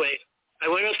 So anyway, I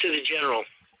went up to the general.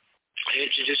 I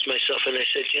introduced myself and I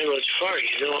said, General, it's Fari.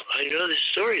 I know this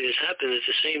story that's happened at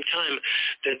the same time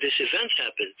that this event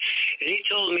happened. And he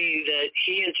told me that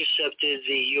he intercepted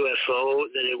the UFO,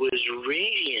 that it was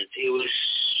radiant. It was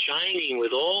shining with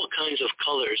all kinds of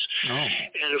colors. Oh.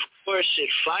 And of course,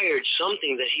 it fired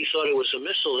something that he thought it was a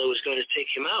missile that was going to take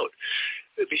him out.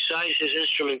 Besides his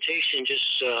instrumentation just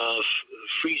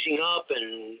freezing up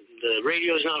and the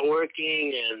radio's not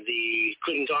working and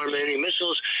couldn't arm any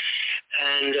missiles,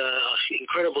 and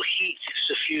incredible heat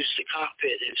suffused the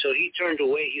cockpit. And so he turned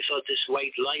away. He thought this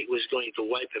white light was going to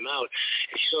wipe him out.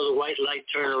 And he saw the white light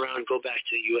turn around and go back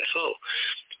to the UFO.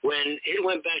 When it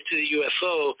went back to the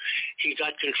UFO, he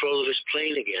got control of his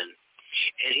plane again.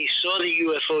 And he saw the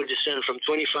UFO descend from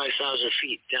 25,000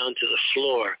 feet down to the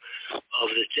floor of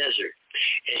the desert.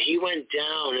 And he went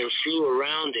down and flew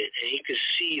around it, and he could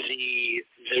see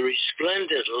the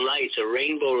resplendent lights, the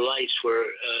rainbow lights were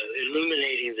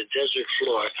illuminating the desert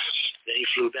floor. Then he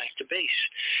flew back to base.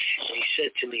 And he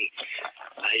said to me,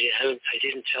 I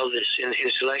didn't tell this. In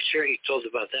his lecture, he told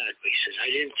about that. But he says,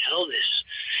 I didn't tell this.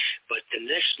 But the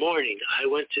next morning, I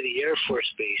went to the Air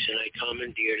Force Base, and I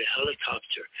commandeered a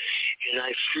helicopter. And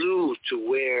I flew to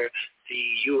where the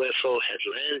UFO had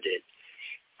landed.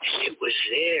 It was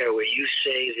there where you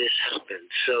say this happened.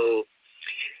 So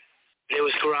there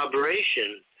was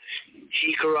corroboration.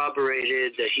 He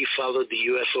corroborated that he followed the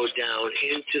UFO down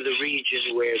into the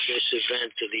region where this event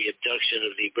of the abduction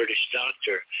of the British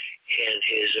doctor and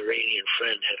his Iranian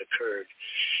friend had occurred.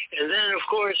 And then, of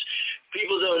course,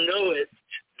 people don't know it,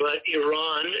 but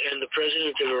Iran and the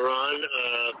president of Iran,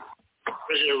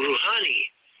 President Rouhani,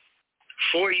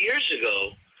 4 years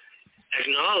ago,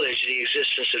 acknowledged the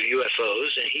existence of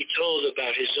UFOs, and he told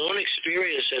about his own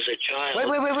experience as a child.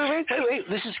 Wait.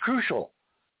 This is crucial.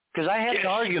 Because I had an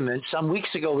argument some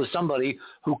weeks ago with somebody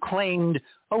who claimed,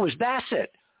 it was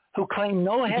Bassett, who claimed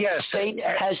no head state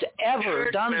has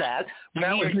ever done that.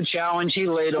 That was the challenge he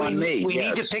laid on me. We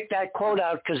need to pick that quote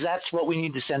out because that's what we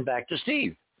need to send back to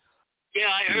Steve. Yeah,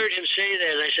 I heard him say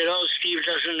that. And I said, Steve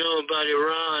doesn't know about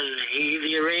Iran.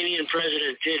 The Iranian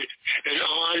president did an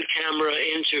on-camera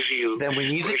interview. Then we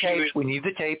need the tape. We need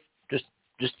the tape. Just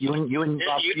you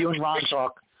and Ron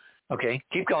talk. Okay,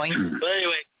 keep going. But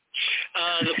anyway,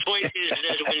 the point is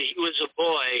that when he was a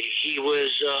boy, he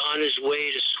was on his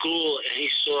way to school and he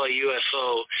saw a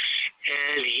UFO.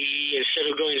 And he,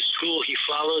 instead of going to school, he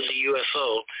followed the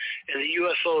UFO. And the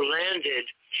UFO landed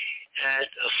at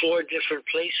 4 different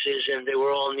places, and they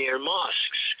were all near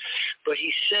mosques. But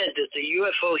he said that the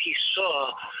UFO he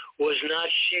saw was not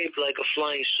shaped like a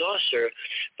flying saucer,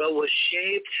 but was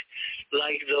shaped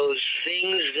like those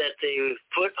things that they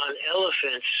put on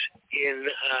elephants in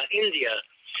India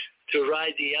to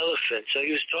ride the elephant. So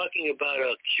he was talking about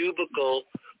a cubicle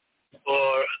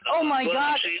or... Oh, my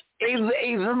God, a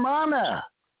Vimana.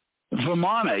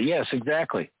 Vimana, yes,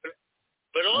 exactly.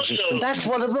 But also... That's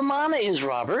what a Vimana is,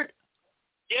 Robert.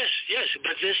 Yes,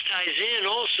 but this ties in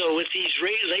also with these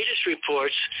latest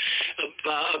reports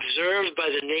observed by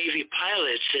the Navy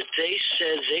pilots that they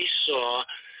said they saw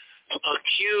a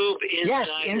cube inside...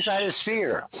 Yes, inside a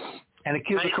sphere. And a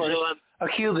cube, of course, a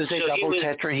cube is a double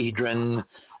tetrahedron.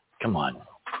 Come on.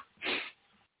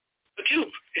 A cube.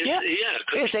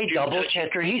 It's a double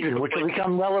tetrahedron, which will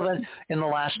become relevant in the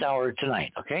last hour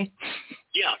tonight, okay?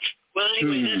 Yeah. Well,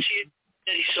 anyway, that's it.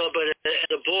 That he saw, but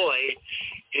as a boy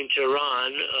in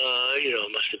Tehran,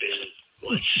 must have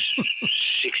been,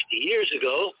 60 years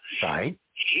ago. Right.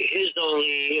 His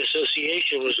only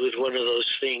association was with one of those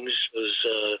things. It's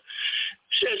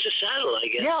a saddle, I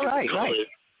guess. Yeah, right.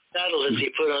 Saddle that he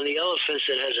put on the elephants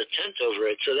that has a tent over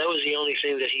it. So that was the only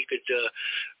thing that he could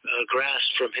grasp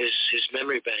from his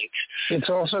memory banks. It's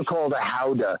also called a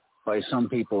howdah by some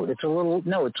people. It's a little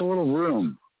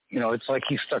room. It's like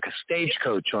he stuck a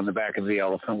stagecoach on the back of the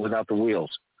elephant without the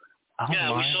wheels. We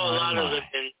saw a lot of them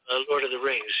in Lord of the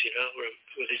Rings,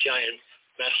 with a giant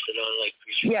mastodon-like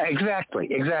creature. Yeah, exactly.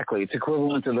 It's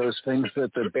equivalent to those things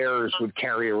that the bearers would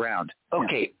carry around.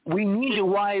 Okay, we need to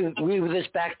weave this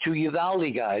back to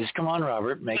Uvalde, guys. Come on,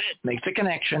 Robert, make the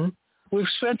connection. We've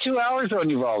spent 2 hours on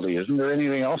Uvalde. Isn't there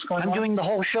anything else going on? I'm doing the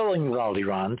whole show on Uvalde,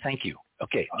 Ron. Thank you.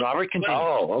 Okay, Robert, continue.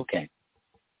 Okay.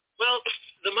 Well,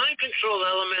 the mind control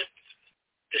element,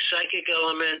 the psychic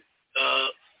element,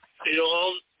 it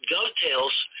all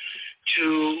dovetails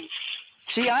to...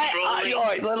 See, all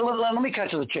right, let me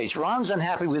cut to the chase. Ron's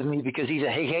unhappy with me because he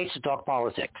hates to talk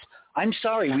politics. I'm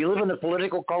sorry, we live in a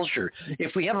political culture.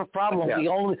 If we have a problem, the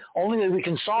only way we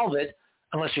can solve it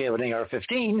unless we have an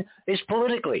AR-15, is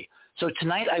politically. So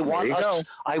tonight I want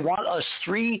us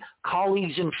three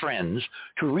colleagues and friends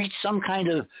to reach some kind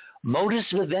of modus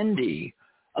vivendi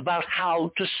about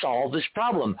how to solve this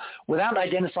problem. Without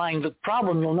identifying the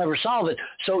problem, you'll never solve it.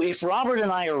 So if Robert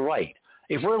and I are right,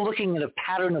 if we're looking at a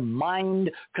pattern of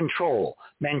mind control,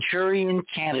 Manchurian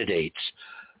candidates,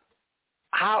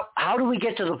 how do we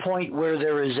get to the point where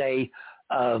there is a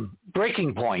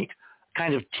breaking point,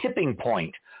 kind of tipping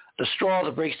point, the straw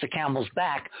that breaks the camel's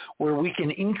back, where we can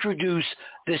introduce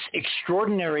this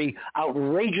extraordinary,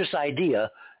 outrageous idea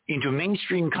into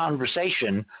mainstream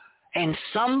conversation and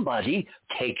somebody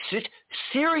takes it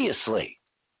seriously?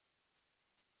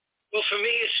 Well, for me,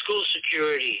 it's school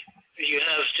security. You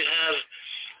have to have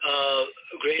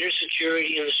greater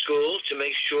security in the school to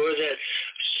make sure that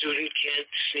a student can't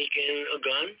sneak in a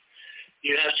gun.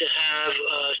 You have to have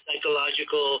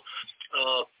psychological,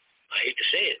 I hate to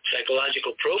say it,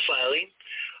 psychological profiling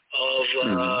of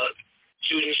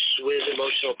students with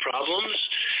emotional problems.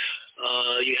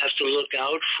 You have to look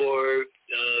out for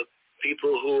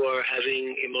people who are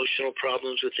having emotional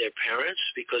problems with their parents,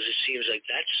 because it seems like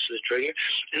that's the trigger.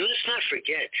 And let's not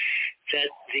forget that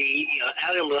the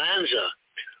Adam Lanza,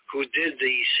 who did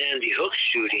the Sandy Hook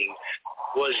shooting,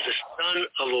 was the son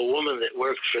of a woman that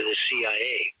worked for the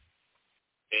CIA,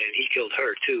 and he killed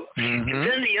her too. Mm-hmm. And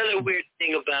then the other weird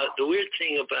thing about the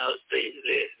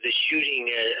shooting,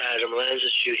 Adam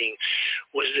Lanza's shooting,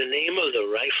 was the name of the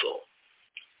rifle,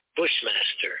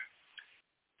 Bushmaster.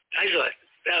 I thought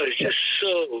that was just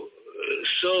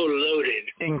so loaded.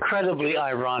 Incredibly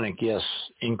ironic, yes.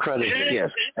 Incredibly,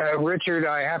 yes. Richard,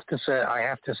 I have to say,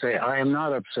 I am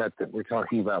not upset that we're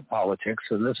talking about politics,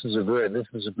 and this has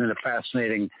been a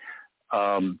fascinating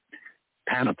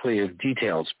panoply of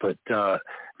details. But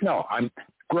no, I'm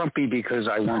grumpy because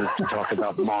I wanted to talk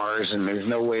about Mars, and there's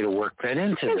no way to work that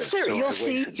into this. Sir,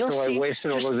 so I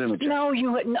wasted all those images. No,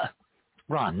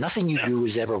 Ron, nothing you do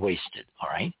is ever wasted. All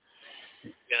right.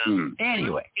 Yeah.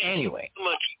 Anyway.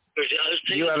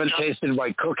 You haven't tasted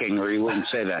my cooking, or you wouldn't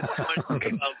say that.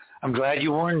 Okay. I'm glad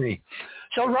you warned me.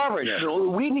 So, Robert,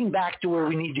 weaving back to where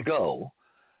we need to go,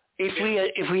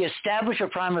 if we establish a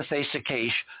prima facie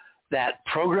case that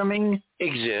programming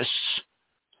exists,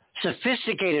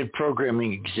 sophisticated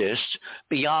programming exists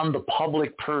beyond the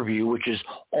public purview, which is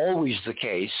always the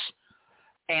case,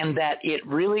 and that it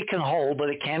really can hold, but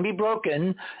it can be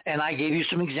broken. And I gave you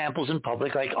some examples in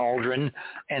public, like Aldrin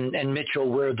and Mitchell,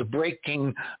 where the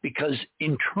breaking, because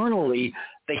internally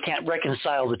they can't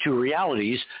reconcile the two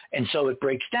realities, and so it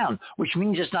breaks down, which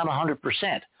means it's not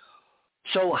 100%.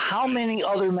 So how many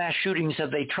other mass shootings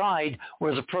have they tried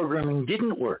where the programming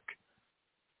didn't work?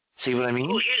 See what I mean?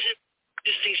 Well, here's an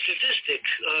interesting statistic.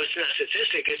 It's not a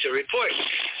statistic, it's a report.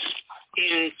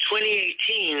 In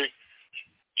 2018,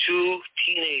 2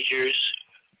 teenagers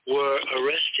were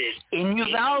arrested in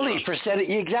Uvalde for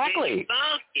setting exactly.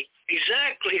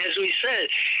 Exactly, as we said,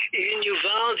 in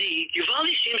Uvalde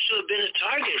seems to have been a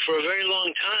target for a very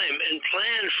long time and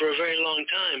planned for a very long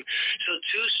time. So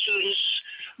 2 students.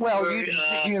 Well,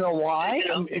 you know why?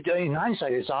 In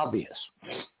hindsight, it's obvious.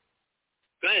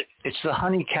 Go ahead. It's the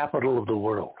honey capital of the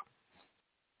world.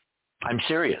 I'm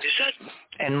serious. Is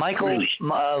that? And Michael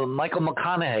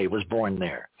McConaughey was born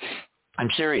there. I'm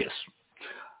serious.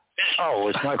 Oh,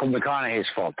 it's Michael McConaughey's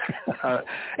fault. Anyway,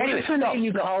 what does the name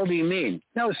Uvalde mean?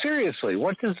 No, seriously,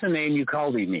 what does the name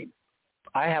Uvalde mean?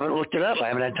 I haven't looked it up. I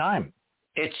haven't had time.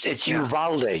 It's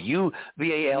Uvalde, Uvalde.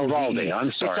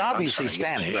 I'm sorry. It's obviously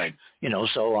Spanish, right.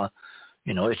 So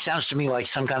it sounds to me like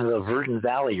some kind of a verdant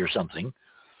valley or something.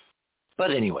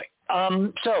 But anyway,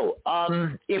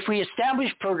 if we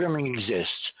establish programming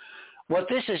exists, what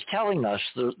this is telling us,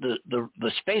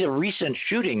 the spate of recent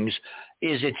shootings,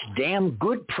 is it's damn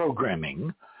good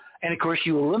programming. And, of course,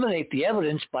 you eliminate the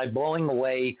evidence by blowing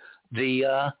away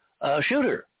the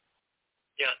shooter.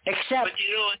 Yeah.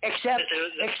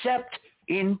 Except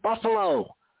in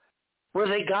Buffalo, where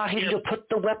they got him to put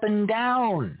the weapon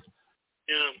down.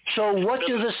 Yeah. So what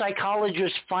do the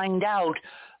psychologists find out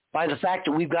by the fact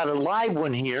that we've got a live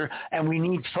one here and we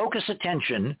need focused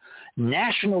attention,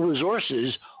 national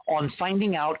resources on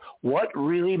finding out what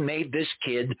really made this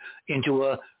kid into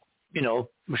a,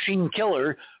 machine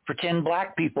killer for 10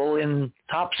 black people in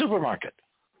Top Supermarket?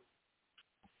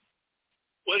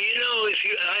 Well,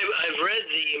 I've read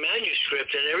the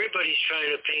manuscript, and everybody's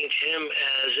trying to paint him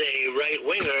as a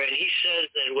right-winger, and he says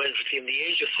that from the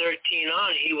age of 13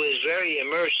 on, he was very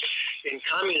immersed in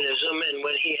communism, and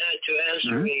when he had to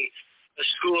answer a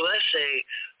school essay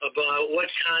about what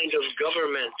kind of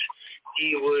government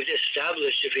he would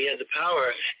establish if he had the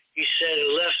power, he he said a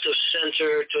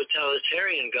left-of-center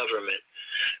totalitarian government.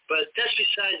 But that's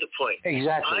beside the point.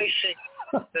 Exactly. I think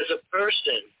that the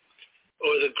person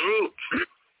or the group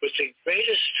with the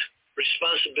greatest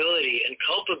responsibility and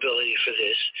culpability for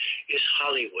this is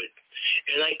Hollywood.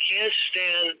 And I can't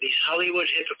stand these Hollywood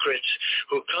hypocrites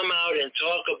who come out and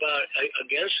talk about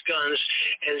against guns,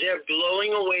 and they're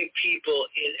blowing away people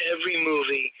in every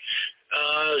movie.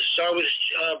 Start with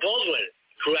Baldwin,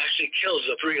 who actually kills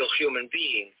a real human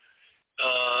being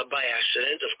by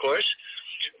accident, of course.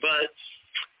 But,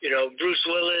 Bruce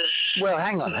Willis. Well,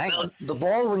 hang on. The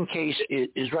Baldwin case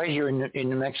is right here in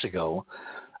New Mexico.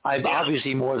 I'm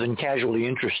obviously more than casually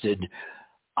interested.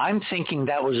 I'm thinking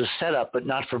that was a setup, but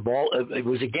not for it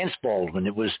was against Baldwin.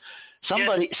 It was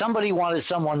somebody wanted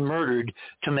someone murdered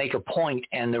to make a point,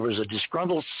 and there was a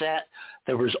disgruntled set.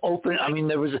 There was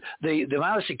there was the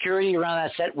amount of security around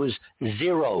that set was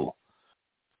zero.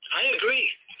 I agree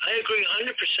 100%.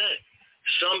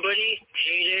 Somebody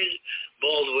hated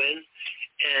Baldwin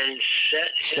and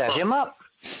set him up.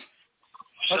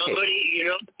 Somebody,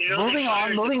 okay. Moving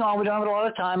on. We don't have a lot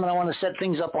of time, and I want to set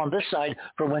things up on this side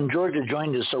for when Georgia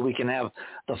joined us so we can have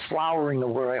the flowering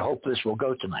of where I hope this will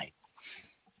go tonight.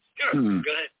 Sure, go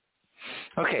ahead.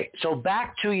 Okay, so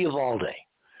back to Uvalde.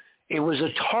 It was a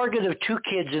target of two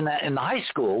kids in the high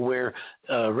school where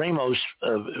Ramos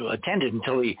attended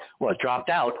until he dropped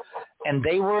out, and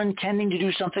they were intending to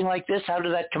do something like this. How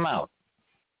did that come out?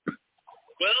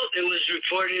 Well, it was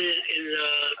reported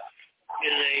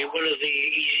in one of the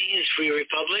e-zines, Free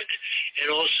Republic,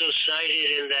 and also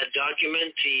cited in that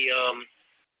document,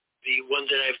 the one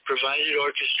that I've provided,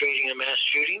 orchestrating a mass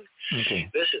shooting. Okay.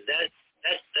 Listen, that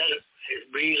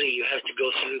really, you have to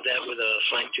go through that with a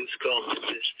fine-tooth comb.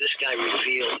 This guy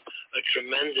revealed a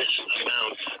tremendous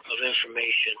amount of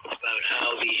information about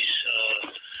how these...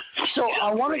 So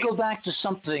I want to go back to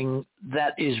something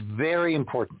that is very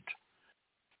important,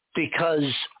 because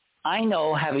I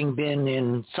know, having been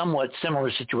in somewhat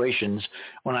similar situations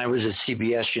when I was at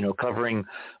CBS, covering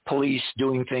police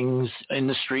doing things in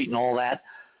the street and all that,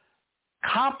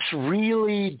 cops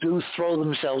really do throw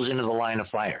themselves into the line of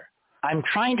fire. I'm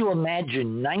trying to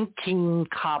imagine 19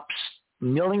 cops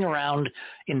milling around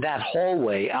in that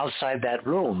hallway outside that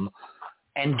room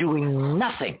and doing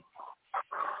nothing.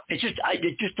 It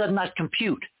just does not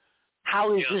compute.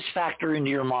 How is this factor into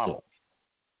your model?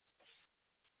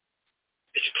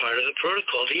 It's part of the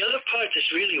protocol. The other part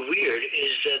that's really weird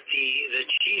is that the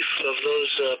chief of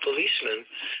those policemen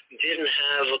didn't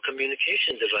have a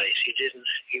communication device.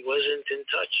 He wasn't in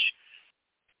touch.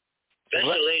 That's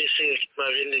the latest thing that came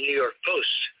out in the New York Post.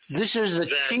 This is the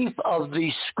chief of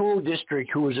the school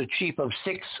district, who was a chief of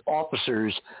 6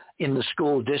 officers in the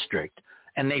school district,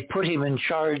 and they put him in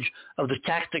charge of the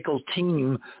tactical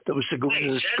team that was to go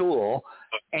into the school,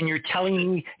 and you're telling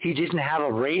me he didn't have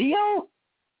a radio?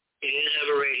 He didn't have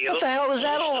a radio. What the hell was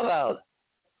that all about?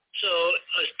 So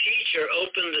a teacher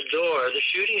opened the door. The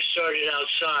shooting started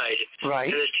outside.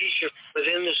 Right. And the teacher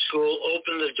within the school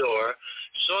opened the door,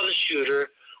 saw the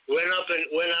shooter, went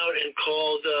out and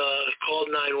called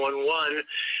 911,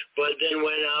 but then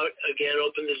went out again,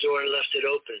 opened the door, and left it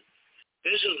open.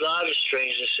 There's a lot of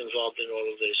strangeness involved in all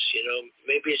of this.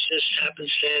 Maybe it's just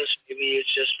happenstance. Maybe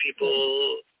it's just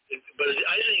people. But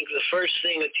I think the first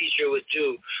thing a teacher would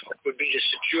do would be to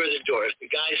secure the door. If the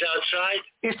guy's outside,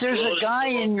 if there's a guy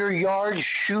in your yard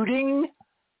shooting,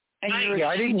 and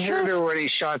I didn't hear there were any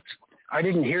shots. I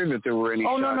didn't hear that there were any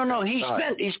shots. Oh, no.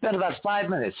 He spent about 5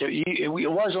 minutes. It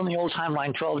was on the old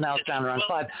timeline 12, now it's down around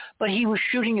 5. But he was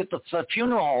shooting at the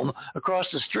funeral home across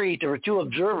the street. There were 2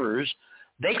 observers.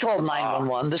 They called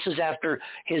 911. This is after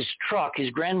his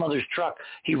grandmother's truck,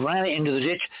 he ran it into the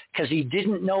ditch because he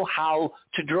didn't know how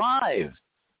to drive.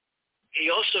 He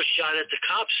also shot at the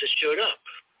cops that showed up.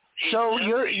 So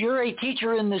you're a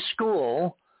teacher in this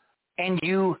school, and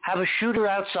you have a shooter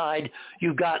outside.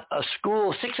 You've got a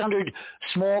school, 600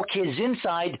 small kids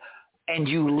inside, and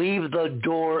you leave the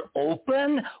door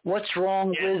open? What's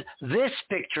wrong with this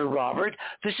picture, Robert?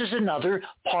 This is another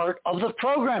part of the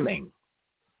programming.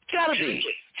 It's gotta be.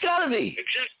 Exactly.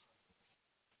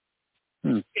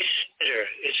 It's theater.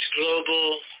 It's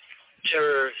global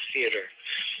terror theater.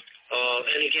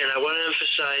 And again, I want to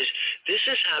emphasize, this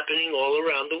is happening all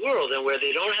around the world. And where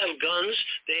they don't have guns,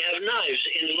 they have knives.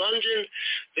 In London,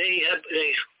 they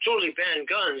totally banned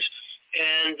guns,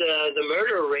 and the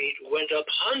murder rate went up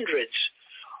hundreds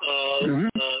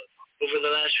over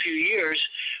the last few years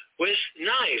with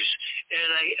knives. And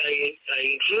I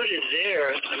included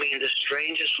there, the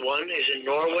strangest one is in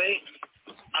Norway.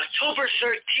 October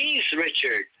 13th,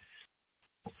 Richard.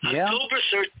 Yeah. October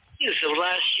 13th. of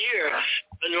last year,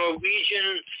 a Norwegian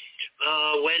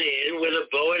went in with a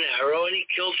bow and arrow, and he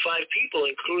killed 5 people,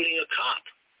 including a cop.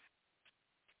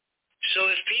 So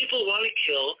if people want to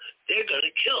kill, they're going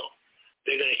to kill.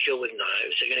 They're going to kill with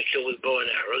knives. They're going to kill with bow and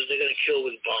arrows. They're going to kill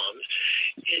with bombs.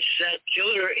 It's that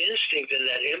killer instinct and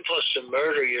that impulse to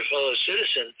murder your fellow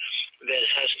citizen that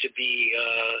has to be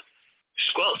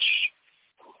squelched.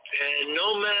 And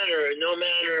no matter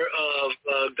of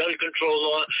gun control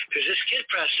law, because this kid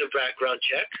passed a background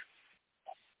check.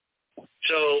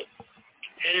 So,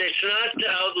 and it's not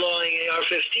outlawing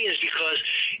AR-15s because,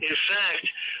 in fact,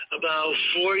 about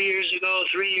 3 years ago,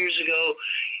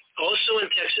 also in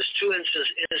Texas, 2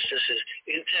 instances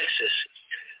in Texas,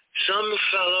 some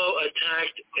fellow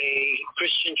attacked a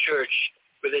Christian church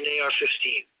with an AR-15.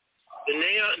 The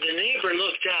neighbor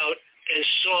looked out and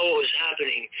saw what was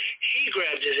happening. He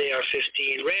grabbed his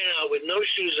AR-15, ran out with no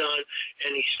shoes on,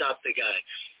 and he stopped the guy.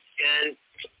 And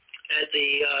at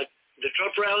the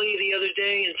Trump rally the other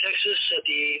day in Texas, at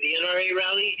the NRA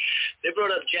rally, they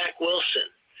brought up Jack Wilson,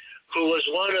 who was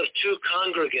one of 2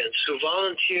 congregants who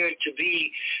volunteered to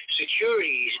be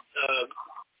security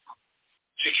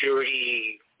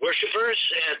worshipers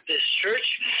at this church.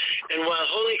 And while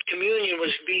Holy Communion was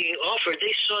being offered,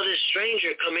 they saw this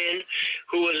stranger come in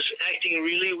who was acting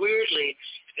really weirdly.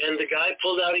 And the guy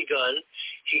pulled out a gun.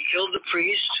 He killed the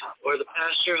priest or the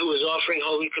pastor who was offering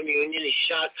Holy Communion. He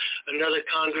shot another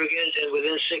congregant, and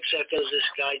within 6 seconds, this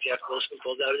guy, Jeff Wilson,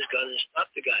 pulled out his gun and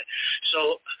stopped the guy.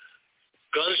 So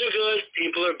guns are good,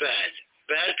 people are bad.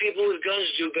 Bad people with guns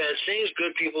do bad things.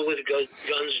 Good people with guns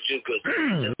do good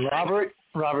things.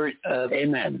 Robert.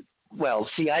 Amen. Well,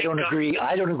 see, I don't agree.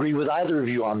 I don't agree with either of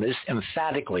you on this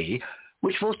emphatically,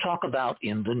 which we'll talk about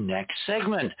in the next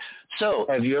segment. So,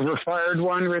 have you ever fired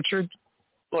one, Richard?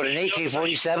 What, an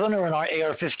AK-47 or an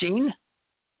AR-15?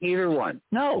 Either one.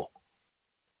 No.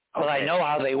 But I know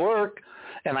how they work,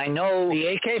 and I know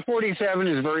the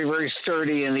AK-47 is very, very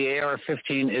sturdy, and the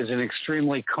AR-15 is an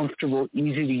extremely comfortable,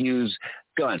 easy-to-use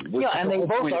gun. Yeah, and they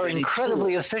both are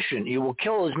incredibly efficient. You will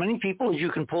kill as many people as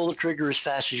you can pull the trigger as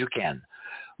fast as you can.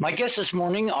 My guests this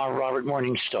morning are Robert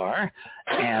Morningstar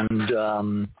and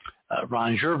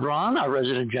Ron Gerbron, our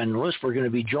resident generalist. We're going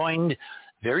to be joined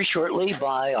very shortly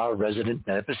by our resident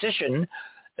metaphysician,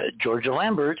 Georgia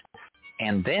Lambert,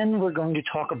 and then we're going to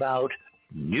talk about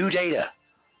new data,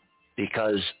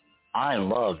 because I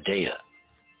love data.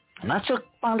 I'm not so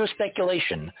fond of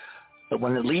speculation, but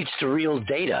when it leads to real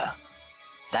data,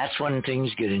 that's when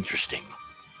things get interesting.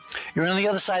 You're on the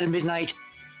other side of midnight.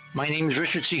 My name is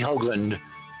Richard C. Hoagland.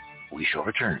 We shall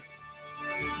return.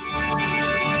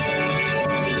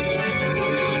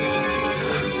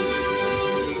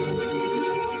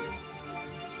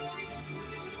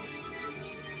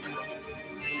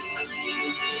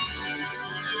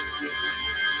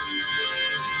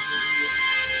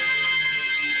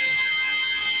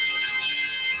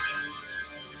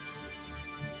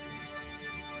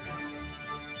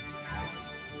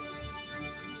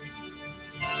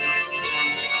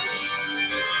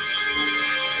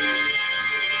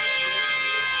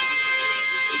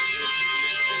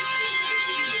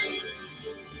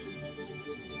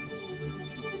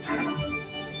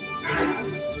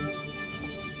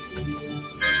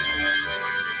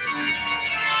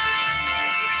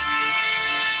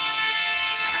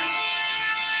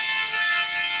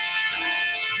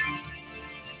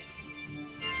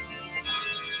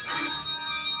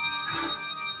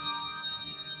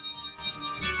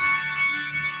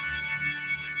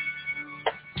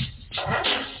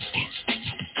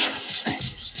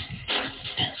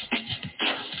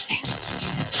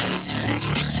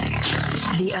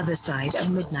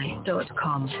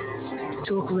 theothersideofmidnight.com.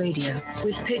 Talk radio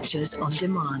with pictures on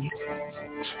demand.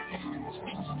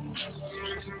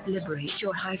 Liberate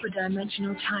your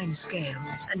hyperdimensional time scale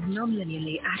and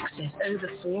non-linearly access over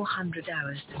 400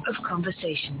 hours of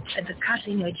conversation at the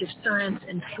cutting edge of science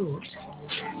and thought.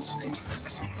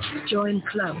 Join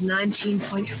Club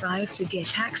 19.5 to get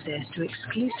access to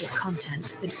exclusive content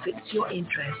that fits your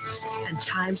interests and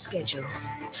time schedule.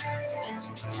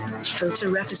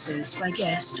 Filter episodes by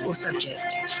guest or subject.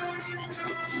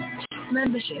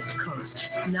 Membership costs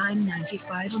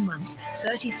 $9.95 a month,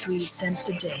 33 cents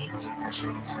a day.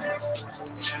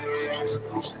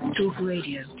 Talk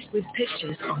radio with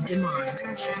pictures on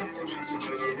demand.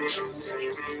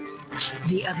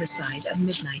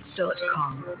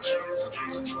 theothersideofmidnight.com.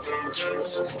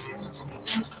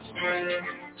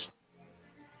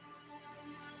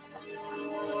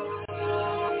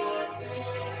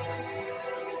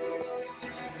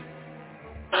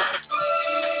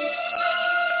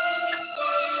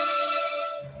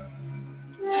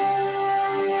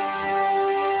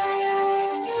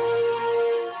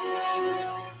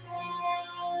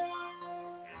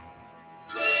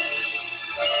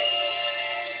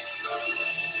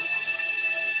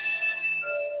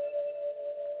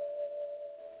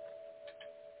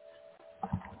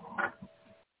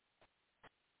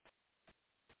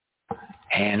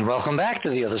 And welcome back to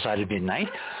The Other Side of Midnight.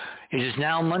 It is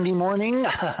now Monday morning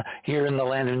here in the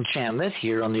land of enchantment,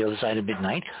 here on The Other Side of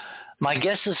Midnight. My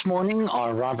guests this morning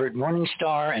are Robert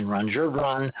Morningstar and Ron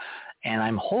Gerbron, and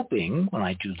I'm hoping when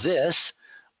I do this,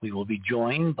 we will be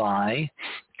joined by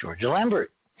Georgia Lambert.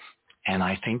 And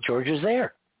I think Georgia's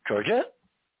there. Georgia?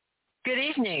 Good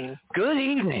evening. Good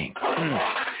evening.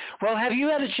 Well, have you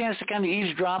had a chance to kind of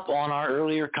eavesdrop on our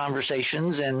earlier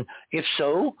conversations? And if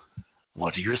so,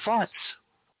 what are your thoughts?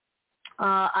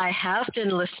 I have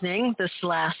been listening this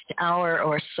last hour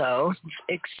or so.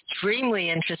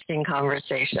 Extremely interesting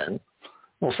conversation.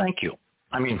 Well, thank you.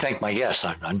 I mean, thank my guests.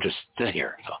 I'm just sitting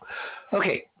here. So,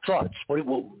 okay, thoughts.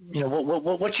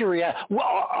 What's your reaction?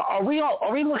 Well, are we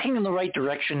looking in the right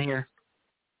direction here?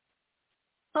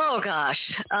 Oh gosh,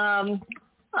 I'm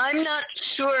not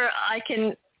sure I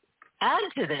can add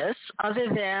to this other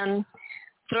than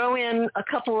throw in a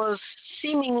couple of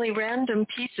seemingly random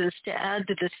pieces to add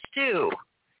to the stew.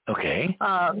 Okay.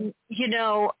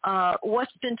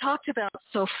 What's been talked about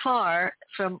so far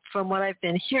from what I've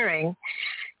been hearing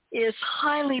is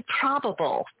highly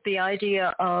probable. The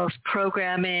idea of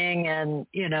programming and,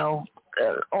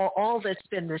 all that's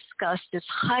been discussed is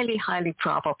highly, highly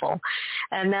probable.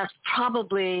 And that's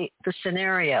probably the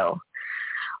scenario.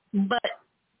 But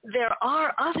there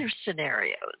are other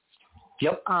scenarios.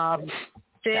 Yep.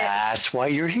 That's why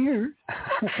you're here.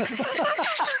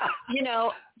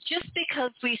 Just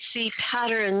because we see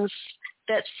patterns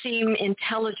that seem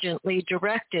intelligently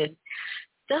directed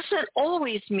doesn't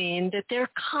always mean that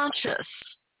they're conscious.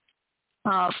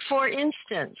 For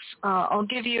instance, I'll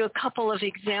give you a couple of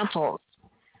examples.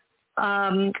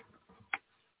 We're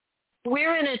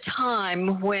in a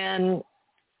time when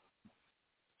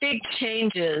big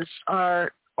changes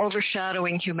are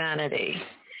overshadowing humanity.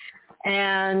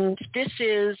 And this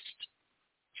is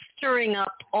stirring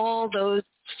up all those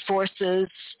forces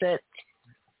that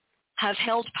have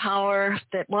held power,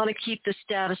 that want to keep the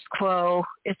status quo.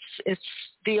 It's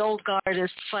the old guard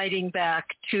is fighting back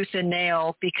tooth and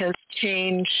nail because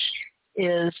change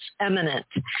is imminent.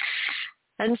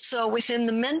 And so within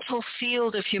the mental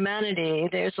field of humanity,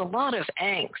 there's a lot of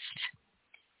angst.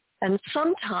 And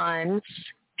sometimes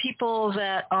people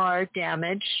that are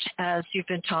damaged, as you've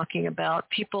been talking about,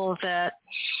 people that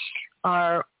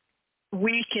are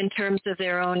weak in terms of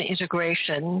their own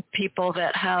integration, people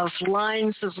that have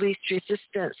lines of least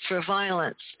resistance for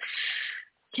violence,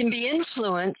 can be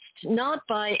influenced not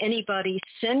by anybody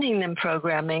sending them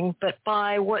programming, but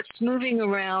by what's moving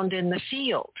around in the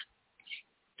field.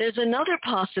 There's another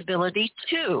possibility,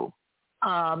 too.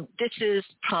 This is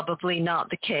probably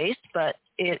not the case, but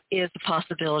it is a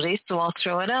possibility, so I'll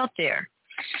throw it out there.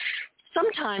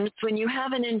 Sometimes when you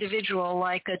have an individual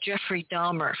like a Jeffrey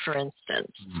Dahmer, for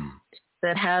instance,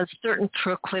 that has certain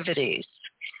proclivities,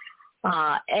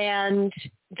 and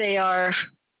they are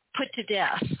put to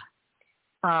death,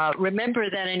 remember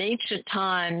that in ancient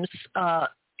times,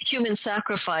 human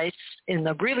sacrifice in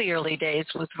the really early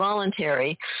days was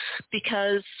voluntary,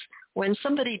 because when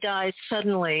somebody dies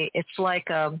suddenly, it's like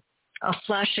a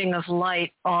flashing of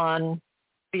light on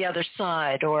the other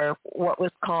side, or what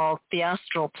was called the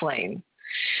astral plane.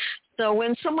 So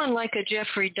when someone like a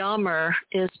Jeffrey Dahmer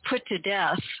is put to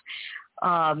death,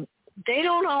 they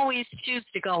don't always choose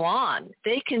to go on.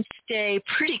 They can stay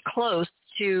pretty close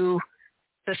to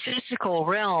the physical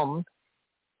realm,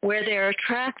 where they're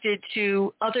attracted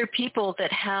to other people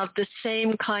that have the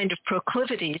same kind of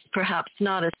proclivities, perhaps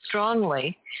not as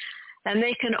strongly, and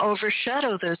they can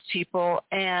overshadow those people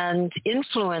and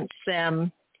influence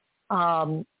them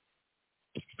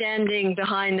standing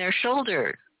behind their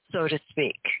shoulder, so to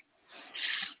speak.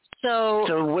 So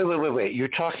wait. You're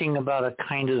talking about a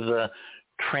kind of a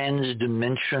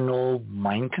trans-dimensional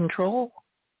mind control?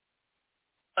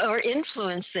 Or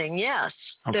influencing, yes.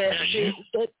 Okay.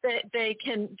 They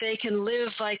can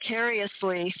live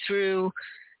vicariously through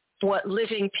what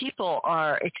living people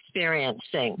are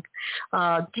experiencing.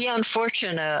 Dion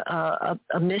Fortune, a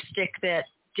mystic that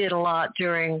did a lot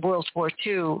during World War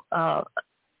II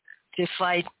to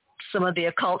fight some of the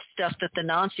occult stuff that the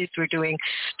Nazis were doing,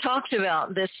 talked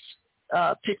about this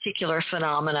particular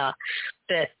phenomena,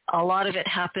 that a lot of it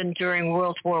happened during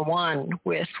World War I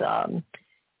with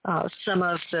some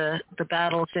of the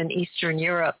battles in Eastern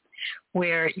Europe,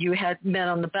 where you had men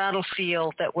on the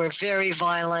battlefield that were very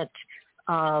violent,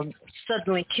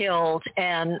 suddenly killed,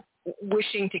 and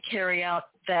wishing to carry out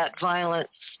that violence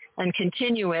and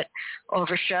continue it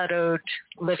overshadowed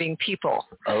living people.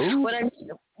 Oh.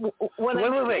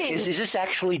 Wait. Is this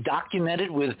actually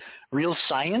documented with real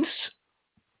science?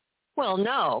 Well,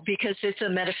 no, because it's a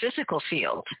metaphysical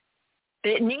field.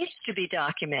 It needs to be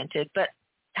documented, but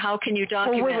how can you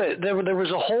document? Oh, wait. There was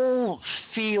a whole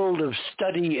field of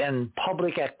study and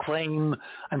public acclaim.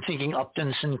 I'm thinking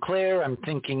Upton Sinclair. I'm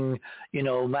thinking,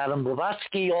 Madame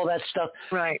Blavatsky, all that stuff.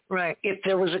 Right. If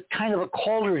there was a kind of a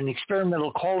cauldron,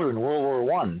 experimental cauldron, World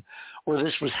War I, where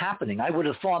this was happening, I would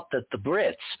have thought that the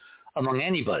Brits, among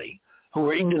anybody who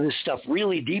were into this stuff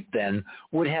really deep then,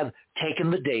 would have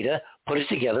taken the data, put it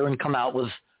together, and come out with,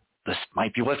 this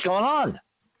might be what's going on.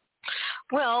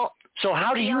 Well, so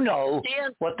how do you know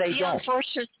what they don't?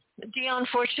 Dion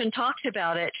Fortune talked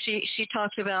about it. She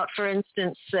talked about, for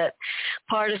instance, that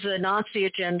part of the Nazi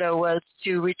agenda was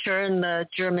to return the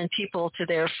German people to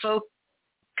their folk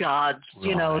gods,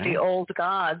 the old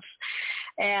gods.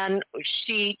 And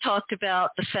she talked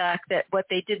about the fact that what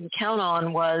they didn't count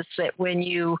on was that when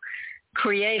you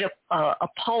create a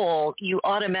pole, you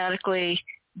automatically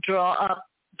draw up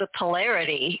the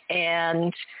polarity,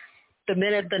 and the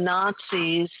minute the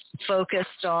Nazis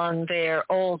focused on their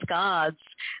old gods,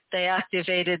 they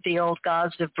activated the old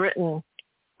gods of Britain,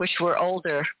 which were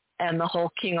older, and the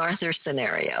whole King Arthur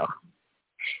scenario.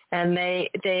 And they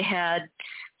had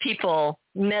people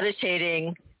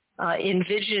meditating,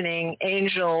 envisioning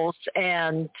angels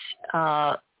and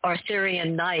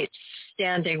Arthurian knights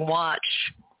standing watch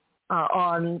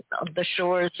on the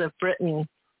shores of Britain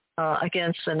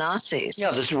against the Nazis.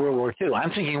 Yeah, this is World War II.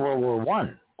 I'm thinking World War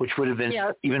I, which would have been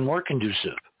even more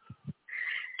conducive.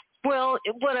 Well,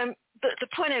 the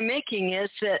point I'm making is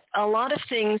that a lot of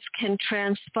things can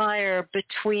transpire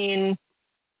between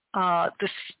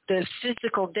the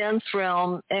physical dense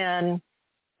realm and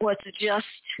what's just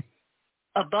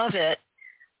above it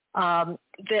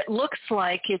that looks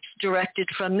like it's directed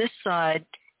from this side,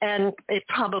 and it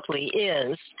probably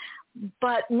is,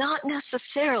 but not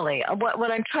necessarily.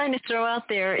 What I'm trying to throw out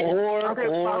there is other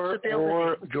possibilities.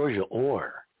 Or, Georgia,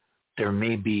 there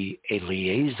may be a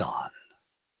liaison.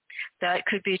 That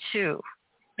could be too.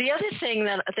 The other thing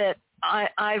that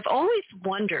I've always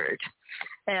wondered,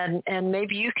 and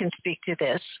maybe you can speak to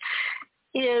this,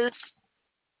 is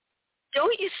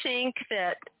don't you think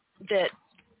that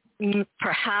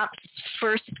perhaps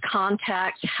first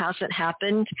contact hasn't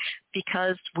happened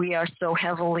because we are so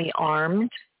heavily armed?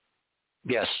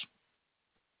 Yes.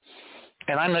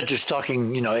 And I'm not just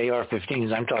talking,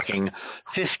 AR-15s. I'm talking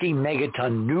 50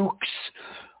 megaton nukes,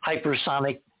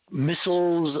 hypersonic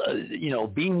missiles,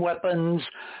 beam weapons.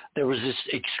 There was this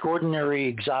extraordinary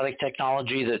exotic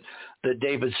technology that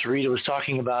David Sarita was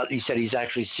talking about. He said he's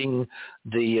actually seen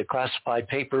the classified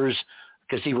papers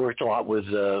because he worked a lot with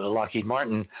Lockheed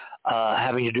Martin,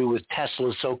 having to do with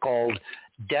Tesla's so-called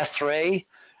death ray,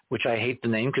 which I hate the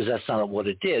name because that's not what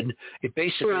it did. It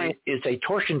basically is a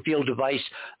torsion field device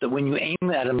that when you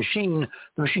aim at a machine,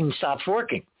 the machine stops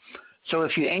working. So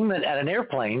if you aim it at an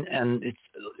airplane and it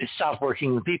stops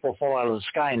working and people fall out of the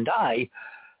sky and die,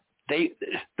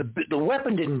 the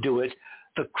weapon didn't do it.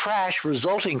 The crash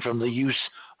resulting from the use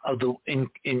of the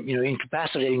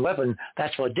incapacitating weapon,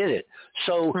 that's what did it.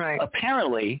 So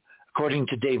apparently, according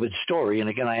to David's story, and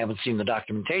again, I haven't seen the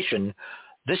documentation,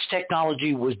 this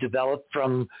technology was developed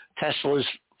from Tesla's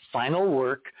final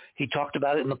work. He talked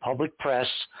about it in the public press,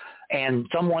 and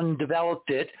someone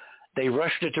developed it. They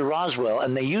rushed it to Roswell,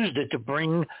 and they used it to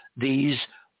bring these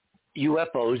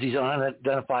UFOs, these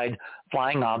unidentified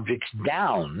flying objects,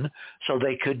 down so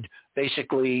they could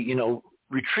basically,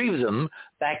 retrieve them,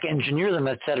 back engineer them,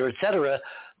 et cetera, et cetera.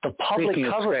 The public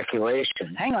cover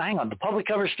speculation. Hang on. The public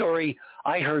cover story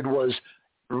I heard was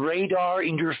radar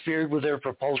interfered with their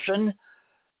propulsion.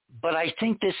 But I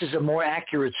think this is a more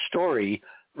accurate story.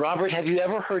 Robert, have you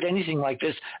ever heard anything like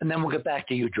this? And then we'll get back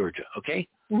to you, Georgia, okay?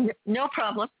 No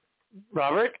problem.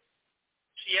 Robert?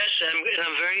 Yes,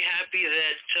 I'm very happy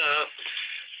that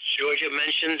Georgia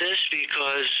mentioned this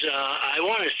because I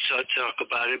wanted to talk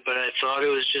about it, but I thought it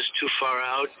was just too far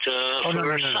out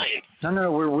for science.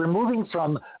 No. We're moving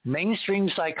from mainstream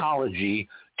psychology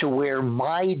to where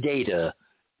my data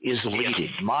is leading,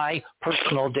 my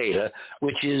personal data,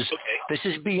 which is, this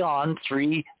is beyond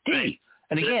 3D. Right.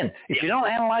 And again, if you don't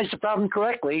analyze the problem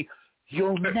correctly,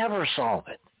 you'll never solve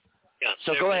it. Yeah,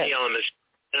 so go ahead. Elements.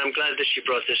 And I'm glad that she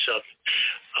brought this up.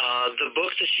 The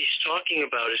book that she's talking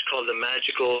about is called The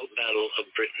Magical Battle of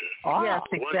Britain. Oh, yes,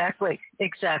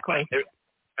 exactly.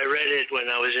 I read it when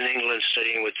I was in England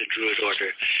studying with the Druid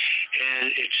Order,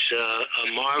 and it's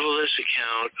a marvelous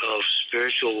account of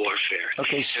spiritual warfare.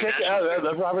 Okay,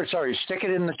 Robert, stick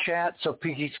it in the chat so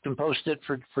Piggy can post it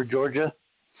for Georgia.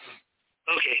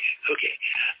 Okay.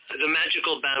 The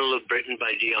Magical Battle of Britain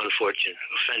by Dion Fortune,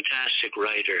 a fantastic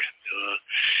writer.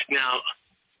 Now,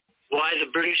 why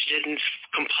the British didn't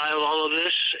compile all of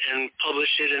this and publish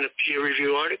it in a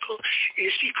peer-reviewed article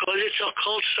is because it's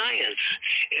occult science.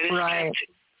 And it's kept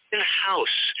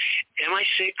in-house.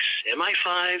 MI6,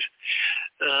 MI5,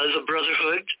 the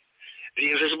Brotherhood,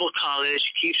 the Invisible College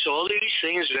keeps all these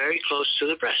things very close to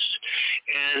the breast.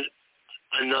 And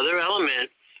another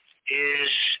element is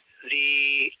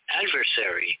the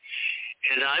adversary.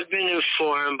 And I've been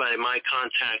informed by my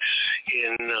contacts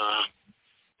in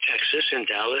Texas, in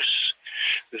Dallas,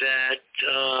 that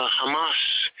Hamas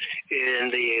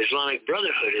in the Islamic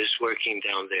Brotherhood is working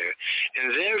down there.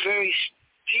 And they're very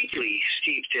deeply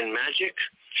steeped in magic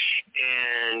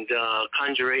and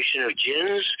conjuration of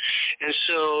jinns. And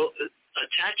so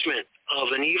attachment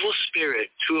of an evil spirit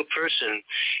to a person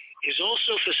is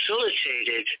also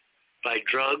facilitated by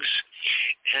drugs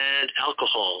and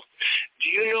alcohol. Do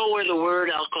you know where the word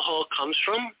alcohol comes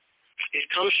from? It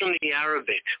comes from the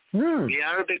Arabic. The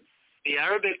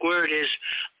Arabic word is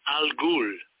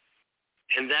al-ghul,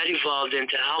 and that evolved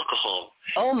into alcohol.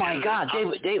 Oh my God,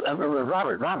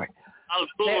 Robert.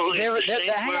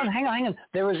 Hang on.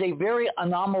 There is a very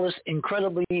anomalous,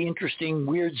 incredibly interesting,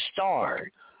 weird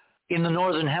star in the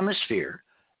northern hemisphere,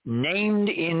 named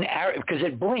in Arabic because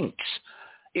it blinks.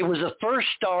 It was the first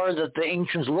star that the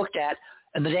ancients looked at,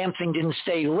 and the damn thing didn't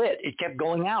stay lit. It kept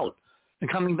going out and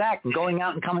coming back and going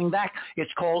out and coming back.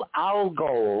 It's called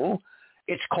Algol.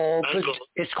 It's called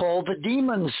the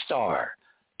demon star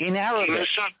in Arabic. Demon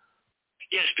star.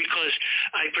 Yes, because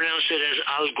I pronounce it as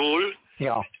Al-Ghul.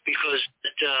 Yeah. Because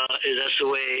that's the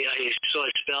way I saw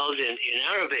it spelled in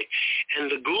Arabic.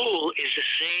 And the ghoul is the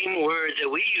same word that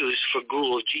we use for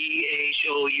ghoul,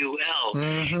 Ghoul.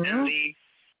 Mm-hmm. And the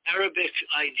Arabic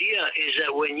idea is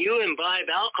that when you imbibe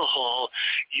alcohol,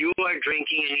 you are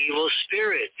drinking an evil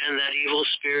spirit, and that evil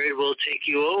spirit will take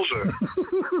you over.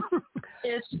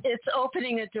 It's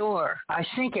opening a door. I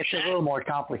think it's a little more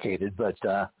complicated, but...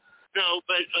 No,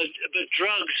 but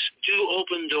drugs do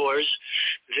open doors.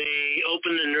 They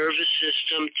open the nervous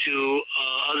system to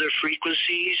other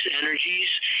frequencies, energies,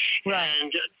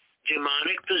 and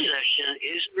demonic possession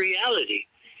is reality.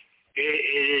 It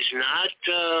is not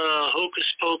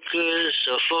hocus pocus,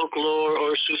 folklore,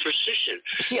 or superstition.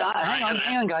 See,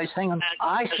 hang on, guys, hang on.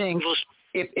 I think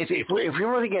if we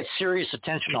were to get serious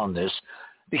attention on this,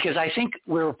 because I think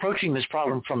we're approaching this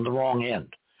problem from the wrong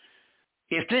end.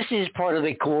 If this is part of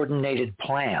a coordinated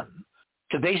plan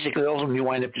to basically ultimately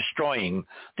wind up destroying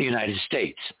the United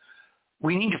States,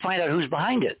 we need to find out who's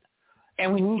behind it.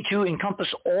 And we need to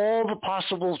encompass all the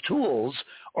possible tools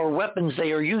or weapons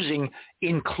they are using,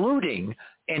 including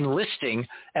enlisting,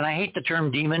 and I hate the term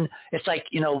demon. It's like,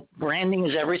 branding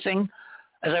is everything.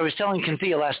 As I was telling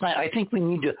Cynthia last night, I think we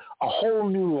need a whole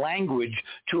new language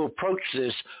to approach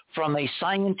this from a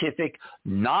scientific,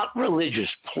 not religious,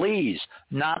 please,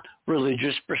 not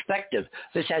religious perspective.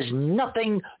 This has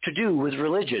nothing to do with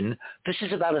religion. This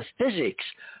is about a physics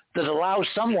that allows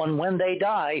someone, when they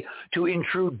die, to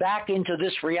intrude back into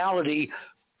this reality,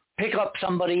 pick up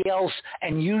somebody else,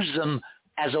 and use them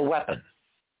as a weapon,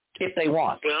 if they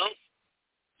want. Well,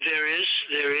 there is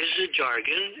a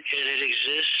jargon, and it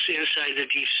exists inside the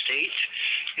deep state,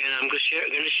 and I'm going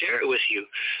to share it with you.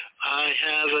 I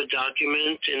have a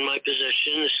document in my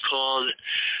possession. It's called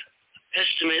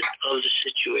Estimate of the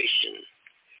Situation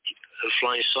of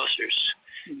Flying Saucers.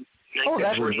 Oh,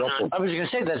 that's Ruppelt. I was going to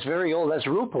say that's very old. That's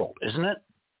Ruppelt, isn't it?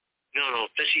 No,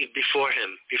 that's before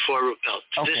him, before Ruppelt.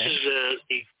 Okay. This is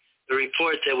the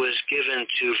report that was given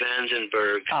to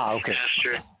Vandenberg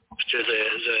after the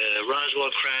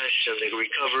Roswell crash and the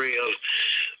recovery of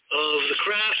the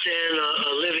craft and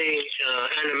a living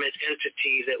animate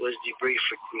entity that was debriefed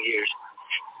for 2 years.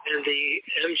 And the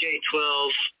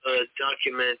MJ-12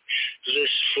 document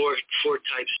lists four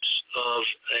types of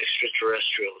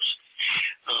extraterrestrials.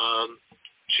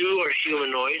 2 are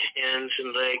humanoid, hands and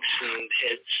legs and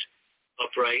heads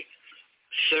upright.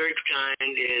 Third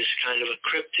kind is kind of a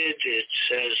cryptid. It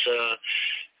says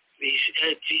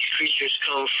these creatures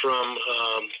come from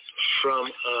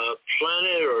a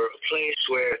planet or a place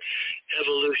where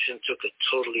evolution took a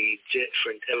totally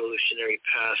different evolutionary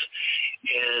path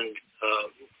and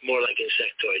more like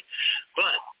insectoid.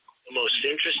 But the most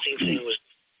interesting thing was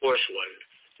the fourth one,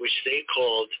 which they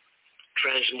called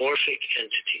transmorphic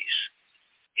entities.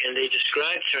 And they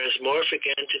describe transmorphic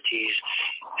entities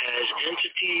as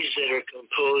entities that are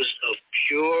composed of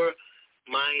pure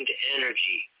mind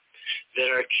energy,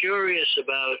 that are curious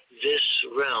about this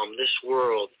realm, this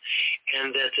world,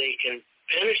 and that they can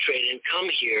penetrate and come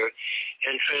here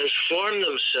and transform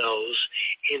themselves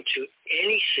into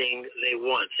anything they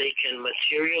want. They can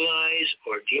materialize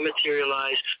or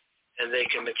dematerialize, and they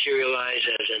can materialize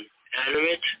as an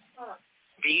animate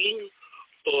being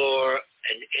or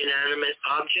an inanimate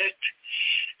object.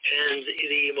 And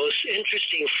the most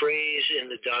interesting phrase in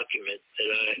the document that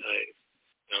I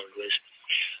found was,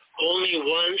 only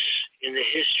once in the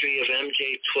history of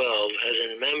MJ-12 has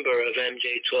a member of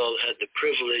MJ-12 had the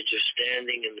privilege of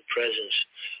standing in the presence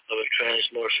of a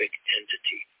transmorphic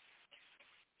entity.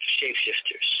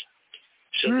 Shapeshifters.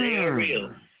 So they are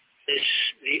real. It's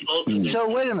the ultimate. So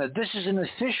wait a minute. This is an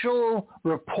official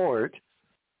report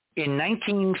in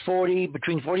 1940,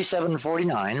 between 47 and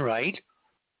 49, right?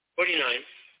 49.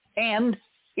 And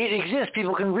it exists.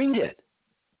 People can read it.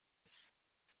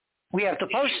 We have to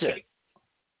post it.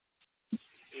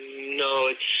 No,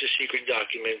 it's a secret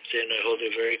document, and I hold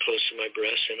it very close to my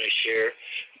breast, and I share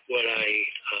what I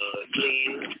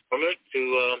glean from it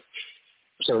to...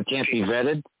 So it can't be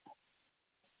vetted?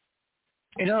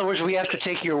 In other words, we have to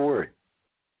take your word.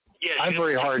 Yes, I'm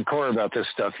very hardcore about this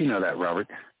stuff. You know that, Robert.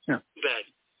 Yeah. Too bad.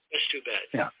 That's too bad.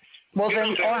 Yeah. Well,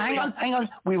 then, hang on.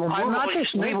 We will move on.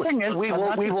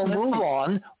 We will move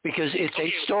on because it's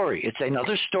a story. It's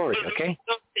another story, okay?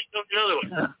 Another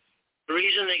one. The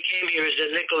reason they came here is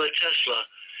that Nikola Tesla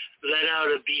let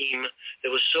out a beam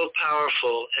that was so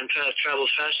powerful and traveled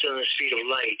faster than the speed of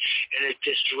light, and it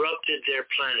disrupted their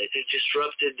planet. It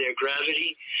disrupted their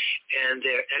gravity and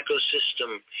their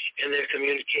ecosystem and their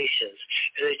communications.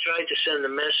 And they tried to send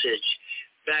a message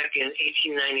back in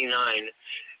 1899,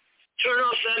 turn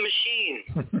off that machine.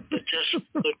 But Tesla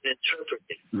couldn't interpret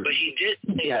it. But he did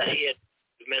say that he had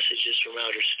messages from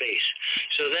outer space.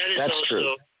 So that's also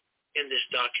true in this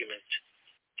document.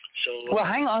 So well,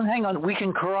 hang on. We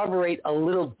can corroborate a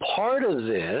little part of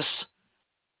this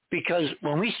because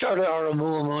when we started our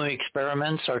Oumuamua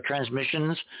experiments, our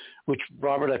transmissions, which,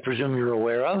 Robert, I presume you're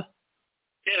aware of?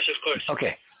 Yes, of course.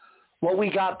 Okay. What we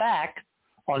got back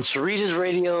on Sarita's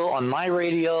radio, on my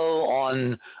radio,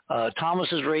 on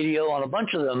Thomas's radio, on a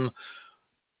bunch of them,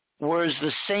 was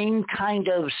the same kind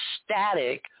of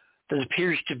static that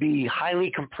appears to be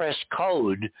highly compressed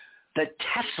code that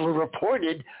Tesla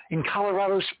reported in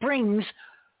Colorado Springs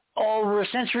over a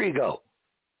century ago.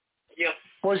 Yep.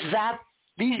 Was that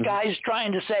these guys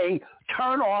trying to say,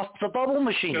 turn off the bubble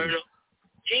machine?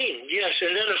 Yes,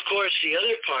 and then, of course, the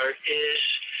other part is...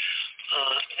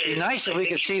 it'd be nice if we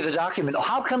could see the document.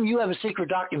 How come you have a secret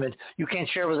document you can't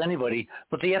share with anybody,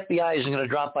 but the FBI isn't going to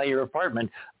drop by your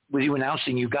apartment with you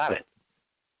announcing you got it?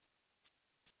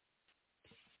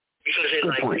 Because they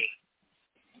like me.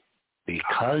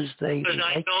 Because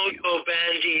I don't go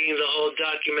bandying the whole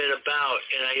document about,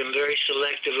 and I am very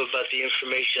selective about the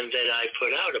information that I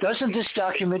put out. Doesn't this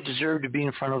document deserve to be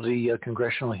in front of the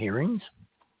congressional hearings?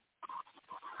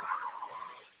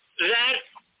 That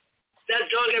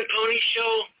dog and pony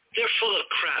show, they're full of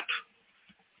crap.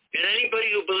 And anybody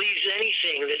who believes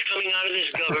anything that's coming out of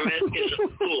this government is a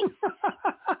fool.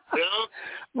 You know?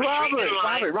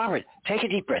 Robert, take a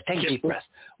deep breath.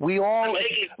 We all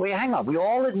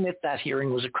admit that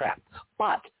hearing was a crap,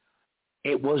 but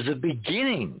it was the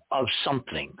beginning of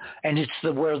something, and it's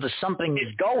where the something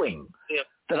is going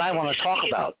that I want to talk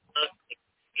about.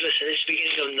 Listen, it's the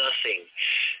beginning of nothing.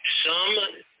 Some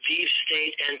deep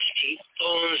state entity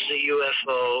owns the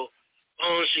UFO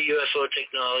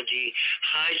technology,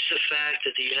 hides the fact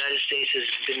that the United States has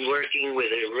been working with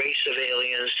a race of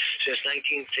aliens since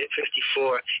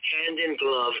 1954, hand in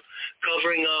glove,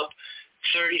 covering up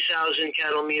 30,000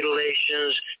 cattle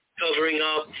mutilations, covering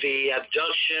up the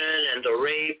abduction and the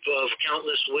rape of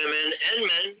countless women and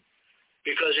men.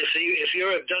 Because if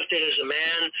you're abducted as a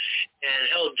man and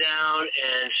held down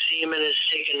and semen is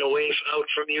taken away out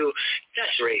from you,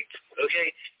 that's rape, okay?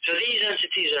 So these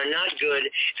entities are not good,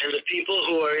 and the people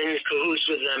who are in cahoots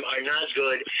with them are not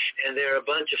good, and they're a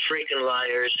bunch of freaking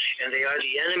liars, and they are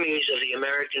the enemies of the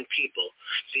American people.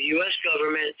 The U.S.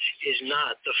 government is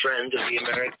not the friend of the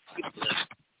American people.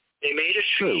 They made a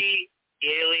treaty, the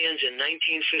aliens, in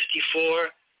 1954,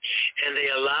 and they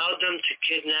allowed them to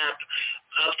kidnap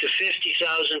up to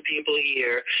 50,000 people a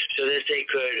year so that they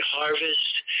could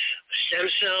harvest stem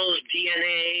cells,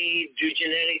 DNA, do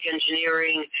genetic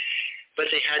engineering, but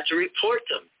they had to report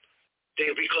them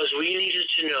because we needed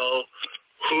to know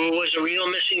who was a real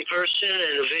missing person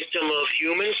and a victim of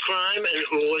human crime and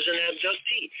who was an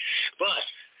abductee. But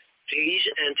these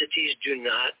entities do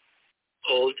not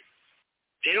hold.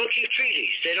 They don't keep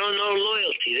treaties. They don't know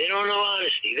loyalty. They don't know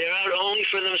honesty. They're out only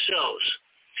for themselves.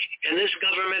 And this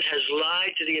government has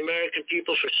lied to the American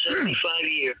people for 75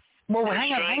 years. Well,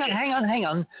 hang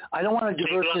on. I don't want to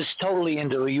divert this totally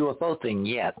into a UFO thing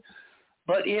yet.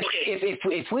 But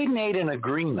if we made an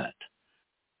agreement,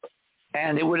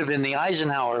 and it would have been the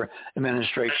Eisenhower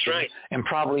administration and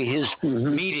probably his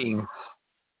meeting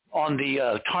on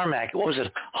the tarmac. What was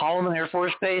it? Holloman Air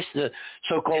Force Base, the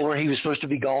so-called where he was supposed to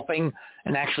be golfing,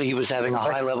 and actually he was having a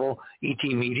high-level ET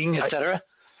meeting, etc.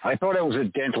 I thought it was a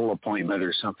dental appointment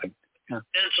or something. Yeah.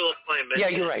 Dental appointment. Yeah,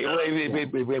 you're right.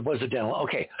 It was a dental.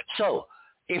 Okay, so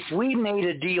if we made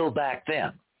a deal back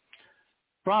then,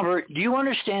 Robert, do you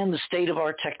understand the state of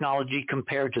our technology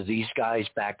compared to these guys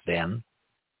back then?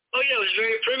 Oh, yeah, it was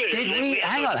very primitive. Did we,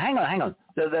 hang on.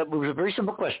 That was a very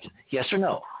simple question. Yes or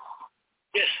no?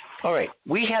 Yes. All right.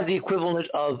 We have the equivalent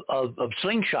of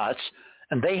slingshots,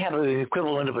 and they have the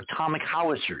equivalent of atomic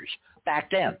howitzers back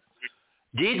then.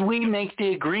 Did we make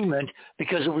the agreement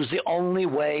because it was the only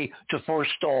way to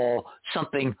forestall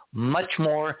something much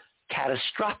more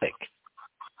catastrophic?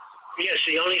 Yes,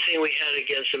 the only thing we had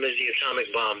against them is the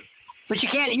atomic bomb. But you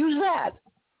can't use that.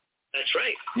 That's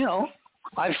right. You know,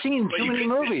 I've seen too many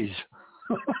movies.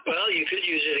 Well, you could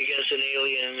use it against an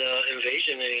alien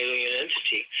invasion, an alien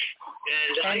entity.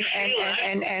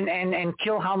 And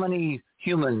kill how many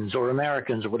humans or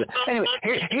Americans or whatever. Anyway,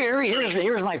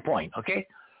 here's my point, okay?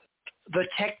 The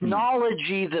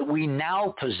technology that we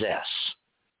now possess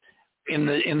in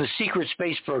the secret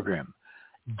space program,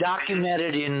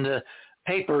 documented in the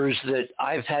papers that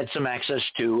I've had some access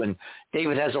to, and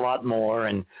David has a lot more,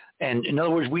 and in other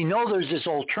words, we know there's this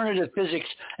alternative physics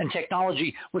and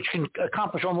technology which can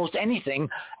accomplish almost anything,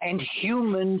 and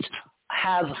humans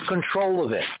have control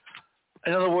of it.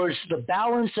 In other words, the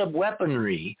balance of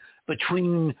weaponry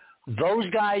between those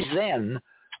guys then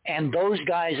and those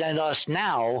guys and us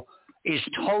now is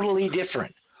totally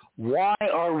different. Why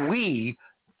are we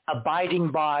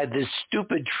abiding by this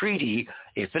stupid treaty,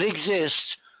 if it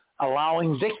exists,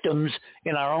 allowing victims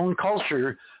in our own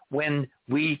culture when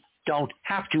we don't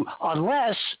have to,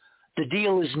 unless the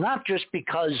deal is not just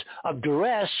because of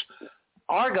duress.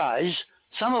 Our guys,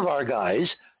 some of our guys,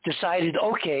 decided,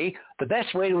 okay, the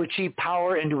best way to achieve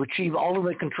power and to achieve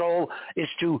ultimate control is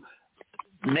to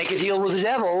make a deal with the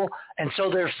devil, and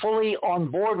so they're fully on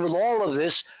board with all of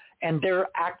this, and they're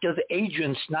active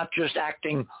agents, not just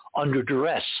acting under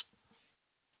duress.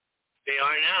 They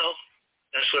are now.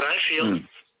 That's what I feel.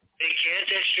 They can't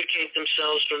extricate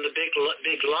themselves from the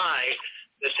big lie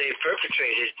that they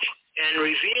perpetrated. And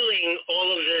revealing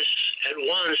all of this at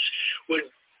once would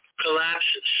collapse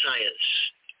science.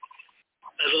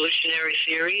 Evolutionary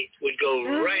theory would go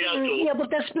right out the window. Yeah, but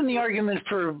that's been the argument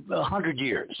for 100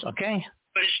 years, okay?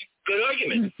 But it's a good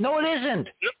argument. No, it isn't.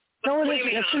 No, it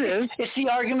isn't. Yes, it is. It's the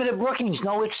argument of Brookings.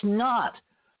 No, it's not.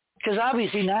 Because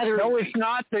obviously neither... No, it's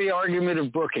not the argument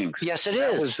of Brookings. Yes, it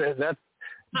is.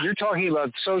 You're talking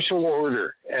about social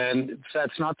order, and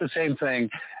that's not the same thing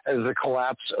as the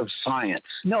collapse of science.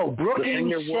 No, Brookings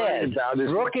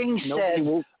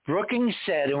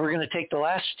said, and we're going to take the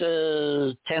last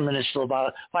 10 minutes to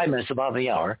about 5 minutes, about the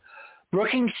hour.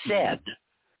 Brookings said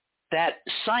that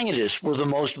scientists were the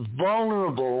most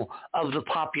vulnerable of the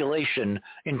population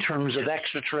in terms of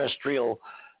extraterrestrial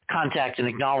contact and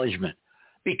acknowledgement.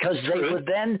 Because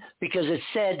it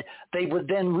said they would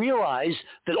then realize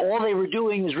that all they were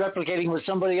doing is replicating what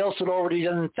somebody else had already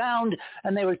done and found,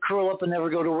 and they would curl up and never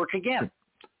go to work again.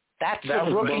 That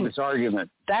was Brookings'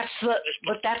 argument. But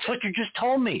that's what you just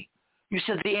told me. You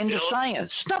said the end of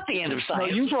science. It's not the end of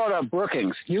science. No, you brought up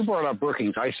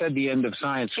Brookings. I said the end of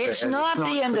science. It's not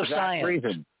the end of science.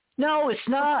 Reason. No, it's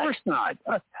not. Of course not.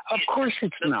 Of course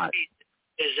it's not.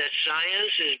 Is that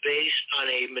science is based on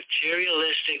a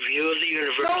materialistic view of the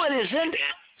universe. No, it isn't.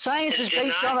 Science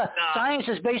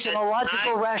is based on a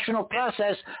logical, rational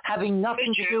process having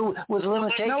nothing to do with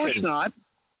limitation. No, it's not.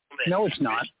 No, it's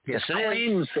not. Yes, it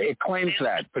is. It claims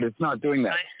that, but it's not doing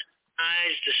that.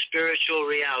 Denies the spiritual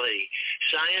reality.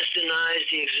 Science denies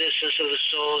the existence of the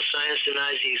soul. Science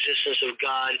denies the existence of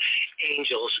God,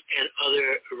 angels, and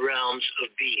other realms of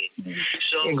being.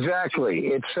 So exactly,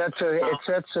 it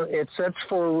sets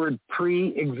forward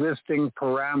pre-existing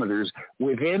parameters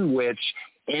within which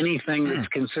anything that's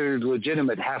considered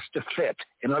legitimate has to fit.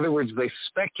 In other words, they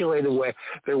speculate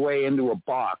their way into a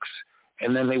box,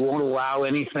 and then they won't allow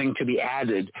anything to be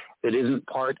added that isn't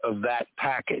part of that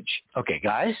package. Okay,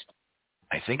 guys.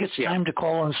 I think it's time to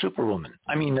call on Superwoman.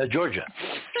 Georgia.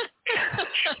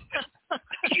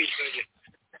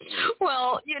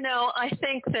 Well, I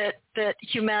think that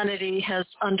humanity has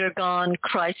undergone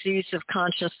crises of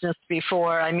consciousness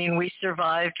before. We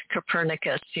survived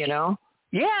Copernicus,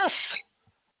 Yes.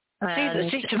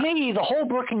 See, to me, the whole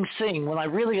Brookings thing, when I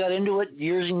really got into it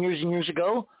years and years and years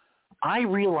ago, I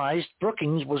realized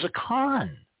Brookings was a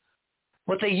con.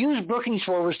 What they used Brookings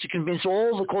for was to convince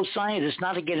all the close scientists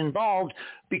not to get involved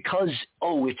because,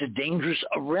 it's a dangerous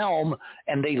realm,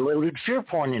 and they loaded fear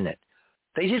porn in it.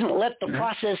 They didn't let the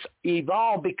process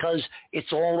evolve because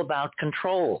it's all about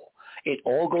control. It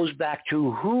all goes back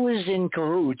to who is in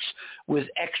cahoots with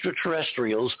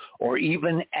extraterrestrials or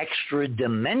even extra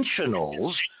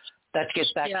dimensionals. That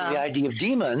gets back to the idea of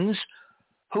demons,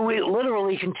 who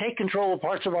literally can take control of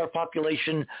parts of our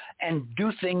population and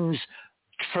do things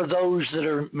for those that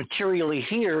are materially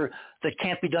here that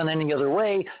can't be done any other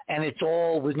way, and it's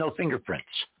all with no fingerprints.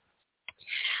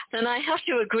 And I have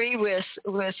to agree with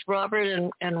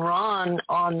Robert and Ron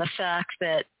on the fact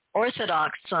that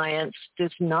Orthodox science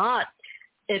does not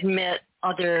admit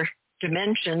other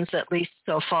dimensions, at least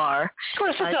so far. Of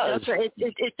course it does.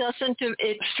 It doesn't.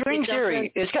 String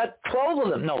theory. It's got 12 of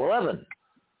them. No, 11.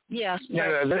 Yes.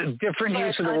 Yeah, the different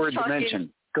use of the word dimension.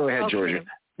 Go ahead, okay. Georgia.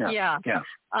 Yeah.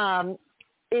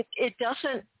 It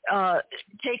doesn't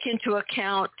take into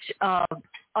account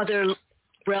other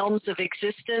realms of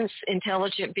existence,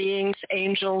 intelligent beings,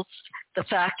 angels, the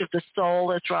fact of the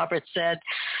soul, as Robert said.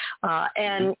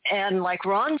 And like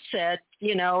Ron said,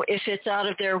 if it's out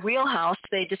of their wheelhouse,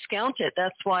 they discount it.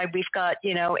 That's why we've got,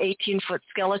 18-foot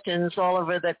skeletons all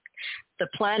over the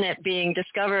planet being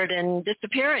discovered and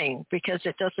disappearing because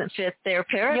it doesn't fit their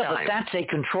paradigm. Yeah, but that's a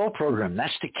control program.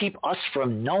 That's to keep us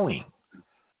from knowing.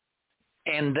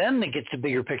 And then it gets the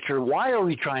bigger picture. Why are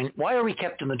we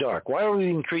kept in the dark? Why are we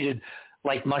being treated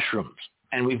like mushrooms?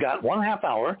 And we've got 1/2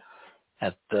 hour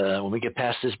when we get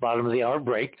past this bottom of the hour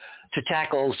break to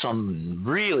tackle some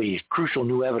really crucial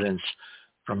new evidence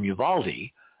from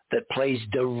Uvalde that plays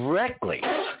directly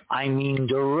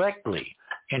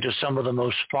into some of the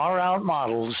most far out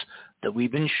models that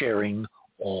we've been sharing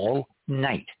all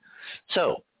night.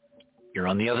 So you're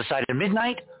on the other side of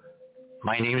midnight.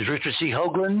 My name is Richard C.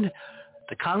 Hoagland.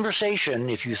 The conversation,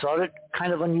 if you thought it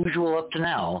kind of unusual up to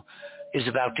now, is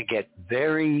about to get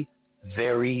very,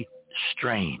 very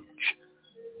strange.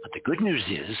 But the good news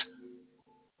is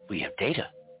we have data.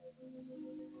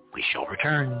 We shall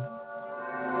return.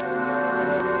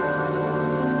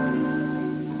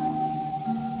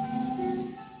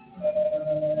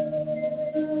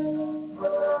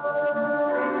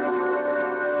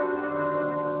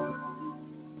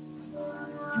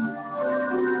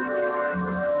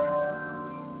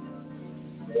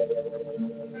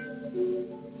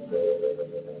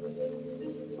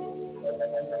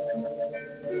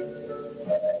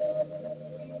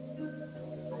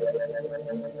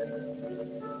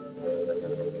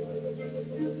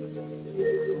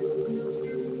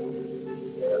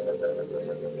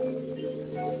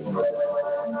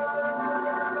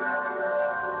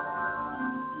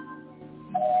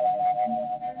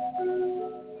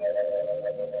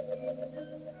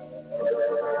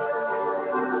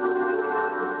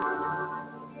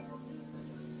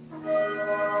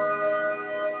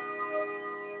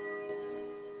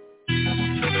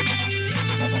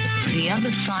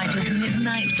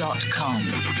 theothersideofmidnight.com.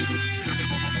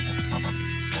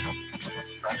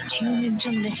 Tune in to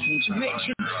listen to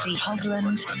Richard C.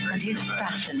 Hoagland and his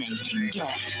fascinating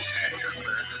guests.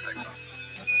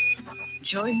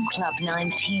 Join Club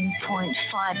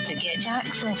 19.5 to get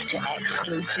access to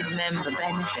exclusive member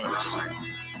benefits.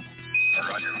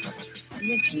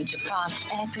 Listen to past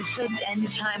episodes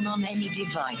anytime on any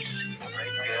device.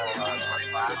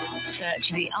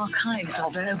 Search the archives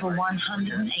of over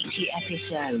 180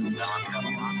 episodes.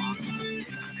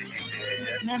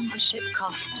 Membership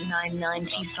costs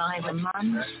 $9.95 a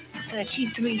month,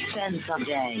 33 cents a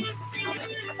day.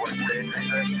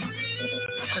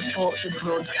 Support the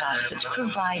broadcast that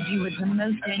provide you with the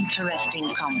most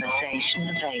interesting conversation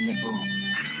available.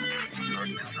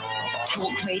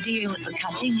 Talk radio at the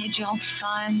cutting edge of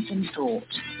science and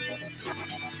thought.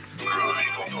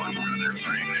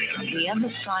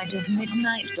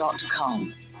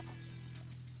 theothersideofmidnight.com.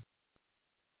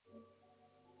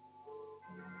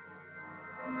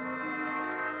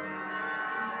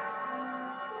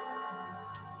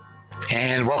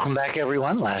 And welcome back,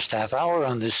 everyone. Last half hour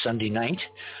on this Sunday night.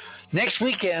 Next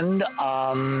weekend,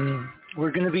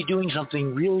 we're going to be doing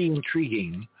something really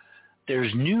intriguing.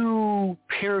 There's new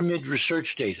pyramid research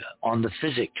data on the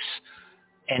physics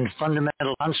and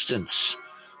fundamental constants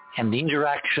and the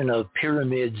interaction of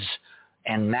pyramids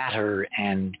and matter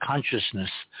and consciousness.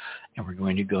 And we're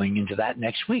going to be going into that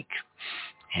next week.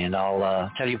 And I'll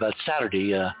tell you about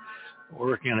Saturday. We're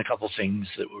working on a couple things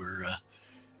that we're...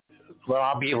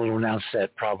 I'll be able to announce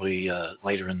that probably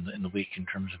later in the week in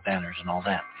terms of banners and all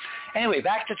that. Anyway,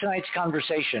 back to tonight's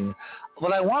conversation.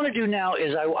 What I want to do now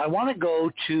is I want to go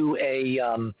to a,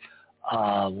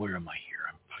 where am I here?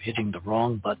 I'm hitting the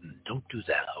wrong button. Don't do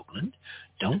that, Hoagland.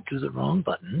 Don't do the wrong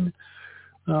button.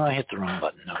 Oh, I hit the wrong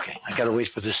button. Okay. I got to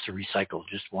wait for this to recycle.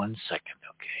 Just 1 second.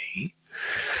 Okay.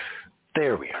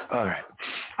 There we are. All right.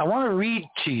 I want to read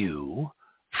to you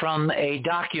from a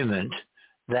document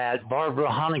that Barbara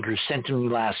Honegger sent to me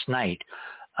last night,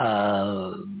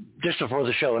 just before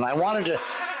the show. And I wanted to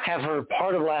have her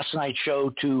part of last night's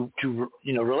show to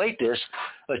relate this,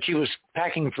 but she was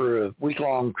packing for a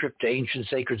week-long trip to ancient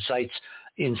sacred sites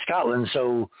in Scotland,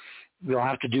 so we'll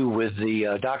have to do with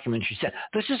the document she sent.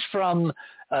 This is from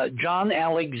John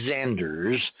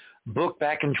Alexander's book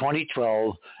back in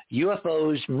 2012,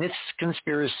 UFOs, Myths,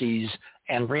 Conspiracies,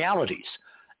 and Realities.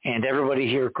 And everybody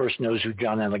here, of course, knows who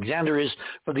John Alexander is.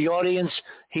 For the audience,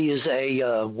 he is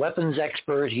a weapons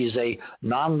expert. He is a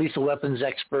non-lethal weapons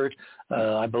expert.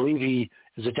 I believe he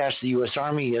is attached to the U.S.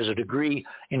 Army. He has a degree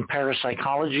in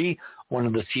parapsychology, one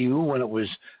of the few when it was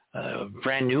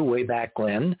brand new way back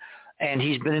when. And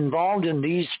he's been involved in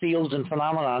these fields and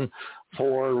phenomenon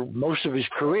for most of his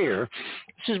career.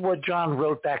 This is what John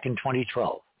wrote back in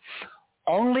 2012.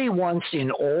 Only once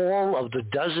in all of the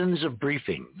dozens of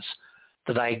briefings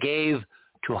that I gave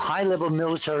to high-level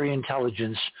military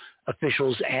intelligence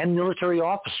officials and military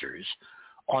officers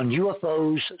on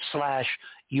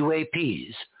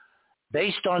UFOs/UAPs,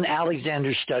 based on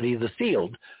Alexander's study of the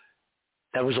field,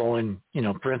 that was all in,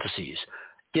 parentheses,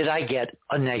 did I get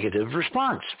a negative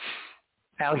response.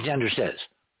 Alexander says,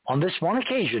 on this one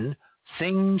occasion,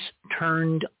 things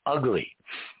turned ugly.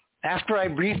 After I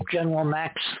briefed General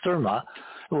Max Thurma,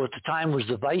 who at the time was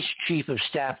the Vice Chief of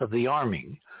Staff of the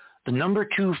Army, the number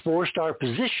 2 4-star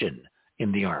position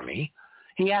in the Army,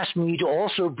 he asked me to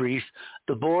also brief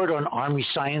the Board on Army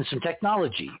Science and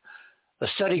Technology, a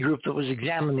study group that was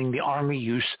examining the Army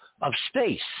use of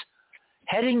space.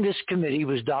 Heading this committee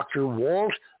was Dr.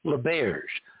 Walt Lambert,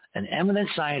 an eminent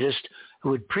scientist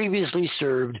who had previously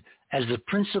served as the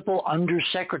Principal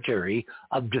Undersecretary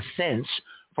of Defense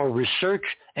for Research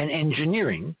and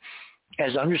Engineering,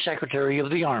 as Undersecretary of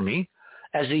the Army,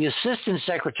 as the Assistant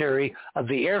Secretary of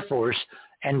the Air Force,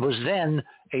 and was then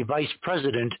a Vice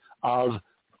President of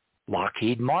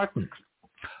Lockheed Martin.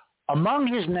 Among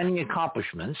his many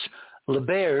accomplishments,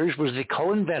 Lambert was the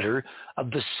co-inventor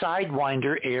of the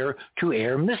Sidewinder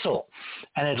air-to-air missile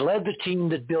and had led the team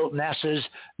that built NASA's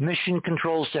Mission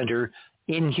Control Center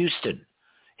in Houston.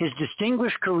 His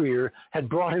distinguished career had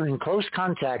brought him in close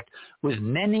contact with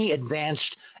many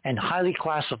advanced and highly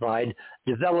classified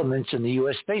developments in the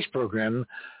U.S. space program.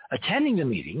 Attending the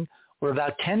meeting were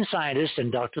about 10 scientists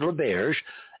and Dr. Lambert.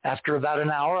 After about an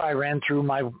hour, I ran through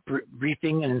my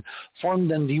briefing and informed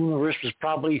them the universe was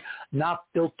probably not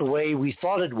built the way we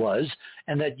thought it was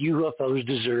and that UFOs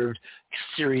deserved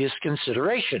serious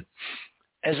consideration.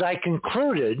 As I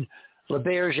concluded,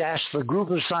 Lambert asked the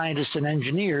group of scientists and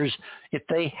engineers if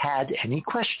they had any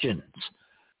questions.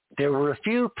 There were a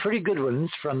few pretty good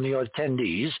ones from the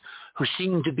attendees who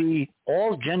seemed to be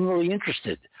all generally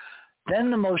interested. Then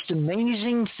the most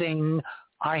amazing thing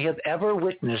I have ever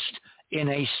witnessed in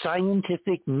a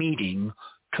scientific meeting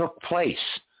took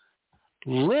place.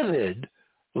 Livid,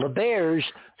 Lambert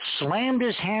slammed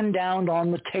his hand down on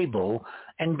the table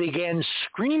and began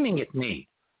screaming at me.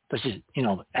 This is,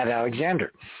 at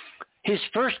Alexander. His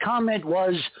first comment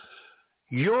was,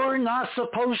 "You're not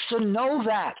supposed to know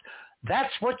that.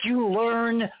 That's what you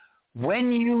learn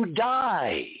when you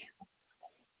die."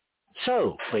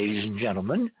 So, ladies and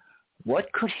gentlemen,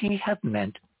 what could he have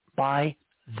meant by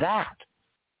that?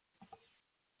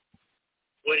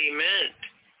 What he meant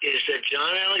is that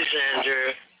John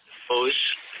Alexander knows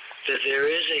that there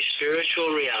is a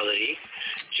spiritual reality.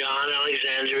 John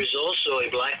Alexander is also a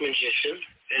black magician,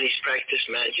 and he's practiced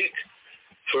magic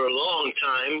for a long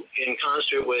time in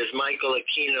concert with Michael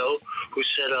Aquino, who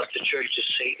set up the Church of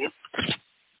Satan,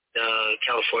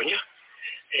 California.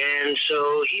 And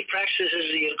so he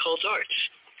practices the occult arts.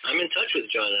 I'm in touch with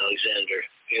John Alexander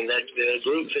in that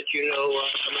group that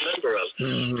I'm a member of.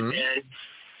 Mm-hmm. And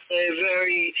a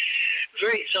very,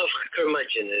 very tough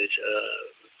curmudgeon, as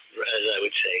I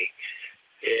would say.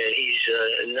 And he's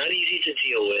not easy to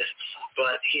deal with.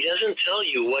 But he doesn't tell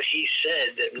you what he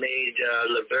said that made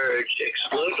Lambert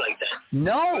explode like that.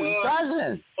 No, he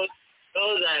doesn't.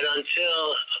 Know that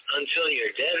until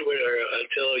you're dead or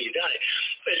until you die.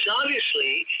 It's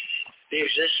obviously the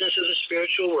existence of the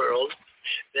spiritual world,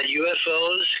 that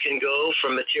UFOs can go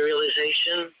from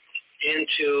materialization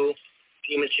into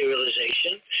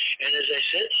dematerialization. And as I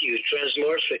said to you,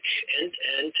 transmorphic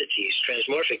entities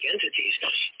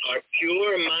are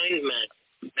pure mind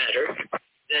matter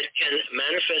that can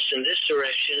manifest in this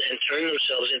direction and turn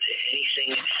themselves into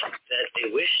anything that they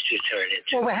wish to turn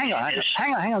into. Well, hang on.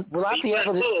 Without the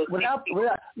evidence,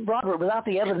 Robert, without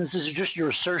the evidence, this is just your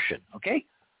assertion, okay?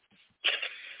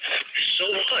 So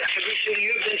what? Everything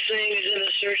you've been saying is an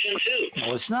assertion too.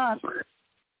 No, it's not.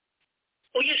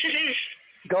 Oh, yes, it is.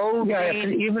 Go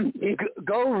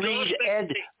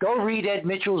read Ed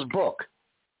Mitchell's book,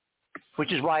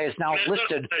 which is why it's now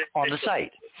listed on the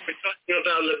site. We're talking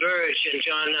about Lambert and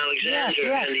John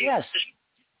Alexander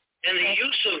and the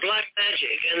use of black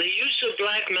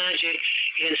magic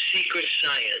in secret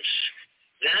science.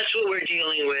 That's what we're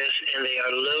dealing with, and they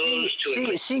are loath to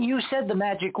admit. See, you said the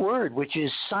magic word, which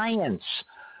is science.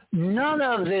 None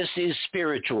of this is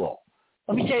spiritual.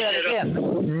 Let me say that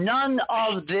again. None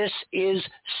of this is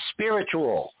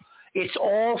spiritual. It's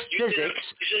all physics.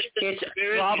 It's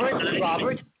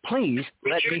Robert, please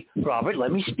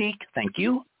let me speak. Thank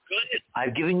you.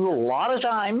 I've given you a lot of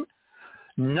time.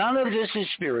 None of this is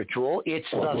spiritual. It's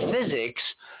the physics,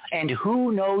 and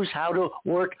who knows how to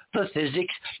work the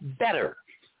physics better.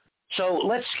 So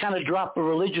let's kind of drop the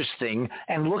religious thing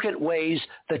and look at ways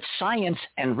that science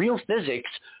and real physics,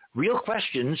 real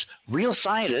questions, real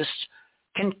scientists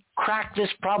can crack this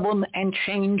problem and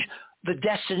change the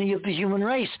destiny of the human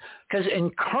race. Because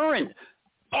in current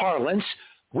parlance,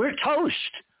 we're toast.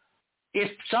 If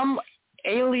some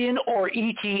alien or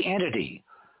ET entity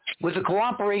with the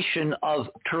cooperation of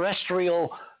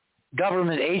terrestrial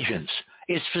government agents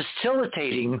is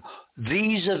facilitating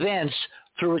these events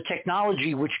through a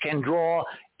technology which can draw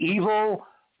evil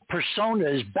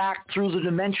personas back through the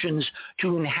dimensions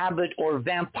to inhabit or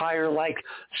vampire-like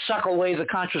suck away the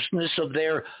consciousness of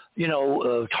their,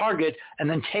 target and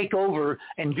then take over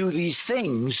and do these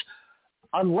things.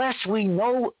 Unless we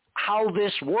know how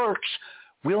this works,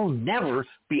 we'll never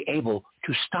be able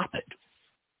to stop it.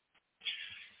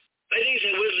 I think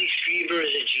that Whitley Strieber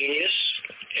is a genius,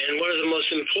 and one of the most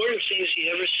important things he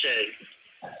ever said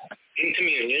in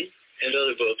Communion and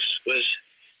other books was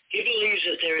he believes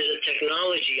that there is a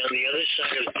technology on the other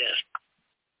side of death.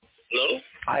 Hello?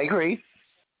 I agree.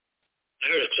 I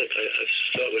heard a click. I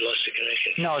thought we lost the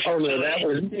connection. No, that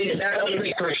was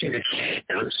the question.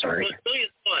 I'm sorry.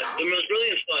 The most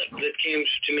brilliant thought that came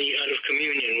to me out of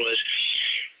Communion was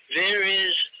there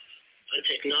is a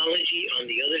technology on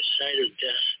the other side of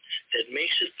death that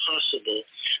makes it possible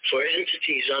for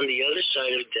entities on the other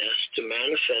side of death to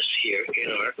manifest here in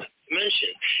our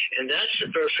dimension. And that's the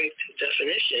perfect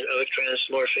definition of a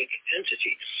transmorphic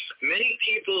entity. Many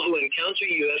people who encounter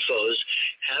UFOs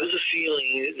have the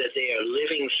feeling that they are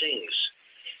living things.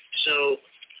 So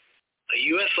a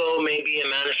UFO may be a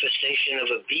manifestation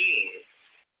of a being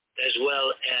as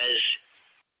well as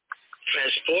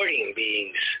transporting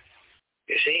beings,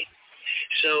 you see?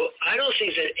 So I don't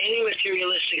think that any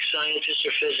materialistic scientist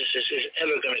or physicist is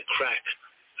ever going to crack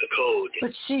the code.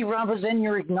 But see, Robert, then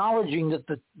you're acknowledging that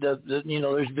the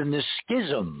there's been this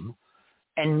schism,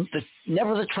 and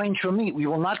never the twain shall meet. We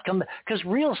will not come, because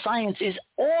real science is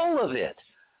all of it,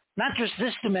 not just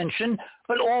this dimension,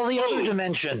 but all the other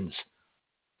dimensions.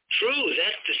 True,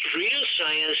 that the real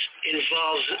science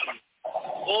involves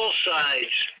all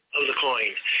sides of the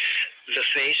coin, the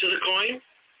face of the coin,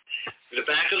 the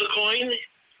back of the coin,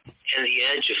 and the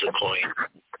edge of the coin.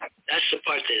 That's the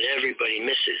part that everybody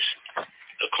misses.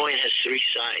 A coin has three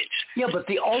sides. Yeah, but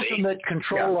the ultimate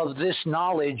control of this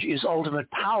knowledge is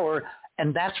ultimate power,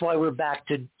 and that's why we're back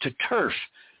to turf,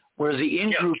 where the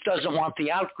in-group doesn't want the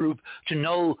out-group to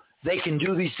know they can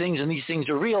do these things and these things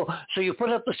are real. So you put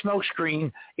up the smoke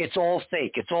screen, it's all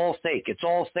fake, it's all fake, it's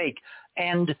all fake.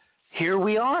 And here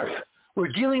we are. We're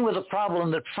dealing with a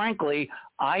problem that, frankly,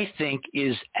 I think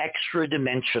is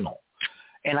extra-dimensional.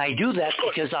 And I do that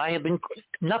because I have been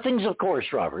 – nothing's of course,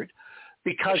 Robert,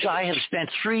 because I have spent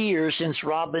 3 years since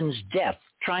Robin's death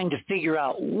trying to figure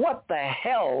out what the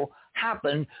hell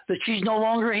happened that she's no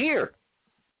longer here.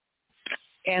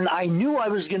 And I knew I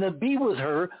was going to be with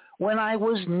her when I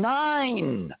was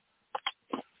 9.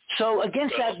 So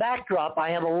against that backdrop, I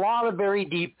have a lot of very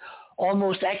deep,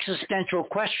 almost existential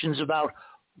questions about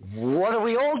what are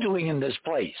we all doing in this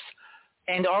place?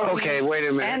 And are wait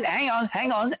a minute. And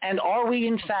hang on. And are we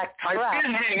in fact trapped?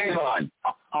 Hang on.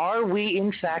 Are we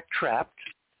in fact trapped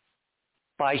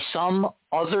by some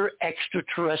other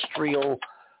extraterrestrial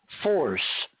force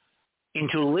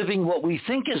into living what we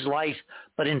think is life,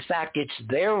 but in fact it's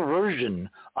their version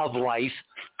of life,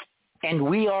 and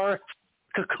we are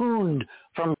cocooned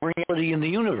from reality in the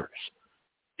universe?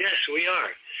 Yes, we are.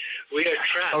 We are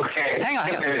trapped. Okay. Hang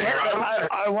on.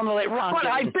 I want to let Ron. But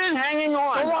I've been hanging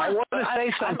on. I want to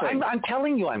say something. I'm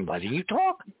telling you, I'm letting you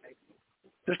talk.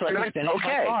 Just let me finish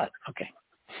my thought. Okay.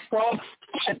 Well,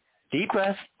 deep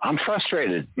breath. I'm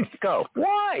frustrated. Go.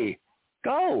 Why?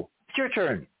 Go. It's your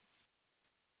turn.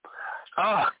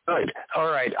 Oh, good. All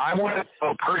right. I want to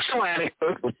tell a personal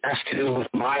anecdote which has to do with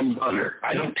my mother.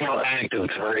 I don't tell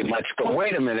anecdotes very much, but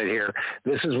wait a minute here.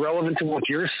 This is relevant to what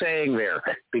you're saying there,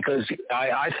 because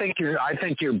I think you're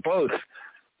both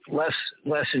less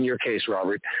in your case,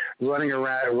 Robert, running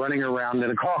around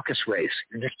in a caucus race.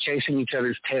 You're just chasing each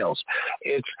other's tails.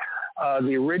 It's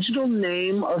the original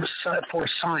name for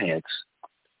science.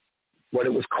 What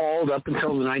it was called up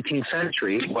until the 19th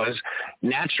century was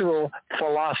natural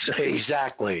philosophy.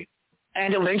 Exactly.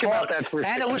 And it was taught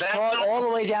all the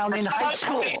way down in high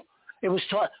school. It was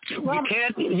taught.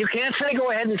 You can't say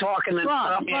go ahead and talk and then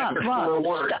stop me after a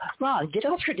word. Ron, get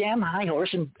off your damn high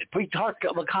horse and pre-talk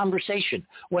of a conversation.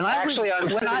 I'm sitting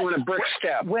on a brick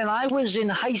step. When I was in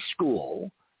high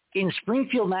school in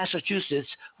Springfield, Massachusetts,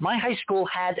 my high school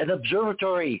had an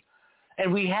observatory.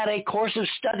 And we had a course of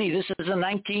study. This is the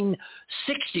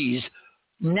 1960s,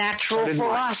 natural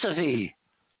philosophy.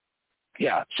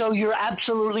 Yeah. So you're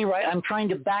absolutely right. I'm trying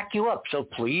to back you up. So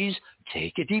please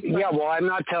take a deep breath. Yeah, well, I'm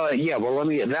not telling. Yeah, well,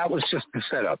 that was just the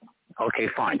setup. Okay,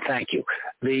 fine. Thank you.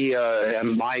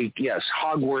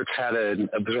 Hogwarts had an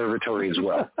observatory as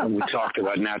well. And we talked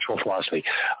about natural philosophy.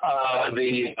 Ron,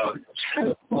 you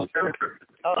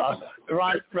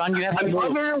have to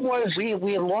move.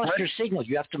 We have lost your signal.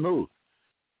 You have to move.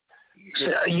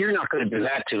 So you're not going to do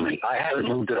that to me. I haven't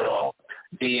moved at all.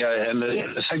 The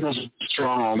signal's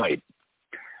strong all night.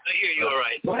 I hear you all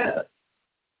right. Go ahead.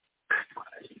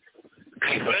 Go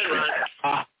ahead,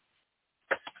 Ron.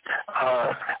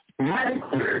 My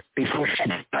mother, before she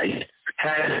died,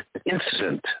 had an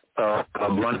incident a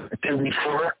month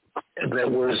before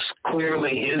that was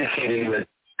clearly indicating that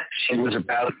she was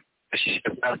about to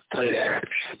play there.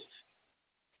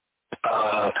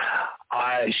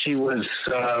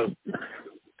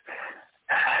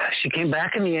 She came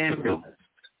back in the ambulance,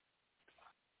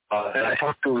 and I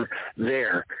talked to her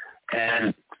there,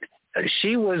 and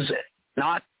she was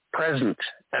not present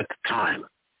at the time.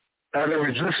 In other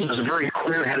words, this was a very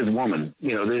clear-headed woman.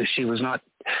 She was not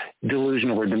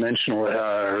delusional or dimensional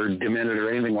or demented or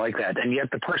anything like that. And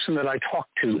yet the person that I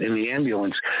talked to in the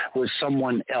ambulance was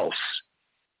someone else.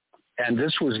 And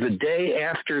this was the day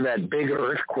after that big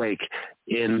earthquake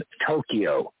in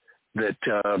Tokyo that,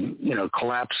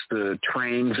 collapsed the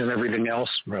trains and everything else.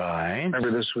 Right.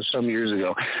 Remember, this was some years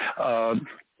ago,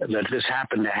 that this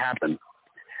happened to happen.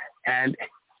 And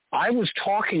I was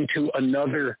talking to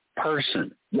another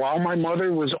person while my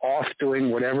mother was off doing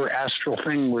whatever astral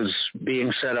thing was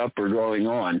being set up or going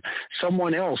on.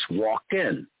 Someone else walked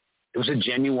in. It was a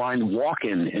genuine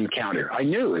walk-in encounter. I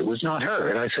knew it was not her.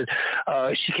 And I said,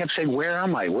 she kept saying, where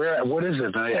am I? What is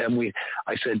it? I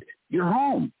said, you're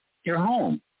home. You're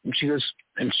home. And she goes,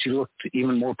 and she looked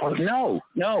even more puzzled. No,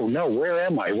 where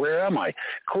am I?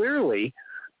 Clearly,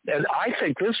 and I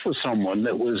think this was someone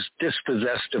that was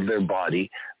dispossessed of their body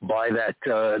by that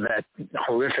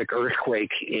horrific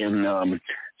earthquake in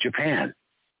Japan.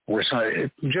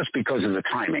 Just because of the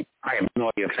timing. I have no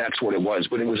idea if that's what it was,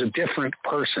 but it was a different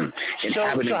person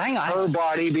inhabiting her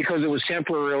body because it was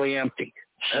temporarily empty.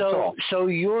 That's all. So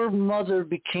your mother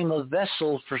became a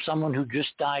vessel for someone who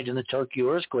just died in the Tokyo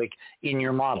earthquake in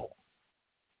your model.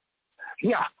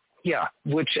 Yeah.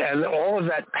 And all of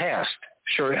that passed.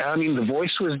 Sure. I mean, the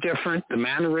voice was different. The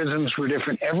mannerisms were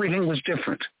different. Everything was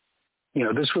different.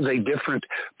 This was a different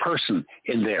person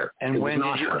in there. And when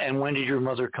did your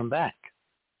mother come back?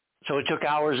 So it took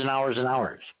hours and hours and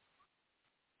hours.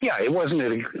 Yeah, it wasn't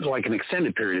like an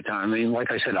extended period of time. I mean,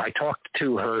 like I said, I talked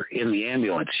to her in the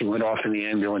ambulance. She went off in the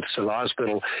ambulance to the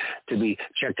hospital to be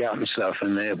checked out and stuff.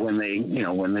 And when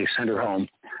they sent her home,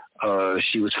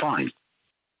 she was fine.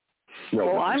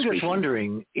 Well, I'm just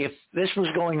wondering if this was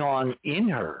going on in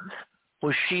her.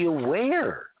 Was she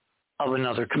aware of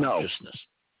another consciousness?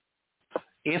 No.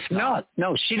 If not,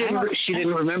 no, she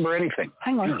didn't remember anything.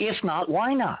 Hang on. No. If not,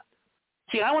 why not?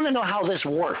 See, I want to know how this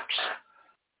works,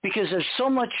 because there's so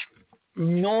much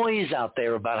noise out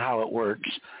there about how it works,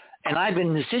 and I've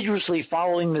been assiduously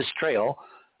following this trail,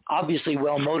 obviously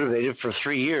well motivated for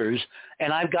 3 years,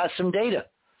 and I've got some data,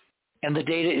 and the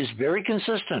data is very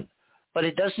consistent, but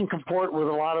it doesn't comport with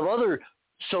a lot of other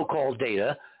so-called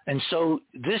data, and so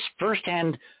this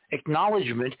firsthand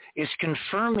acknowledgement is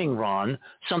confirming, Ron,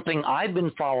 something I've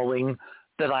been following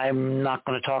that I'm not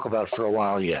going to talk about for a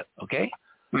while yet, okay?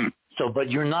 So,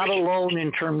 but you're not alone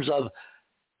in terms of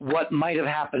what might have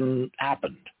happened.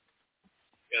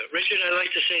 Yeah, Richard, I'd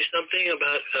like to say something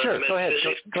about sure,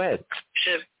 metaphysics. Go ahead.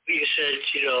 You said,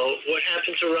 what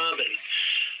happened to Robin?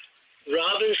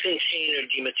 Robin's container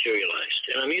dematerialized,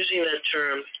 and I'm using that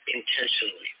term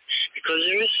intentionally because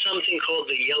there is something called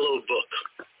the Yellow Book.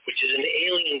 which is an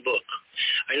alien book.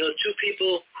 I know two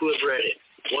people who have read it.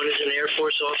 One is an Air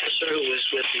Force officer who was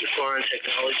with the Foreign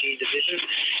Technology Division,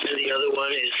 and the other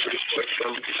one is a report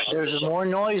from... There's more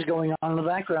noise going on in the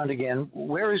background again.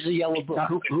 Where is the yellow book?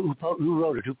 Who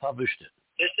wrote it? Who published it?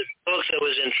 This is a book that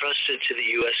was entrusted to the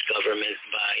U.S. government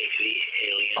by the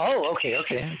aliens. Oh, okay.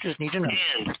 I just need to know.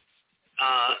 And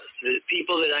the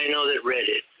people that I know that read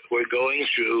it were going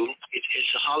through,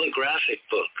 it's a holographic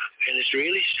book, and it's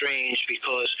really strange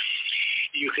because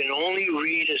you can only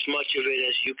read as much of it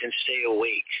as you can stay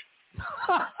awake.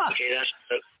 Okay, and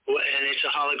it's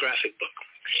a holographic book.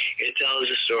 It tells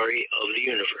the story of the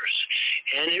universe,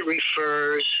 and it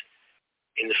refers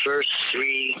in the first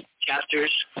 3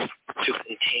 chapters to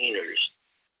containers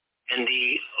and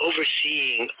the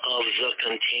overseeing of the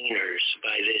containers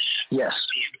by this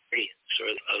experience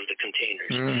or of the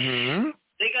containers. Mm-hmm.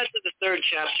 They got to the 3rd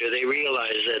chapter, they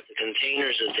realized that the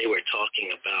containers that they were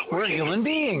talking about were human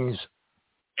beings.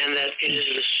 And that it is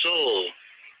the soul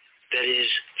that is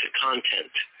the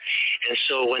content. And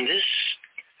so when this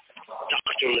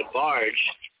Dr. Labarge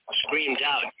screamed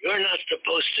out, "You're not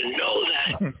supposed to know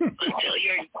that until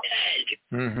you're dead,"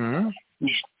 Mm-hmm.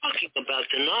 he's talking about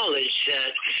the knowledge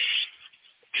that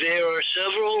there are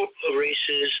several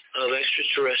races of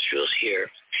extraterrestrials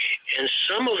here, and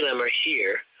some of them are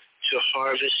here to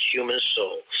harvest human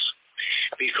souls,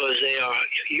 because they are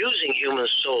using human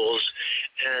souls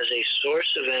as a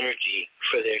source of energy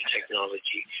for their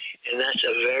technology. And that's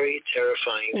a very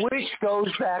terrifying Which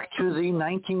goes back to the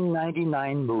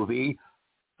 1999 movie,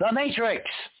 The Matrix.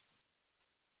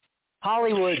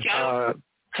 Hollywood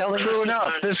telling True you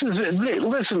enough.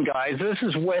 Listen, guys, this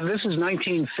is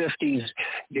 1950s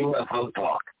UFO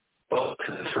talk.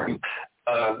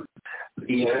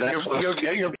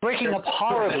 You're breaking up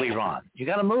horribly, Ron. You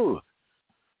got to move.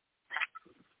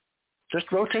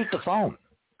 Just rotate the phone.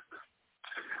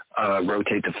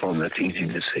 Rotate the phone. That's easy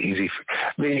to say.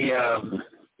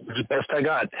 The best I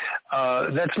got.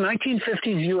 That's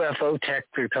 1950s UFO tech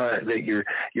that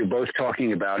you're both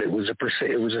talking about. It was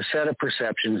a set of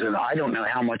perceptions, and I don't know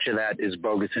how much of that is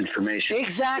bogus information.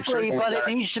 Exactly, but it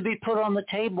needs to be put on the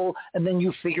table, and then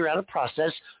you figure out a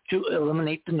process to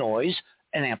eliminate the noise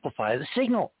and amplify the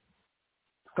signal.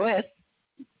 Go ahead.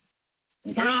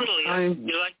 Normally,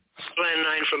 you like Plan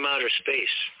 9 from Outer Space.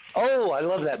 Oh, I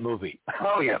love that movie.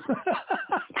 Oh, yeah.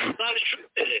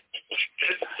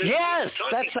 Yes,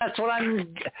 that's what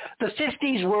I'm... The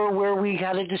 50s were where we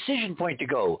had a decision point to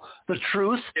go. The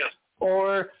truth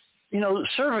or,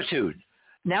 servitude.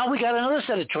 Now we got another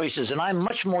set of choices, and I'm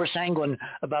much more sanguine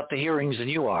about the hearings than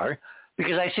you are,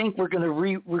 because I think we're going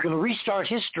to restart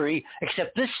history,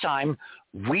 except this time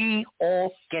we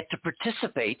all get to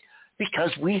participate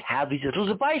because we have these little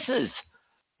devices.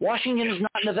 Washington is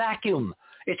not in a vacuum.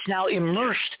 It's now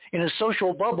immersed in a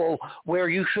social bubble where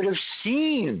you should have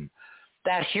seen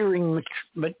that hearing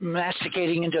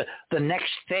masticating into the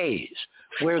next phase,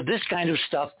 where this kind of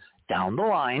stuff down the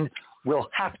line will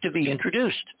have to be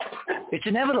introduced. It's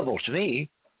inevitable to me.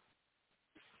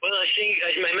 Well, I think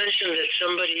I mentioned that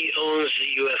somebody owns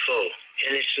the UFO,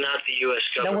 and it's not the U.S.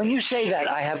 government. Now, when you say that,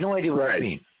 I have no idea what I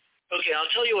mean. Okay, I'll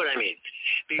tell you what I mean.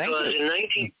 Because in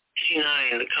 1969,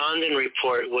 the Condon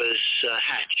report was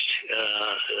hatched,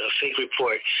 a fake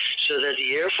report, so that the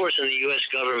Air Force and the U.S.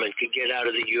 government could get out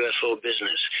of the UFO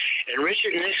business. And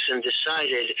Richard Nixon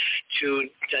decided to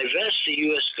divest the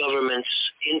U.S. government's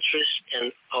interest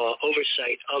and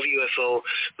oversight of UFO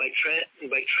by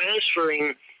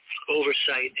transferring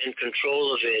oversight and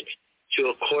control of it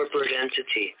to a corporate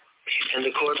entity. And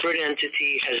the corporate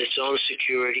entity has its own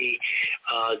security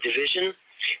division.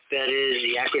 That is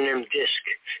the acronym DISC,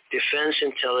 Defense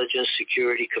Intelligence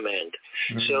Security Command.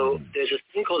 So there's a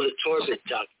thing called the Torbit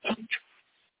Document.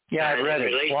 Yeah, I read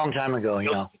it a long time ago,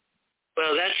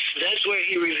 Well, that's where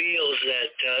he reveals that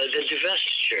the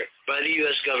divestiture by the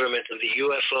U.S. government of the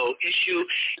UFO issue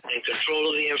and control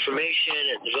of the information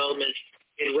and development,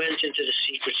 it went into the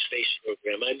secret space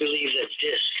program. I believe that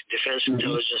DISC, Defense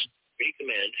Intelligence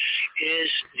Command, is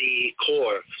the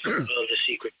core of the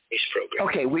secret space program.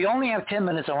 Okay, we only have 10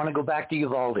 minutes. I want to go back to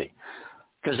Uvalde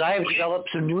because I have developed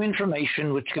some new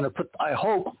information which is going to put, I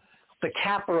hope, the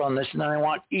capper on this, and then I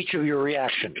want each of your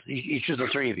reactions, each of the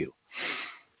three of you.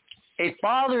 It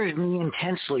bothers me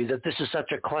intensely that this is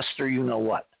such a cluster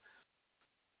you-know-what.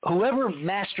 Whoever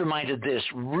masterminded this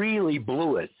really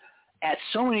blew it at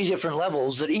so many different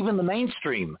levels that even the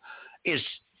mainstream is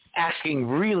asking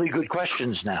really good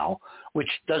questions now, which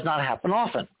does not happen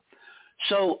often.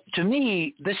 So to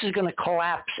me, this is going to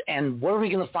collapse, and what are we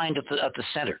going to find at the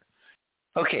center?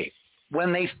 Okay,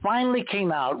 when they finally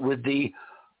came out with the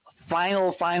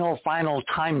final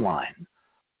timeline,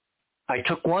 I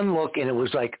took one look and it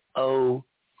was like, oh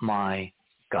my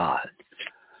God.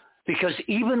 Because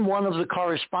even one of the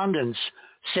correspondents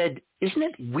said, isn't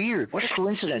it weird? What a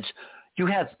coincidence. You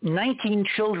have 19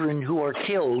 children who are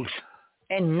killed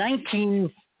and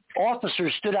 19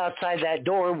 officers stood outside that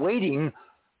door waiting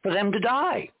for them to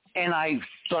die. And I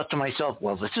thought to myself,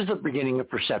 well, this is the beginning of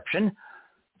perception.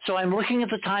 So I'm looking at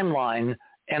the timeline,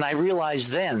 and I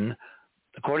realized then,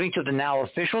 according to the now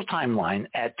official timeline,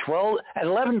 at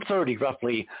 11:30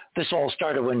 roughly, this all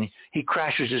started when he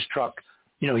crashes his truck.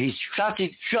 You know, he shot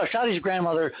his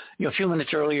grandmother, you know, a few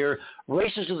minutes earlier,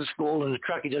 races to the school in the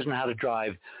truck he doesn't know how to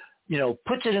drive, you know,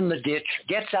 puts it in the ditch,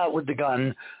 gets out with the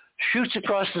gun, shoots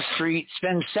across the street,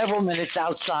 spends several minutes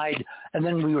outside, and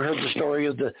then we heard the story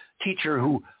of the teacher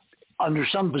who, under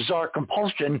some bizarre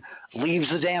compulsion, leaves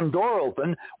the damn door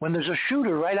open when there's a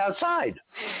shooter right outside.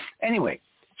 Anyway,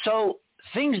 so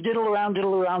things diddle around.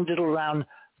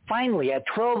 Finally, at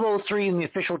 12:03 in the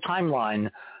official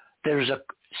timeline, there's a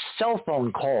cell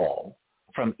phone call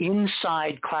from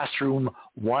inside classroom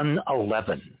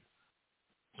 111.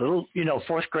 Little, you know,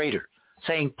 fourth grader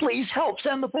saying, please help,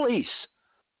 send the police.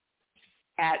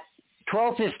 At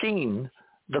 12:15,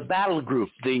 the battle group,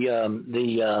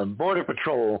 the Border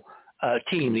Patrol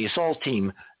team, the assault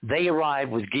team, they arrive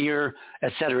with gear,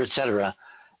 et cetera,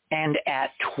 and at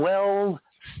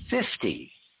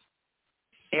 12:50,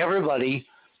 everybody,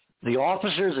 the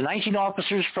officers, the 19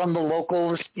 officers from the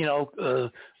local, you know,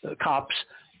 cops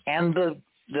and the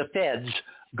feds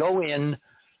go in,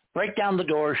 break down the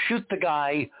door, shoot the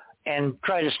guy, and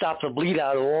try to stop the bleed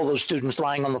out of all those students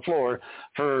lying on the floor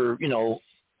for, you know,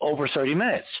 over 30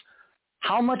 minutes.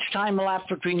 How much time elapsed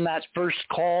between that first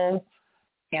call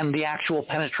and the actual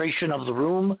penetration of the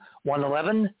room,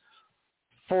 111?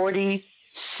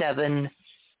 47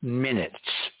 minutes.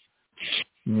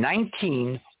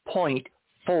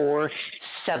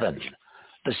 19.47.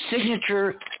 The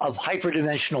signature of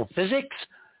hyperdimensional physics,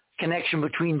 connection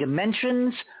between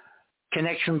dimensions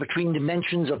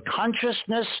of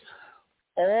consciousness.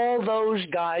 All those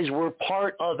guys were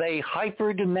part of a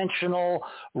hyperdimensional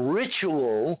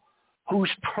ritual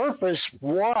whose purpose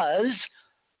was,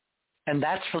 and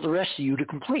that's for the rest of you to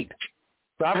complete.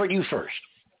 Robert, you first.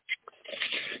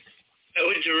 I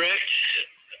would direct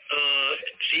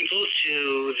people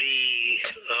to the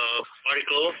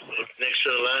article next to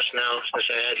the last now, since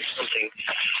I had something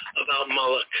about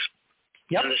Moloch.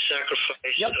 Yep. And the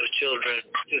sacrifice of children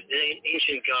to the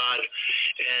ancient god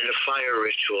and a fire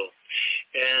ritual.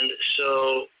 And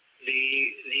so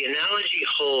the analogy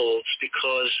holds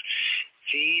because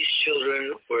these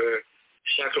children were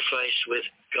sacrificed with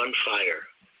gunfire.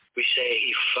 We say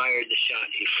he fired the shot,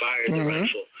 he fired the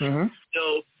rifle. Mm-hmm.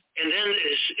 So, and then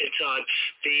it's odd.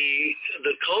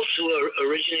 The cults were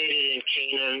originated in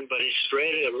Canaan, but it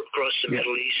spread across the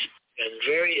Middle East.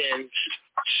 And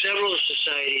several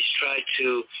societies tried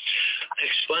to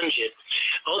expunge it.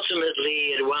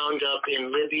 Ultimately, it wound up in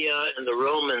Libya, and the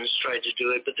Romans tried to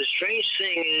do it. But the strange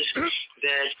thing is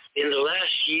that in the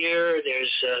last year,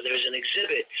 there's an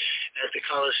exhibit at the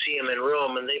Colosseum in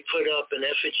Rome, and they put up an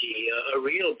effigy, a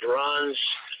real bronze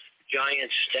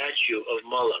giant statue of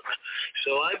Moloch.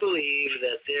 So I believe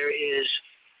that there is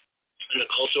an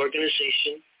occult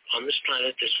organization on this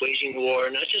planet that's waging war,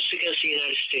 not just against the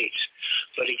United States,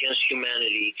 but against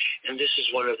humanity, and this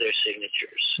is one of their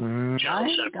signatures.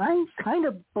 I kind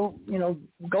of, you know,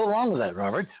 go along with that,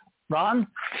 Robert. Ron?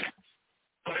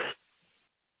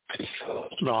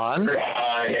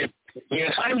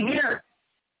 Yes, I'm here.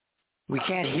 We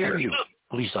can't hear you.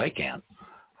 At least I can't.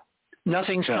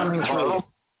 Nothing's coming through.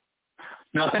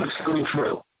 Nothing's coming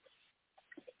through.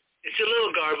 It's a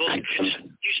little garbled. You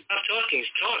stop talking.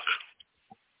 Talk.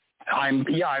 I'm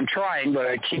trying, but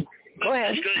I keep. Go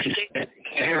ahead.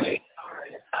 Hear me.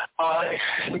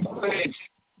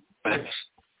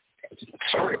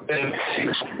 Sorry.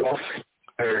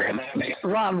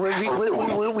 Ron,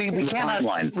 we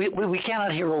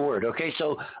cannot hear a word. Okay,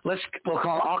 so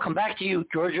I'll come back to you,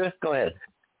 Georgia. Go ahead.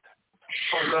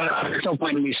 There's no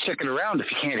point in me sticking around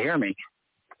if you can't hear me.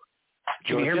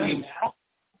 Can you hear me now?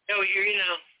 No, we hear you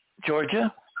now.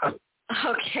 Georgia?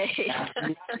 Okay.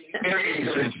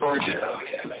 It's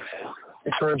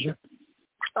Georgia.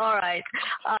 All right.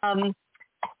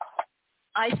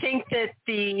 I think that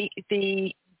the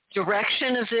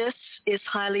direction of this is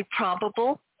highly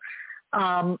probable,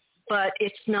 but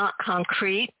it's not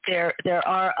concrete. There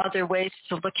are other ways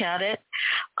to look at it,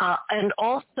 and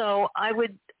also I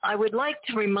would like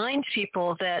to remind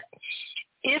people that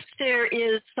if there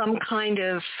is some kind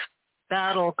of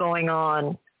battle going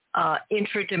on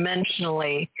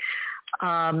interdimensionally,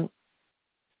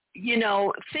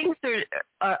 things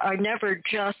are never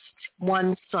just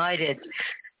one-sided.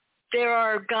 There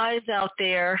are guys out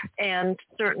there, and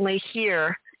certainly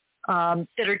here,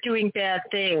 that are doing bad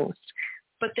things.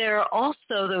 But there are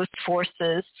also those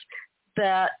forces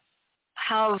that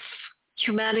have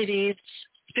humanity's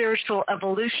spiritual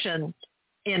evolution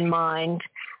in mind,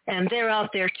 and they're out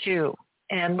there too.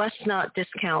 And let's not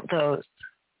discount those.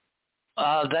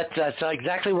 That's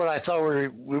exactly what I thought we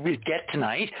would get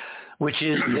tonight, which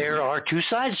is there are two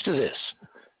sides to this.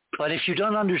 But if you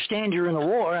don't understand you're in a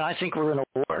war, and I think we're in a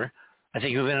war, I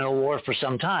think we've been in a war for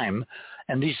some time,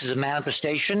 and this is a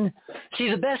manifestation. See,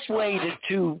 the best way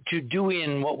to do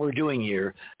in what we're doing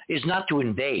here is not to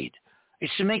invade.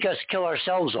 It's to make us kill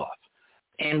ourselves off.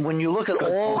 And when you look at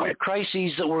all the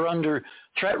crises that we're under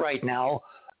threat right now,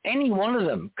 any one of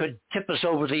them could tip us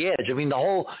over the edge. I mean, the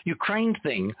whole Ukraine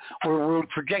thing, where we're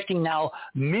projecting now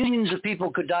millions of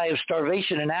people could die of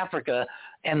starvation in Africa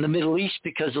and the Middle East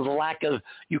because of the lack of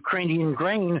Ukrainian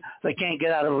grain they can't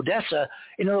get out of Odessa.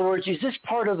 In other words, is this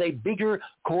part of a bigger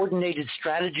coordinated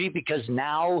strategy because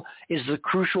now is the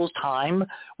crucial time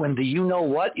when the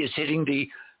you-know-what is hitting the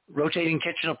rotating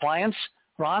kitchen appliance?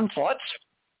 Ron, thoughts?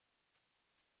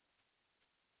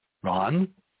 Ron?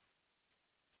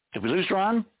 Did we lose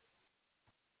Ron?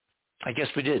 I guess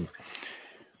we did.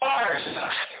 I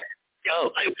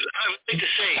would like to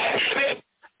say,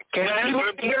 can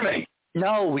anyone hear me?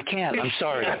 No, we can't. I'm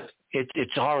sorry.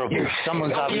 It's horrible.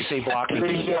 Someone's obviously blocking.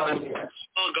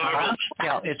 all garbled.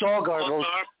 Yeah, it's all garbled.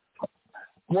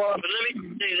 Well, but let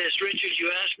me say this, Richard.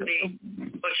 You asked me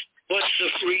what's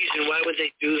the reason? Why would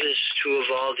they do this to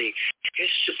Uvalde?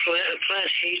 It's to plant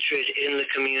hatred in the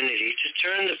community, to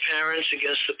turn the parents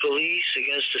against the police,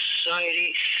 against the society,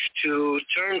 to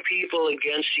turn people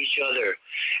against each other.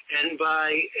 And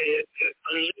by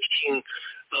unleashing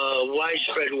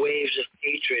widespread waves of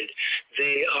hatred,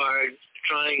 they are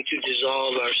trying to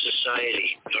dissolve our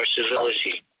society, our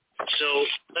civility. So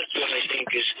that's what I think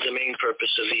is the main purpose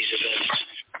of these events,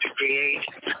 to create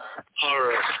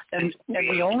horror. And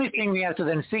the only thing we have to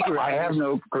then figure out...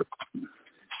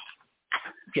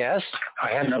 Yes?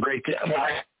 I have no great...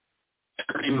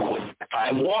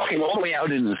 I'm walking all the way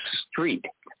out in the street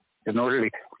in order to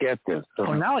get this.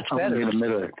 So now it's better. In the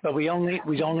middle. But we only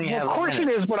have... Of course it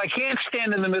is, but I can't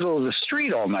stand in the middle of the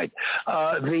street all night.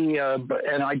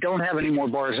 And I don't have any more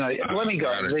bars. Let me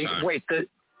go.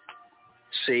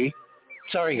 See?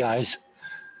 Sorry, guys.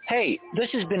 Hey, this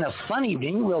has been a fun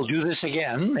evening. We'll do this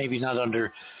again, maybe not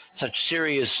under such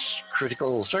serious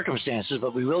critical circumstances,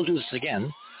 but we will do this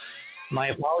again. My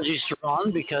apologies to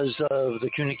Ron because of the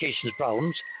communications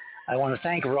problems. I want to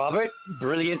thank Robert.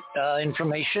 Brilliant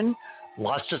information.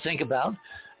 Lots to think about.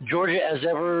 Georgia, as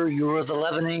ever, you are the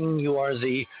leavening, you are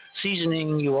the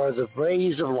seasoning, you are the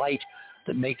rays of light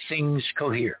that make things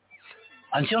cohere.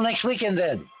 Until next weekend,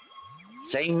 then.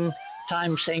 Same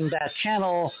time, same bat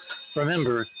channel.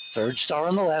 Remember, third star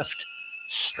on the left,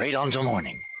 straight on till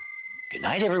morning. Good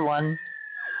night, everyone.